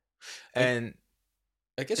 And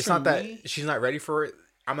I guess it's for not me, that she's not ready for it.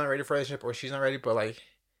 I'm not ready for a relationship, or she's not ready, but like,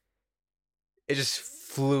 it just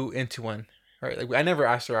flew into one, right? Like I never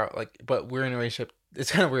asked her out, like, but we're in a relationship.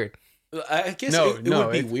 It's kind of weird. I guess No, it no,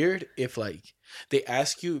 would be it's- weird if like they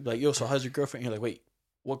ask you like, yo, so how's your girlfriend? And you're like, wait,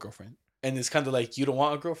 what girlfriend? And it's kind of like you don't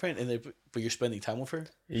want a girlfriend, and but you're spending time with her.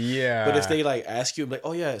 Yeah. But if they like ask you like,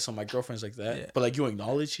 oh yeah, so my girlfriend's like that, Yeah. but like you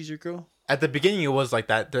acknowledge she's your girl. At the beginning, it was like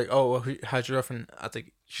that. They're like, "Oh, how's your girlfriend?" I was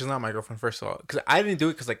like, "She's not my girlfriend." First of all, because I didn't do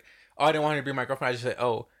it because like, oh, I didn't want her to be my girlfriend. I just said,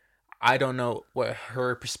 "Oh, I don't know what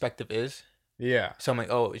her perspective is." Yeah. So I'm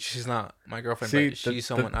like, oh, she's not my girlfriend, See, but she's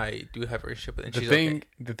someone I do have a relationship with, and she's okay.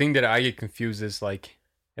 The thing that I get confused is like,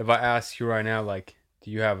 if I ask you right now, like,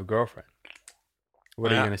 do you have a girlfriend?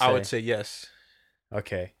 What are you gonna say? I would say yes.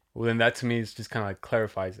 Okay. Well, then that to me is just kind of like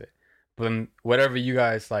clarifies it. But then whatever you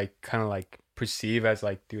guys like, kind of like perceive as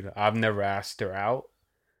like, dude, I've never asked her out.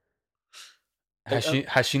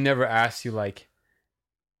 Has she never asked you like,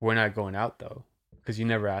 we're not going out though, because you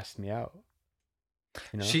never asked me out.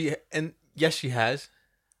 You know? Yes, she has.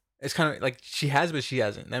 It's kind of like she has, but she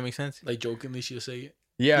hasn't. That makes sense. Like jokingly, she'll say it.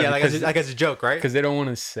 Yeah, like as a joke, right? Because they don't want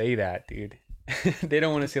to say that, dude. They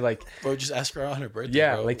don't want to say like, bro, just ask her on her birthday.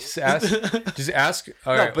 yeah, bro. like just ask.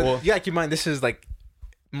 All right, but well, you gotta keep in mind this is like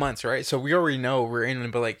months, right? So we already know we're in,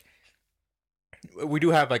 but like we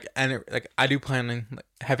do have like I do plan on like,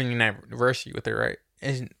 having an anniversary with her, right?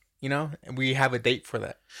 And you know, we have a date for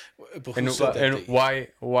that. But and date?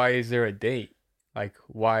 why is there a date? Like,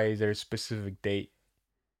 why is there a specific date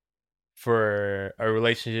for a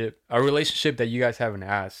relationship that you guys haven't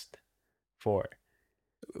asked for?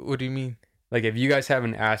 What do you mean? Like, if you guys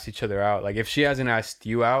haven't asked each other out, like if she hasn't asked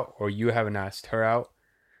you out or you haven't asked her out,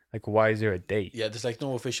 like why is there a date? Yeah, there's like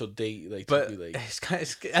no official date. Like, but like... that's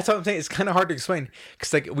what I'm saying. It's kind of hard to explain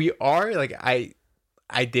because like we are like I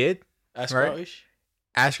did ask right?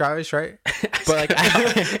 Ask Ravish, right? But like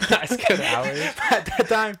ask at that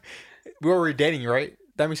time we were dating, right?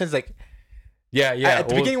 That makes sense. Like yeah. At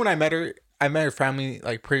the beginning when I met her family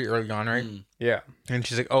like pretty early on, right? Yeah. And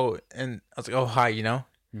she's like, oh, and I was like, oh, hi, you know.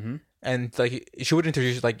 Mm-hmm. And like she would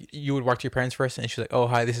introduce like you would walk to your parents first, and she's like, oh,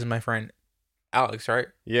 hi, this is my friend Alex, right?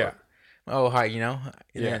 Yeah. Or, oh, hi, you know.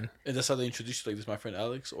 And that's how they introduced you. Like, this is my friend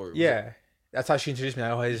Alex, or yeah, that's how she introduced me.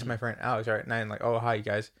 Like, oh, hey, this is my friend Alex, right? And I'm like, oh, hi, you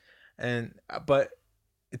guys. And but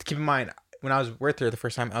keep in mind when I was with her the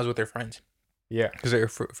first time, I was with her friends. Yeah, because their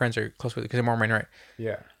friends are close with her because they're Mormon, right?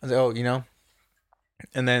 Yeah. I was like, oh, you know.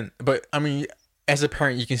 And then, but I mean, as a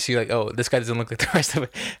parent, you can see like, oh, this guy doesn't look like the rest of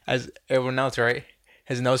it as everyone else, right?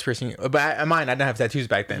 Has a nose piercing, but mine, I didn't have tattoos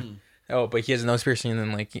back then. Oh, but he has a nose piercing, and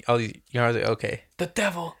then like all these, you know, I was like, okay, the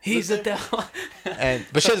devil, he's the devil.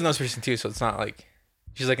 But she has a nose piercing too, so it's not like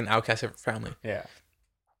she's like an outcast of her family. Yeah.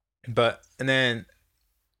 But and then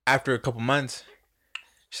after a couple months,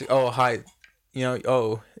 she's like, oh, hi, you know,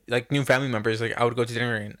 oh, like new family members. Like I would go to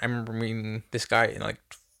dinner, and I remember meeting this guy in like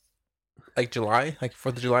July, like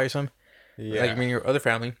 4th of July or something. Yeah. Like meeting your other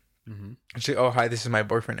family. Mm-hmm. She's like, oh, hi, this is my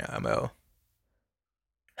boyfriend. I'm oh.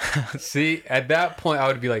 See, at that point, I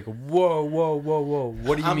would be like, whoa.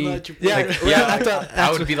 What do you mean?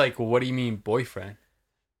 I would be like, what do you mean, boyfriend?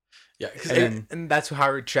 Yeah, and that's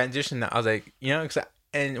how I transitioned. That I was like, you know,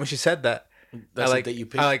 and when she said that, I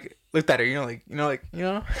like looked at her, you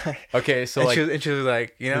know. Okay, so and she was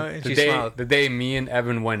like, you know, and she smiled. The day me and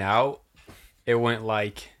Evan went out, it went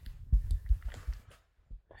like,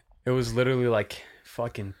 it was literally like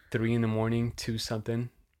fucking 3 a.m, 2 something.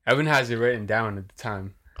 Evan has it written down at the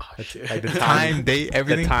time. Oh, shit. Like the time, date,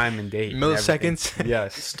 everything. The time and date. Milliseconds.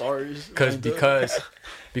 Yes. Stars.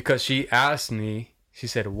 Because she asked me, she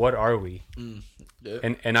said, what are we? Yeah.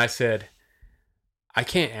 And I said, I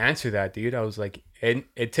can't answer that, dude. I was like,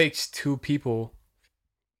 it takes 2 people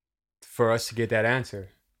for us to get that answer.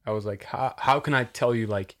 I was like, how can I tell you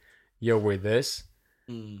like, yo, we're this?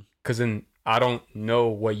 Because then I don't know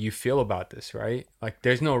what you feel about this, right? Like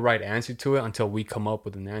there's no right answer to it until we come up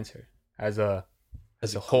with an answer as a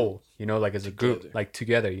whole, you know, like as a group, like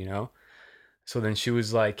together, you know? So then she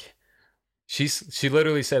was like, she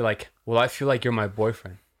literally said like, well, I feel like you're my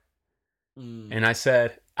boyfriend. And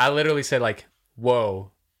I literally said like,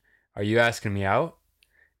 whoa, are you asking me out?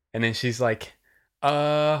 And then she's like,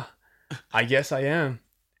 I guess I am.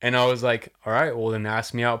 And I was like, all right, well then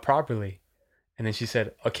ask me out properly. And then she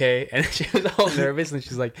said, okay. And she was all nervous and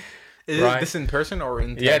she's like, is this in person or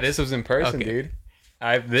in text? Yeah, this was in person, dude.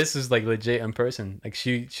 This is like legit in person. Like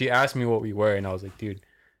she asked me what we were and I was like, dude,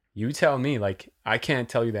 you tell me. Like I can't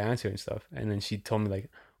tell you the answer and stuff. And then she told me like,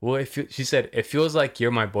 well, she said, it feels like you're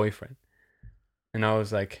my boyfriend. And I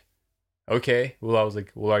was like, okay. Well, I was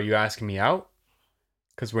like, well, are you asking me out?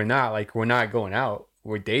 Because we're not going out.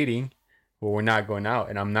 We're dating. Well, we're not going out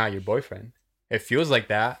and I'm not your boyfriend. It feels like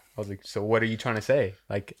that. I was like, so what are you trying to say?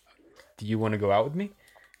 Like, do you want to go out with me?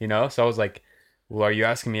 You know? So I was like, well, are you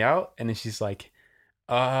asking me out? And then she's like,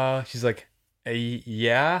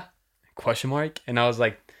 yeah, question mark. And I was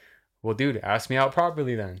like, well, dude, ask me out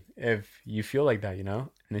properly then, if you feel like that, you know?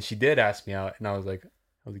 And then she did ask me out and I was like,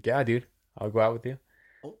 yeah, dude, I'll go out with you.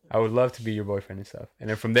 I would love to be your boyfriend and stuff. And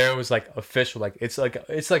then from there it was like official, like it's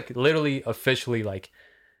like literally officially like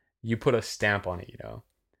you put a stamp on it, you know?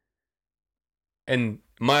 And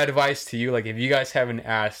my advice to you, like if you guys haven't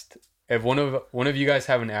asked if one of you guys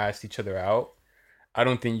haven't asked each other out, I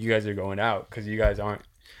don't think you guys are going out because you guys aren't.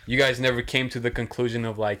 You guys never came to the conclusion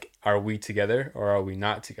of like, are we together or are we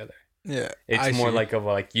not together? Yeah, It's more like of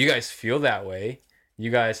like you guys feel that way. You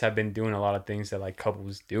guys have been doing a lot of things that like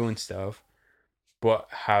couples do and stuff, but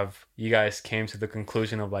have you guys came to the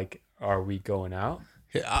conclusion of like, are we going out?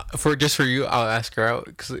 Yeah, for you, I'll ask her out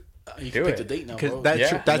because You Do can pick it. the date now, because bro. that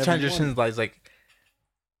Yeah. that transition like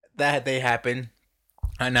that they happen.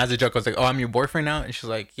 And as a joke, I was like, "Oh, I'm your boyfriend now," and she's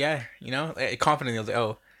like, "Yeah," like, confidently. I was like,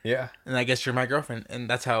 "Oh," Yeah, and I guess you're my girlfriend, and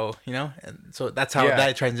that's how and so that's how Yeah.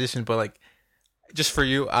 that transition. But like, just for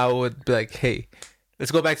you, I would be like, "Hey,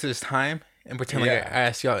 let's go back to this time and pretend like Yeah. I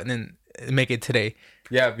asked you out, and then make it today."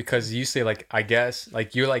 yeah. Because you say like, I guess,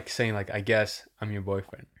 like you're like saying like, I guess I'm your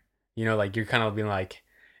boyfriend. Like you're kind of being like,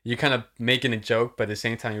 you're kind of making a joke, but at the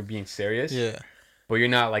same time you're being serious. Yeah, But you're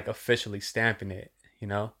not like officially stamping it.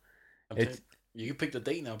 I'm It's you can pick the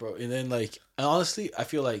date now, bro. And then like, and honestly, I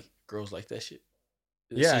feel like girls like that shit.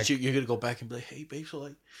 Yeah. Since you're gonna go back and be like, hey, babe, so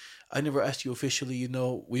like, I never asked you officially.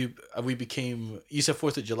 We became. You said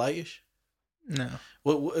 4th of July ish. no,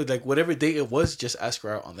 What like whatever date it was, just ask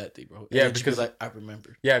her out on that day, bro. And Yeah, then she'd be because- like, I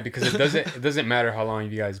remember. Yeah, because it doesn't matter how long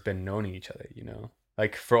you guys been knowing each other,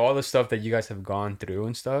 Like for all the stuff that you guys have gone through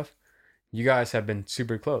and stuff, you guys have been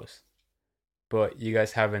super close. But you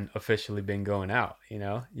guys haven't officially been going out,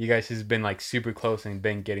 You guys has been like super close and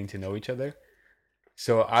been getting to know each other.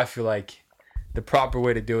 So I feel like the proper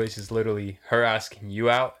way to do it is just literally her asking you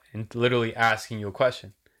out and literally asking you a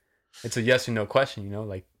question. It's a yes or no question,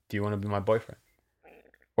 like, do you want to be my boyfriend?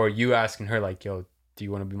 Or you asking her like, yo, do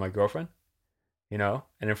you want to be my girlfriend? And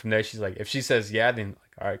then from there she's like, if she says yeah, then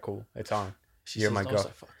like, all right, cool, it's on. She You're says my no, girl. it's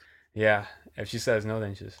like, fuck. Yeah. If she says no,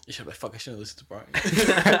 then just You should be like, fuck. I shouldn't listen to Brian.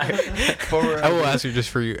 I will ask you just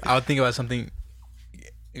for you. I'll think about something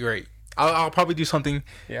great. I'll probably do something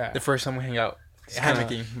yeah. the first time we hang out. kinda-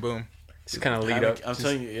 Hammocking, boom. Just kind of lead up. I'm just-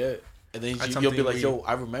 telling you, yeah. And then That's you'll be something like, we- yo,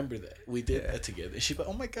 I remember that. We did Yeah. that together. And she's like,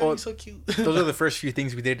 oh my God, Well, you're so cute. Those are the first few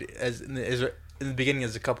things we did in the beginning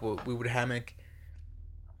as a couple. We would hammock.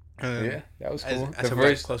 Yeah, that was cool. As the we got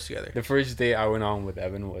first close together. the first day I went on with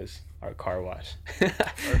Evan was our car wash.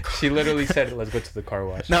 She literally said, "Let's go to the car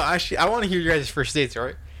wash." No, actually, I want to hear your guys' first dates, all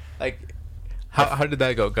right? Like, how did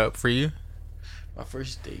that go for you? My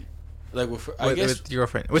first date. Like, I With, guess. with your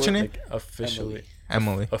girlfriend. What's your name? Like officially,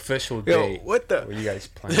 Emily. official Yo, date. what the? Were you guys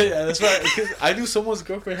playing? Yeah, that's right. Because I knew someone's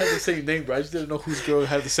girlfriend had the same name, but I just didn't know whose girl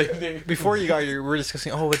had the same name. Before you got here, we were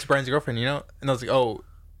discussing, oh, what's Brian's girlfriend, And I was like, oh,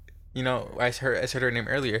 I said her name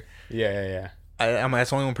earlier. Yeah. I'm like, that's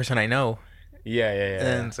the only one person I know. Yeah.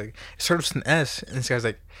 And it's like, it started with an S. And this guy's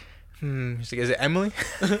like, He's like, is it Emily?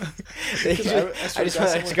 I just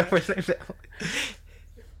want to go for his name.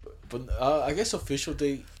 But I guess official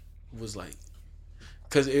date was like,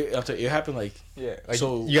 because it happened like, Yeah. Like,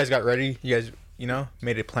 so you guys got ready. You guys,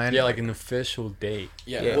 made a plan. Yeah, like an official date.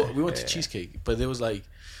 yeah, well, we went to Cheesecake, but it was like,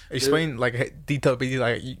 Explain like detail,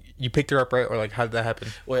 like you picked her up, right? Or like how did that happen?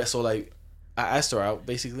 well, yeah, so like I asked her out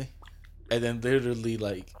basically, and then literally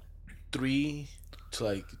like 2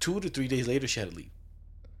 to 3 days later she had to leave.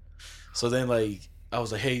 So then like I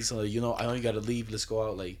was like, hey, so I know you gotta leave. Let's go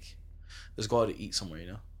out to eat somewhere,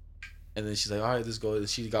 And then she's like, all right, let's go.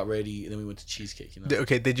 She got ready, and then we went to Cheesecake.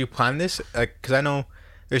 Okay, did you plan this? Like, cause I know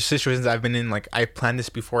there's situations I've been in. Like, I planned this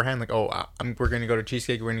beforehand. Like, we're gonna go to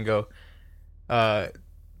Cheesecake. We're gonna go,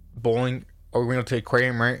 bowling, or we're gonna go to the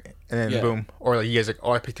aquarium, right? And then Yeah. boom. Or like you guys like,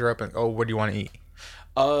 oh, I picked her up. And oh, what do you want to eat?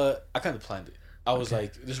 I kind of planned it. I was Okay.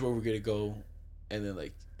 like, this is where we're gonna go, and then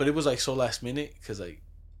like, but it was like so last minute because like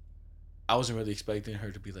I wasn't really expecting her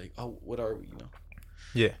to be like, oh, what are we,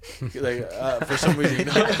 Yeah. like for some reason,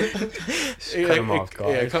 Cut him off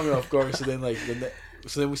guard. Yeah, cut me off guard. So then like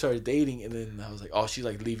so then we started dating, and then I was like, oh, she's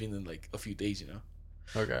like leaving in like a few days,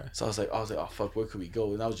 Okay. So I was like, oh fuck, where could we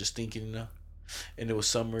go? And I was just thinking, and it was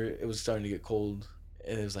summer, it was starting to get cold,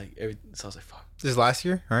 and it was like so I was like, fuck, This is last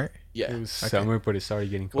year, right? yeah. It was Okay. summer, but it started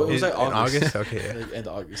getting Well, cold. it was like In August. August? Okay, yeah. Like end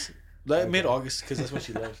of August, like Okay. mid-August, because that's when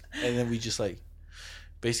she left. And then we just like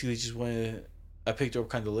basically just went. I picked her up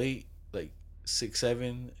kind of late, like 6, 7,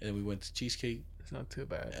 and then we went to Cheesecake. It's not too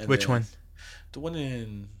bad. And Which then- one? The one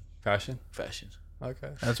in Fashion. Fashion. Okay.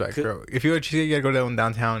 That's right, Could- bro. If you go to Cheesecake, you gotta go down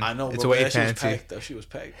downtown. I know, It's bro, way but that shit was fancy. packed. That shit was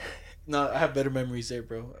packed. No, I have better memories there,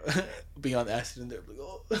 bro. Being on acid in there, like,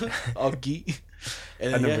 oh, all geek.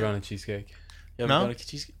 And I've then, never gone to Cheesecake. You No? haven't gone to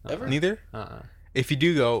Cheesecake ever? Neither. Uh-uh. If you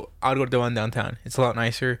do go, I'd go to the one downtown. It's a lot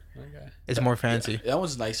nicer. Okay. It's more fancy. Yeah, that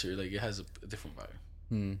one's nicer. Like it has a different vibe.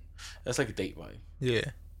 Hmm. That's like a date vibe. Yeah.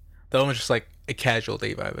 That one was just like a casual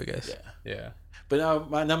date vibe, I guess. Yeah. Yeah. But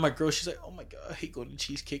now my girl, she's like, oh my god, I hate going to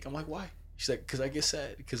Cheesecake. I'm like, why? She's like, because I get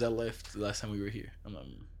sad because I left the last time we were here. I'm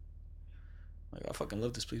like, I fucking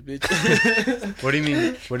love this place, bitch. What do you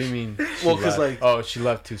mean? What do you mean? Well, because like, oh, she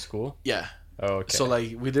left to school. yeah. Oh, okay. So like,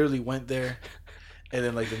 we literally went there, and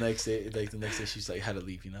then like the next day, she's like had to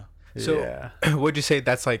leave. You know. So yeah. would you say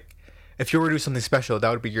that's like, if you were to do something special, that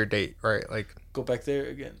would be your date, right? Like, Go back there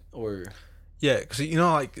again, or yeah, because you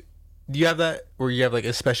know, like, do you have that where you have like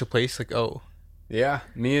a special place? Like, oh, Yeah,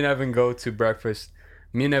 me and Evan go to breakfast.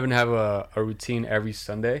 Me and Evan have a routine every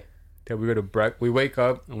Sunday that we go to we wake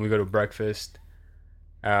up and we go to breakfast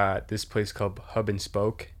at this place called Hub and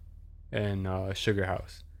Spoke and Sugar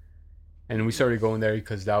House. And we started going there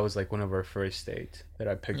because that was like one of our first dates that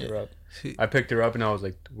I picked her up. see, I picked her up and I was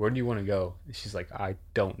like, "Where do you want to go?" And she's like, "I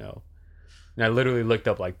don't know." And I literally looked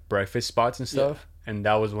up like breakfast spots and stuff, and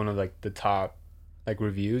that was one of like the top like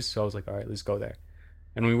reviews. So I was like, "All right, let's go there."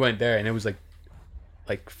 And we went there, and it was like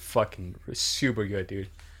fucking super good, dude.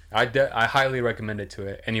 I highly recommend it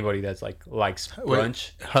to anybody that's like likes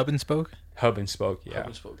brunch. wait, Hub and Spoke. Hub and Spoke, yeah, Hub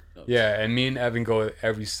and Spoke. No. yeah. And me and Evan go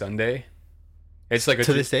every Sunday. It's like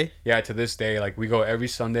To this day, yeah, to this day, like we go every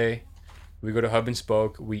Sunday. We go to Hub and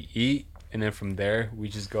Spoke. We eat, and then from there we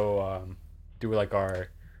just go do like our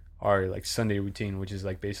like Sunday routine, which is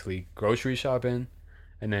like basically grocery shopping,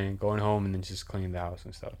 and then going home and then just cleaning the house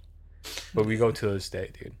and stuff. But we go to this day,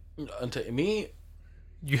 dude. Until me,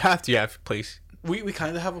 you have to have a place. we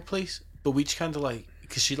kind of have a place, but we just kind of like,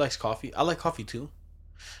 because she likes coffee. I like coffee too,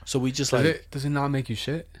 so we just Does it not make you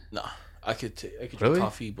shit? nah. I could drink Really?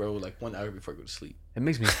 coffee, bro, like 1 hour before I go to sleep. It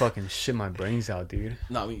makes me fucking shit my brains out, dude.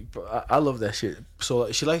 Nah, I mean, bro, I love that shit. So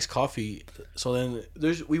like, she likes coffee. So then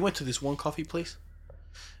we went to this one coffee place,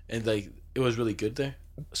 and like it was really good there.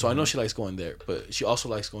 So I know she likes going there, but she also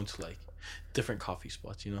likes going to like different coffee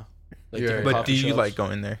spots. You know, like Yeah. different But coffee do you shops. like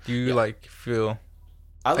going there? Do you Yeah. like feel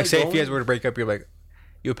I like say if you going- guys were to break up, you're like,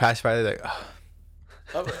 you pass by, like, oh,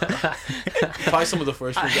 Probably some of the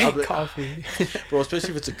first ones. I'll be like, coffee. bro,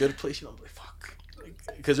 especially if it's a good place, you know, I'm like, fuck.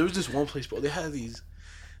 Because there was this one place, bro, they had these,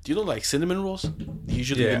 do you know, like, cinnamon rolls?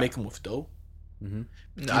 Usually they Yeah. make them with dough. Mm-hmm.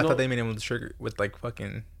 no, I thought they made it with sugar, with like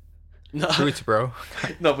fucking No, fruits, bro.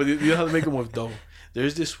 no, but you know how to make them with dough.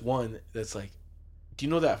 There's this one that's like, do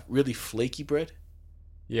you know that really flaky bread?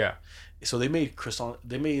 Yeah. So they made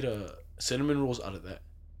cinnamon rolls out of that.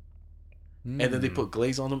 And then they Mm. put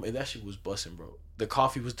glaze on them, and that shit was busting, bro. The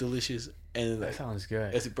coffee was delicious, and That like, sounds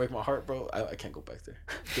good. as it break my heart, bro, I can't go back there.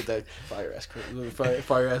 Get that fire ass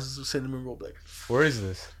cinnamon roll back. Where is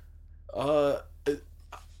this?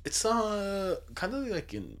 It's kind of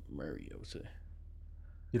like in Murray, I would say.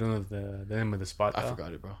 You don't know the name of the spot, I though?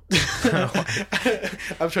 forgot it, bro.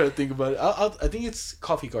 I'm trying to think about it. I think it's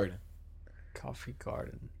Coffee Garden. Coffee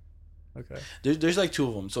Garden. Okay. There's like two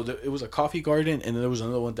of them. So it was a Coffee Garden, and then there was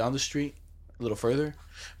another one down the street, a little further.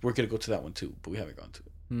 We're gonna go to that one too, but we haven't gone to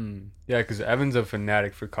it. Yeah, because Evan's a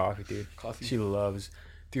fanatic for coffee, dude. Coffee, She loves...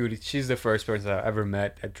 Dude, she's the first person I've ever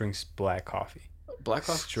met that drinks black coffee. black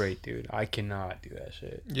coffee. Straight, dude. I cannot do that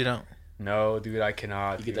shit. You don't. No, dude, I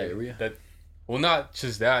cannot. You get dude. diarrhea? Well, not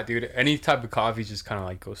just that, dude. Any type of coffee just kind of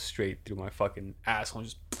like goes straight through my fucking asshole,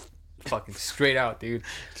 just fucking straight out, dude.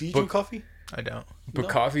 Do you But- drink coffee? I don't. But No.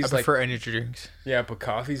 I coffee's like, prefer energy drinks. yeah, but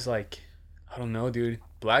coffee's like, I don't know, dude.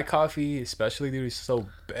 Black coffee, especially, dude, is so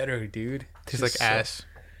better, dude. Tastes like just ass.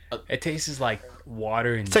 It tastes like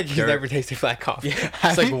water and It's like you've dirt. never tasted black coffee. Yeah,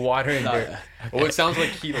 it's like water and Nah, dirt. Well, it sounds like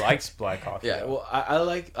he likes black coffee. Yeah, though.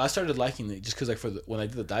 well, I started liking it just because like when I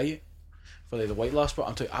did the diet for like the weight loss,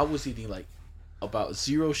 bro. I was eating like about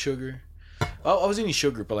 0 sugar. I was eating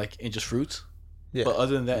sugar, but like in just fruits. Yeah. But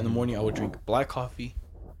other than that, in the morning I would drink black coffee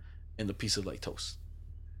and a piece of like toast,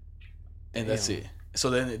 and that's Damn. it. So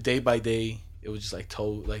then day by day, it was just like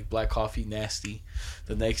like black coffee, nasty.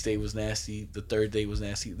 The next day was nasty. The third day was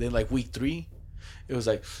nasty. Then like week 3, it was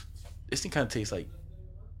like this thing kind of tastes like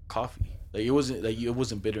coffee. Like it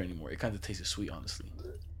wasn't bitter anymore. It kind of tasted sweet, honestly.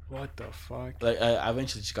 What the fuck? Like I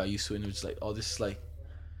eventually just got used to it, and it was just like, oh, this is like,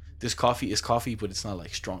 this coffee is coffee, but it's not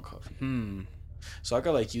like strong coffee. So I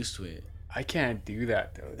got like used to it. I can't do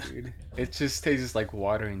that though, dude. It just tastes like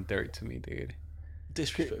water and dirt to me, dude.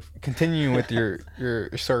 Disrespectful. Continuing with your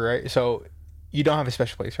story, right? So you don't have a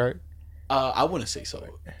special place, right? I wouldn't say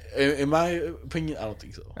so. In my opinion, I don't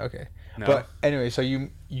think so. Okay. No. But anyway, so you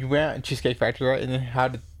went out to Cheesecake Factory, right? And then how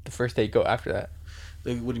did the first date go after that?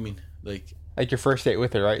 Like, what do you mean? Like your first date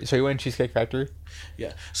with her, right? So you went to Cheesecake Factory.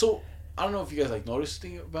 Yeah. So I don't know if you guys like noticed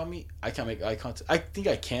thing about me. I can't make eye contact. I think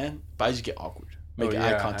I can, but I just get awkward making yeah,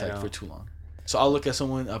 eye I contact know. for too long. So I'll look at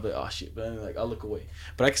someone, I'll be like, oh shit, but then like I'll look away.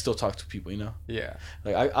 But I can still talk to people, you know. Yeah.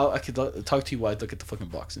 Like I could talk to you while I look at the fucking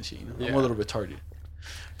box and shit, you know. I'm Yeah. a little retarded.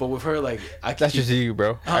 But with her, like, I can That's just you,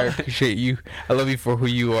 bro. I appreciate you. I love you for who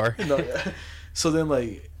you are. No, yeah. So then,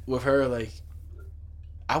 like, with her, like,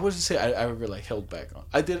 I wouldn't say I ever like held back on.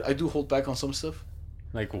 I do hold back on some stuff.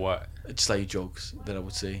 Like what? Just like jokes that I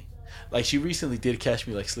would say. Like, she recently did catch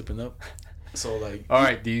me like slipping up. So like. All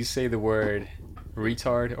right. Do you say the word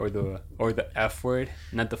retard or the F word?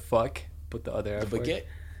 Not the fuck, but the other The F word. baguette.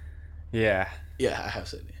 Yeah. Yeah, I have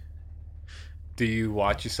said it. Do you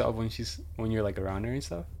watch yourself when you're like around her and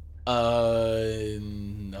stuff?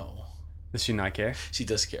 No. Does she not care? She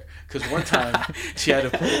does care. Because one time she had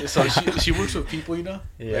a. So she works with people, you know?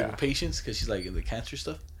 Yeah. Like with patients, because she's like in the cancer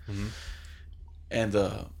stuff. Mm-hmm.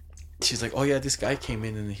 And she's like, oh yeah, this guy came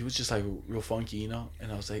in and he was just like real funky, you know?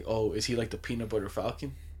 And I was like, oh, is he like the peanut butter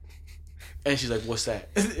falcon? And she's like, what's that?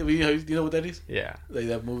 You know what that is? Yeah. Like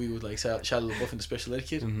that movie with like Shia LaBeouf and the special ed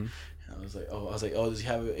kid. Mm-hmm. And I was like, does he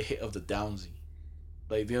have a hit of the Downsy?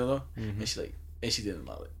 Like, you know? Mm-hmm. And she's like, and she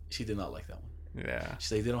did not like that one. Yeah.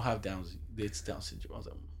 She's like, they don't have Downsy. It's Down syndrome. I was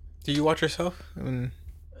like, Do you watch yourself?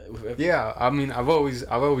 Yeah. I mean, I've always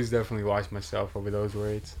definitely watched myself over those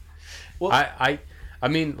words. Well, I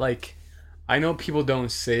mean, like, I know people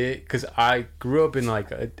don't say it because I grew up in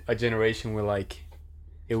like a generation where like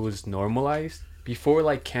it was normalized before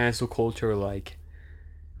like cancel culture, or, like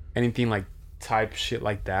anything like type shit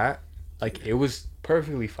like that. Like, it was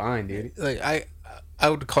perfectly fine, dude. Like I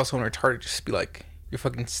would call someone retarded, just be like, you're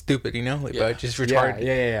fucking stupid, you know? Like, Yeah. but just retarded.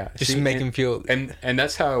 Yeah. Just See, to make him feel. and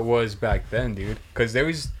that's how it was back then, dude. Because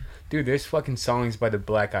there's fucking songs by the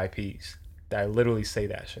Black Eyed Peas that literally say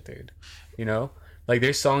that shit, dude. You know, like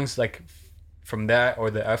there's songs like from that or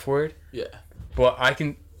the F word. yeah. But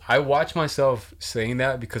I watch myself saying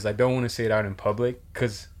that because I don't want to say it out in public.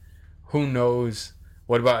 Because who knows?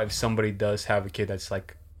 What about if somebody does have a kid that's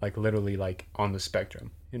like literally like on the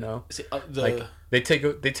spectrum? You know, See, like they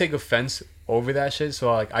take offense over that shit.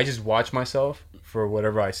 So like I just watch myself for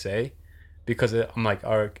whatever I say, because I'm like,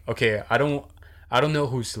 all right, okay, I don't know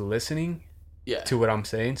who's listening yeah. to what I'm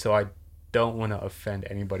saying, so I don't want to offend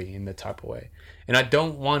anybody in the type of way, and I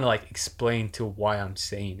don't want to like explain to why I'm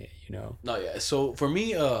saying it, you know. No, yeah. So for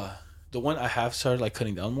me, the one I have started like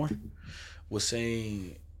cutting down more was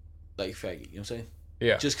saying like faggot. You know what I'm saying?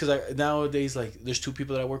 Yeah. Just because nowadays, like, there's two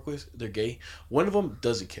people that I work with. They're gay. One of them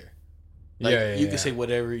doesn't care. Like, you can say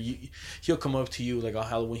whatever. He'll come up to you like on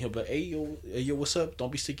Halloween. He'll be like, hey yo, what's up?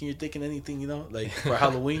 Don't be sticking your dick in anything, you know. Like for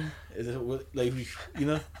Halloween, like, you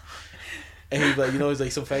know. And he's like, you know, it's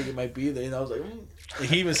like some faggot might be there. And I was like, And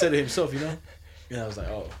he even said it himself, you know. And I was like,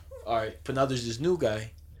 oh, all right. But now there's this new guy.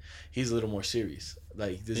 He's a little more serious.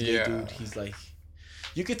 Like this gay dude. He's like,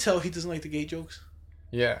 you could tell he doesn't like the gay jokes.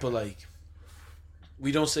 Yeah. But like,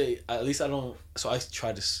 we don't say. At least I don't. So I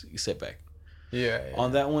try to sit back. Yeah.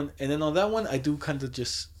 On that one, and then on that one, I do kind of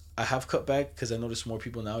just. I have cut back because I notice more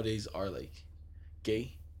people nowadays are like,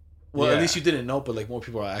 gay. Well, at least you didn't know, but like more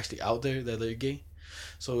people are actually out there that they're gay.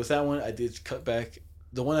 So with that one, I did cut back.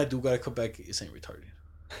 The one I do gotta cut back is ain't retarded.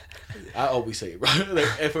 I always say it, bro. Like,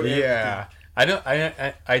 yeah. I know.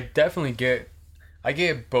 I definitely get. I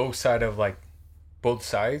get both sides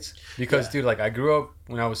because dude, like I grew up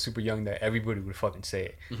when I was super young that everybody would fucking say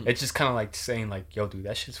it. Mm-hmm. It's just kind of like saying like, yo, dude,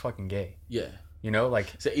 that shit's fucking gay. Yeah. You know,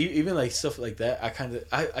 like so even like stuff like that.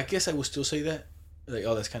 I guess I would still say that, like,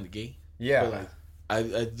 oh, that's kind of gay. Yeah. But like, I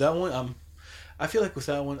that one I feel like with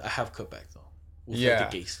that one I have cut back though. With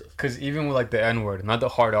like the gay stuff. Because even with like the N word, not the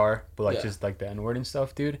hard R, but like just like the N word and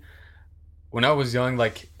stuff, dude. When I was young,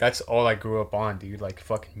 like that's all I grew up on, dude. Like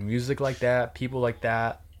fucking music like that, people like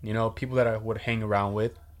that. You know, people that I would hang around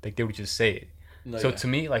with, like they would just say it. No, so to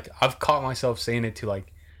me, like I've caught myself saying it to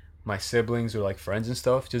like my siblings or like friends and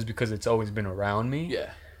stuff, just because it's always been around me. Yeah.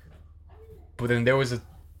 But then there was a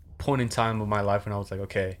point in time of my life when I was like,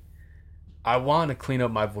 okay, I want to clean up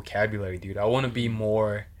my vocabulary, dude. I want to be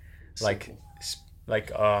more like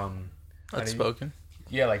outspoken.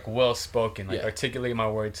 Yeah, like well spoken, like articulate my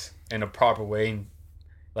words in a proper way, and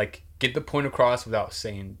like get the point across without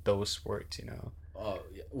saying those words, you know.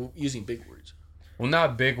 Using big words. Well,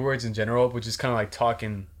 not big words in general, but just kind of like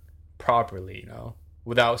talking properly, you know,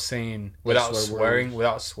 without swearing,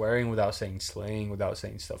 without saying slang, without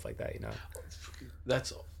saying stuff like that, you know.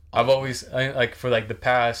 That's. I've always like for like the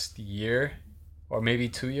past year, or maybe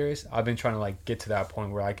 2 years, I've been trying to like get to that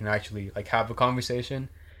point where I can actually like have a conversation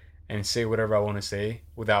and say whatever I want to say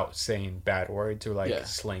without saying bad words or like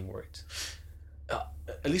slang words.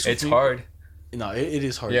 At least it's hard. No, it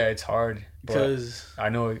is hard. Yeah, it's hard because I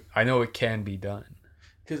know it can be done.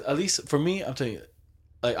 Because at least for me, I'm telling you,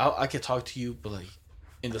 like I could talk to you, but like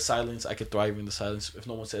in the silence, I could thrive in the silence if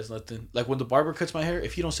no one says nothing. Like when the barber cuts my hair,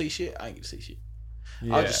 if he don't say shit, I ain't gonna say shit.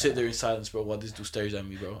 I'll just sit there in silence, bro, while this dude stares at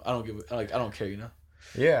me, bro. I don't care,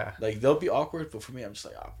 Yeah. Like, they'll be awkward, but for me, I'm just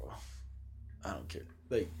like, bro, I don't care.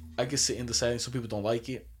 Like, I can sit in the silence so people don't like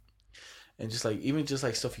it. And just like, even just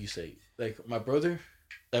like stuff you say. Like, my brother,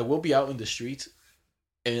 like, we'll be out in the streets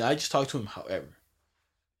and I just talk to him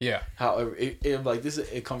Yeah. however, if like, this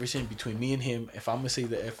is a conversation between me and him. If I'm going to say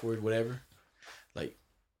the F word, whatever, like,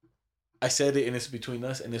 I said it and it's between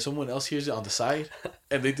us. And if someone else hears it on the side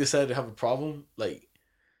and they decide to have a problem, like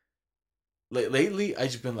lately, I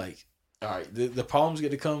just been like, all right, the problem's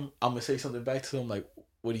going to come. I'm going to say something back to them, like,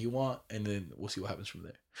 what do you want? And then we'll see what happens from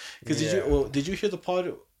there. Because did you hear the part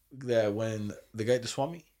that when the guy just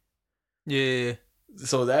swam me? Yeah.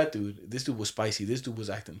 So this dude was spicy. This dude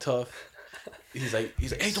was acting tough. He's like,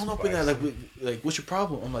 hey, don't open that. Like, what's your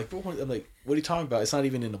problem? I'm like, bro, what are you talking about? It's not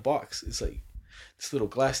even in the box. It's like this little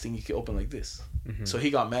glass thing you can open like this. Mm-hmm. So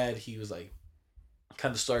he got mad. He was like,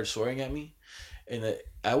 kind of started swearing at me, and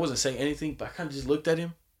I wasn't saying anything, but I kind of just looked at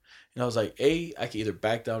him, and I was like, I can either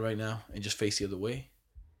back down right now and just face the other way,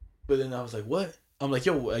 but then I was like, what? I'm like,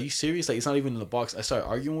 yo, are you serious? Like, it's not even in the box. I started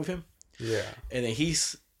arguing with him. Yeah. And then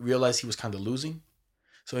he's realized he was kind of losing.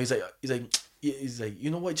 So he's like,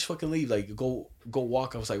 you know what? Just fucking leave. Like, go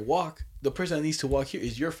walk. I was like, walk? The person that needs to walk here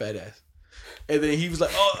is your fat ass. And then he was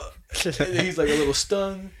like, oh. And then he's like a little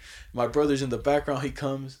stunned. My brother's in the background. He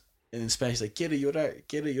comes. And in Spanish, he's like, quiere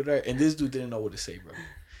llorar. And this dude didn't know what to say, bro.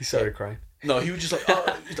 He started crying. No, he was just like,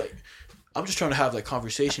 oh. He's like, I'm just trying to have like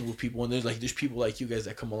conversation with people. And there's people like you guys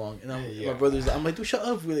that come along. And my brother's like, I'm like, dude, shut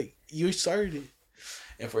up. We're like, you started it.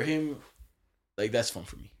 And for him, like, that's fun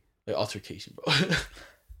for me. Like, altercation, bro.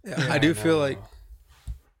 I do feel like,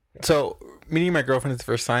 so meeting my girlfriend is the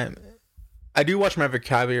first time. I do watch my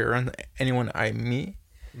vocabulary around anyone I meet.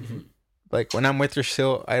 Mm-hmm. Like, when I'm with her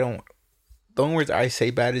still, the only words I say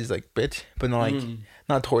bad is like bitch, but not like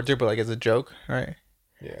not towards her, but like as a joke, right?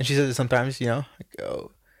 Yeah. And she says it sometimes, like,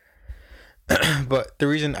 oh. But the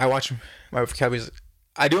reason I watch my vocabulary is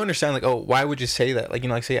I do understand, like, oh, why would you say that? Like,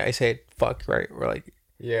 like, say I say fuck, right? Or like,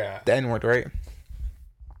 the N word, right?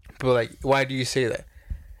 But like, why do you say that?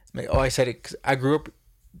 Like, oh, I said it because I grew up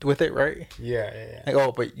with it, right? Yeah. Like,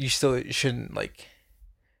 oh, but you still shouldn't, like,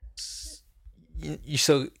 you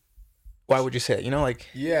still, why would you say it? Like,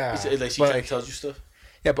 yeah. Like, she like, tells you stuff?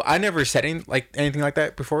 Yeah, but I never said anything like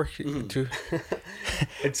that before. Mm-hmm.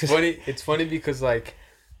 It's funny because, like,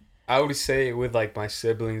 I would say it with, like, my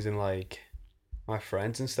siblings and, like, my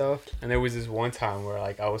friends and stuff. And there was this one time where,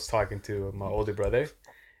 like, I was talking to my older brother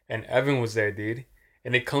and Evan was there, dude.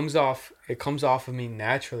 And it comes off of me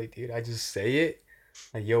naturally, dude. I just say it,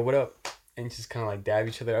 like, yo, what up? And just kind of like dab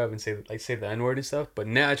each other up and say the N-word and stuff. But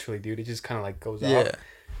naturally, dude, it just kind of like goes off.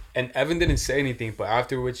 And Evan didn't say anything, but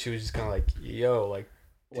afterwards she was just kind of like, yo, like,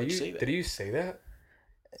 did you say that?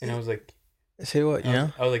 And I was like, say what?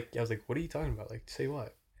 I was like, what are you talking about? Like, say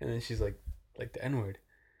what? And then she's like the N-word.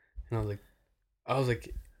 And I was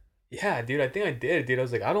like, yeah, dude, I think I did, dude. I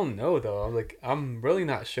was like, I don't know though. I was like, I'm really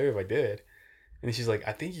not sure if I did. And she's like,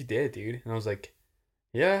 I think you did, dude. And I was like,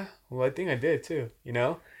 yeah, well, I think I did too,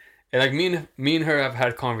 And like me and her have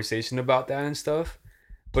had conversation about that and stuff.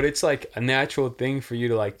 But it's like a natural thing for you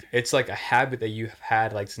to like. It's like a habit that you have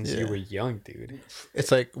had like since you were young, dude.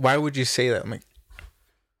 It's like, why would you say that? I'm like,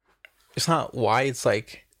 it's not why. It's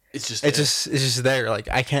like it's just there. Like,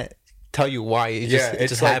 I can't tell you why. It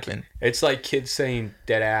just like, happened. It's like kids saying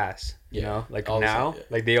dead ass. You know, like always now,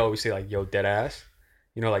 like they always say like, yo, dead ass.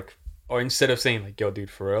 Like. Or instead of saying like, yo, dude,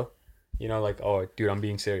 for real, like, oh, dude, I'm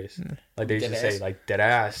being serious. Like they just say like dead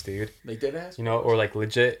ass, dude. Like dead ass? Or like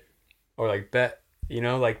legit, or like bet,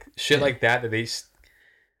 like shit like that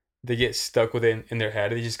they get stuck with it in their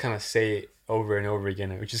head. They just kind of say it over and over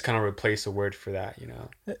again. It just kind of replace a word for that,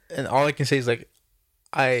 And all I can say is like,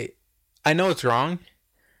 I know it's wrong.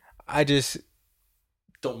 I just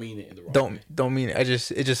don't mean it in the wrong way. Don't mean it.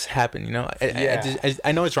 It just happened,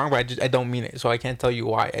 I know it's wrong, but I don't mean it, so I can't tell you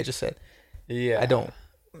why. I just said, I don't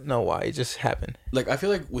know why. It just happened. Like, I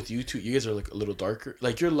feel like with you two, you guys are like a little darker.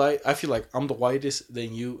 Like, you're light. I feel like I'm the whitest,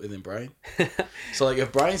 then you, and then Brian. So like,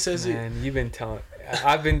 if Brian says you've been telling.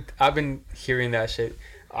 I've been hearing that shit.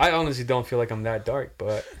 I honestly don't feel like I'm that dark,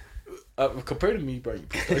 but. Compared to me, Brian,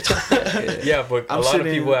 yeah, but a lot of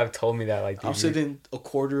people have told me that. Like, I'm sitting a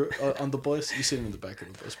quarter on the bus. You sitting in the back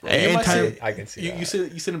of the bus, bro. I can see you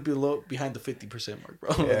sitting behind the 50% mark,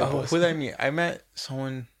 bro. Yeah. Who did I meet? I met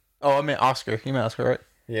someone. Oh, I met Oscar. You met Oscar, right?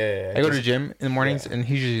 Yeah. I go to the gym in the mornings, and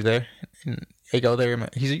he's usually there. And I go there.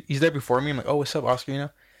 He's there before me. I'm like, oh, what's up, Oscar?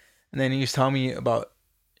 And then he was telling me about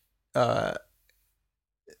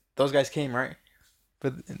those guys came, right?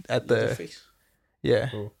 But at the face. Yeah.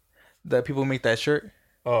 Cool. The people who make that shirt.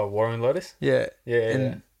 Oh, Warren Lotus. Yeah, Yeah,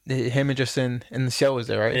 and him and Justin and the show was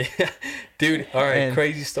there, right? yeah. Dude. All right, And-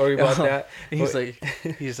 crazy story about that. He's What-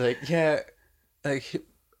 like, yeah,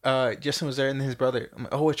 like, Justin was there and his brother. I'm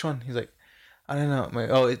like, oh, which one? He's like, I don't know. I'm like,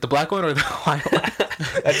 oh, the black one or the white one?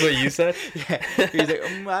 That's what you said. Yeah. He's like,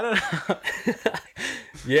 I don't know.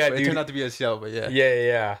 Yeah, But it dude. turned out to be a shell, but yeah.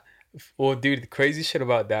 Yeah. Well, dude, the crazy shit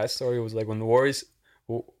about that story was like when the Warriors,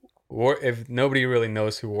 if nobody really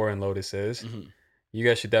knows who Warren Lotus is, Mhm. you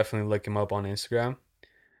guys should definitely look him up on Instagram.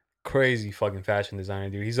 Crazy fucking fashion designer,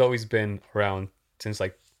 dude. He's always been around since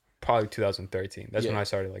like probably 2013. That's when Yeah. I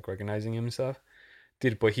started like recognizing him and stuff.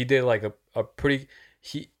 Dude, but he did like a pretty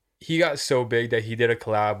he got so big that he did a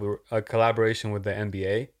collaboration with the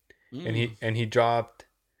NBA and he dropped.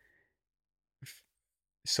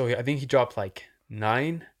 So I think he dropped like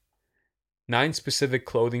nine specific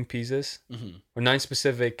clothing pieces or 9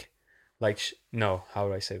 specific like no, how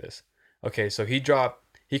would I say this? Okay, so he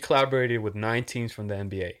collaborated with 9 teams from the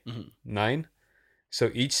NBA. 9.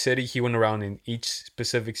 So each city he went around in each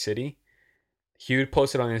specific city. He would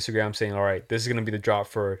post it on Instagram saying, "All right, this is going to be the drop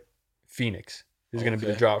for Phoenix. This is going to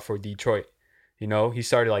be the drop for Detroit." You know, he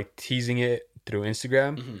started like teasing it through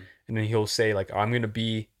Instagram and then he'll say like, "I'm going to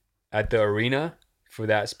be at the arena for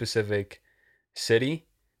that specific city,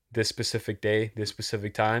 this specific day, this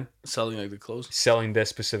specific time, selling like the clothes. selling this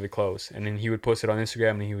specific clothes." And then he would post it on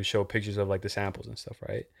Instagram and he would show pictures of like the samples and stuff,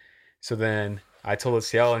 right? So then I told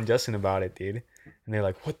Ciel and Justin about it, dude. And they're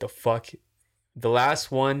like, "What the fuck?" The last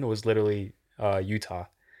one was literally Utah.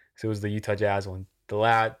 So it was the Utah Jazz one.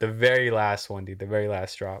 The very last one, dude. The very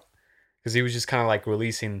last drop. Because he was just kind of like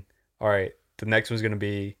releasing, all right, the next one's going to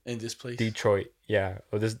be In this place. Detroit. Yeah.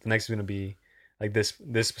 Or the next one's going to be like this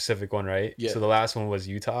specific one, right? Yeah. So the last one was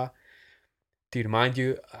Utah. Dude, mind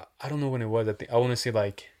you, I don't know when it was. I want to say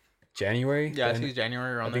like January. Yeah, I think it's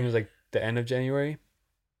January I around think it there. was like the end of January.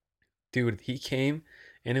 Dude, he came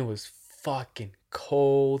and it was fucking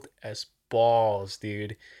cold as balls,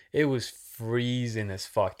 dude. It was freezing as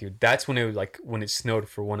fuck, dude. That's when it was like when it snowed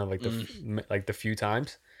for one of like the few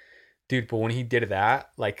times. Dude, but when he did that,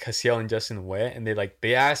 like Hasiel and Justin went and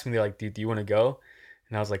they asked me, they're like, "Dude, do you want to go?"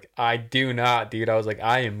 And I was like, "I do not, dude." I was like,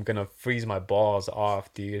 "I am gonna freeze my balls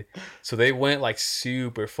off, dude." So they went like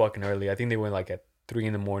super fucking early. I think they went like at 3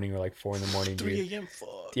 a.m. or like 4 a.m, dude. 3 a.m. Fuck.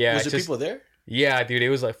 Yeah, Was there just- people there? Yeah, dude, it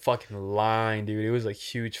was like fucking line, dude. It was like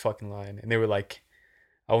huge fucking line. And they were like,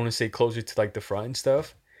 I want to say closer to like the front and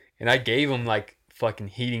stuff. And I gave them like fucking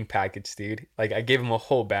heating packets, dude. Like I gave them a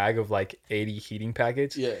whole bag of like 80 heating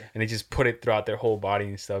packets. Yeah. And they just put it throughout their whole body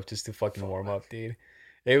and stuff just to fucking warm up, dude.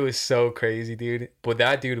 It was so crazy, dude. But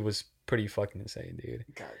that dude was pretty fucking insane, dude.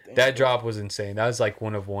 God damn. That drop was insane. That was like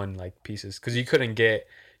one of one like pieces because you can't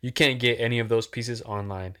get any of those pieces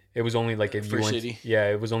online. It was only like if you Free went. city. Yeah,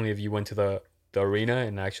 it was only if you went to the arena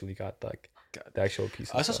and actually got like God. the actual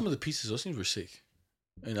pieces. I saw some of the pieces. Those things were sick.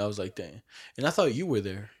 And I was like, dang. And I thought you were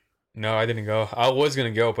there. No, I didn't go. I was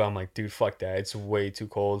gonna go, but I'm like, dude, fuck that. It's way too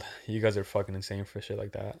cold. You guys are fucking insane for shit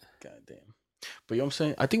like that. God damn. But you know what I'm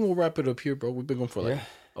saying? I think we'll wrap it up here, bro. We've been going for like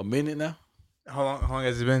a minute now. How long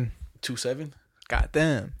has it been? 2-7. God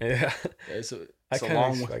damn. Yeah, Yeah, it's I a kind of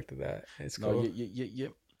long one. expected that. It's No, cool. yeah.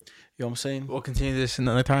 You know what I'm saying? We'll continue this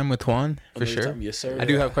another time with Juan for Another sure. time. Yes, sir. I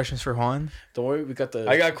do have questions for Juan. Don't worry, we got the.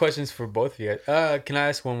 I got questions for both of you guys. Can I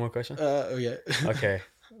ask one more question? Oh yeah. Okay,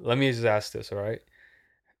 let me just ask this. All right.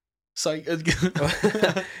 Psych.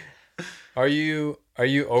 Are you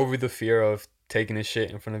over the fear of taking a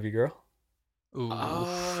shit in front of your girl? Ooh.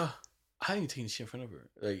 I ain't taking shit in front of her.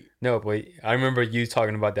 Like, No, but I remember you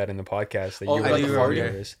talking about that in the podcast. That Oh, you were I like do remember,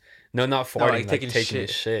 farting. No, not farting. like like taking taking a shit.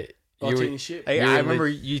 shit. oh, You were- taking shit. I you were remember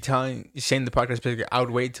you saying the podcast, basically, I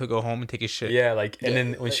would wait till go home and take a shit. Yeah, like, and Yeah,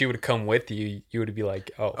 then when like- she would come with you, you would be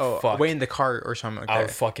like, "Oh, Oh, fuck." wait in the car or something like I would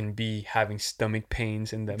that. fucking be having stomach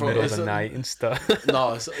pains in the Bro, middle of it's the a- night and stuff.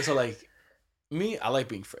 No, so like, me, I like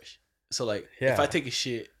being fresh. So like, if Yeah. I take a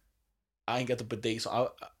shit, I ain't got the bidet,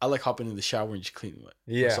 so I like hopping in the shower and just cleaning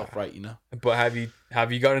Yeah. myself right, you know. But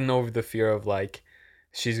have you gotten over the fear of like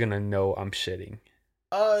she's gonna know I'm shitting?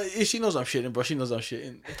 If she knows I'm shitting, bro, she knows I'm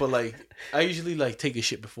shitting. But like, I usually like take a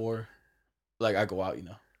shit before, like I go out, you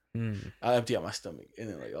know. Mm. I empty out my stomach and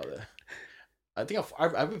then like all that. I think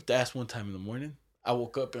I ripped ass one time in the morning. I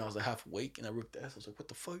woke up and I was like half awake and I ripped ass. I was like, what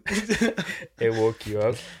the fuck? It woke you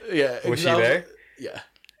up. Yeah. Was she I there? Yeah.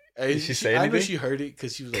 Did she say I know anything? she heard it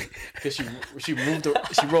because she was like, because she moved,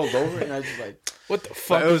 she rolled over and I was just like, What the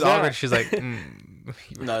fuck? But it was that? awkward. She's like,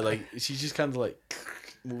 no, like she just kind of like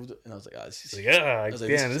moved and I was like, ah, She's like, ah, was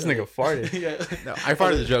like, damn, this nigga farted. yeah. no, I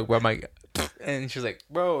farted the joke, but I'm like, and she's like,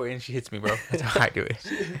 bro, and she hits me, bro. That's how I do it.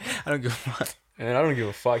 I don't give a fuck. And I don't give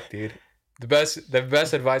a fuck, dude. The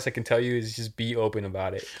best advice I can tell you is just be open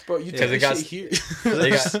about it. Bro, you Because take shit here.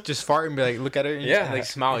 Just fart and be like, look at her, and, Yeah. and like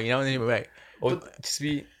smile, you know, and then you're like, Just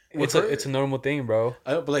be. With It's her- a normal thing, bro.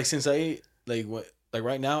 I don't, but like since I ate like what like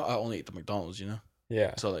right now I only ate the McDonald's, you know.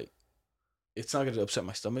 Yeah. So like, it's not gonna upset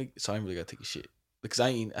my stomach, so I ain't really gotta take a shit because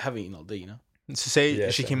I haven't eaten all day, you know. so say Yeah,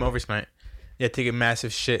 she same. came over tonight, yeah, take a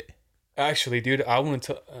massive shit. Actually, dude, I want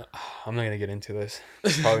to. I'm not gonna get into this.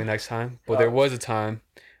 Probably next time. But there was a time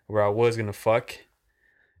where I was gonna fuck,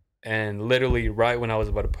 and literally right when I was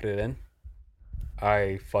about to put it in,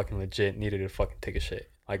 I fucking legit needed to fucking take a shit.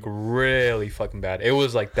 Like really fucking bad. It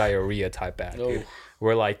was like diarrhea type bad, No. dude.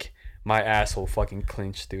 Where like my asshole fucking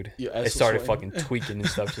clinched, dude. Your It asshole started sweating. fucking tweaking and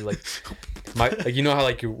stuff. Just like like, you know how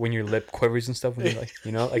like when your lip quivers and stuff when you like,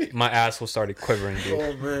 you know, like my asshole started quivering, dude.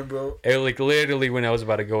 Oh man, bro. It like literally when I was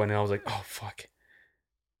about to go in, and I was like, oh fuck.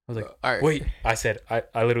 I was like, All right, wait.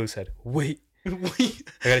 I literally said, wait. Wait.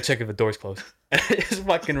 I gotta check if the door's closed. I just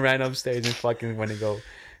fucking ran upstairs and fucking went to go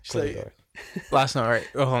She's close like, the door. last night, all right.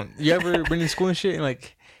 Oh, hold on. You ever been in school and shit, and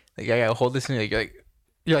like I gotta hold this, and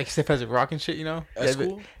you're like stiff as a rock and shit, you know? At Yeah,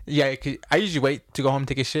 school? Yeah, 'cause I usually wait to go home and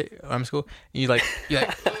take a shit when I'm in school. And you're like, you're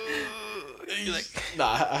like,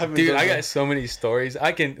 Nah, I haven't. Dude, done I that. got so many stories.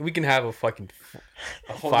 We can have a fucking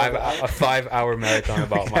whole 5-hour marathon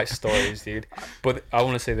about my stories, dude. But I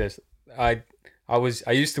want to say this. I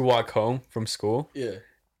used to walk home from school. Yeah.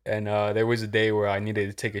 And there was a day where I needed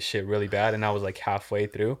to take a shit really bad, and I was like halfway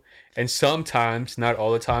through. And sometimes, not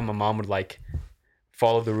all the time, my mom would like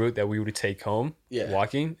follow the route that we would take home, Yeah.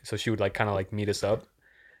 walking. So she would like kind of like meet us up.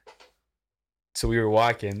 So we were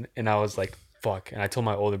walking, and I was like, "Fuck!" And I told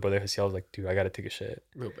my older brother, I was like, "Dude, I gotta take a shit,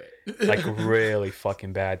 Real bad. like really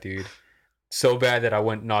fucking bad, dude. So bad that I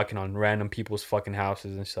went knocking on random people's fucking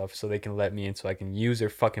houses and stuff, so they can let me in, so I can use their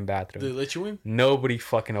fucking Did they bathroom. let you in? Nobody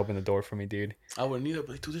fucking opened the door for me, dude. I wouldn't need it,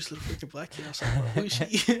 but like, dude, this little freaking black kid outside. Who is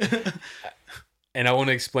she? And I want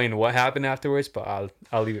to explain what happened afterwards, but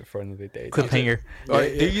I'll leave it for another day. dude. cliffhanger. Yeah, All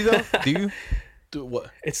right, yeah. do you though? Do you? Dude,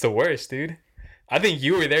 what? It's the worst, dude. I think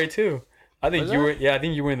you were there too. I think Was you I? were. Yeah, I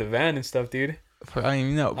think you were in the van and stuff, dude. I don't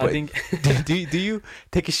even know. I But think. do you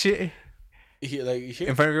take a shit He, like, in here?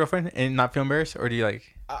 front of your girlfriend and not feel embarrassed, or do you like?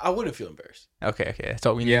 I wouldn't feel embarrassed. Okay, that's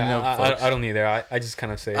all we need to Yeah, know. folks. I don't either. I just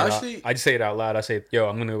kind of say. Actually- I just say it out loud. I say, "Yo,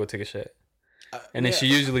 I'm gonna go take a shit," and then Yeah, she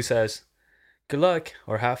usually says, "Good luck"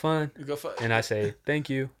 or "Have fun," you go fuck. and I say, "Thank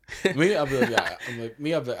you." Me, I'll be like, yeah. I'll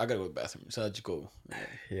be like, I gotta go to the bathroom. So I just go. Yeah.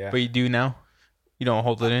 Yeah. But you do now. You don't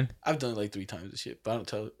hold it in. I've done it like 3 times this shit, but I don't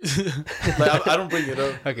tell it. Like, I don't bring it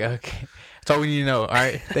up. Okay. That's all we need to know. All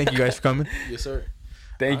right. Thank you guys for coming. Yes, sir.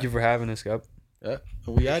 Thank you for having us, Gup. Yeah.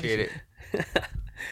 We out Appreciate it.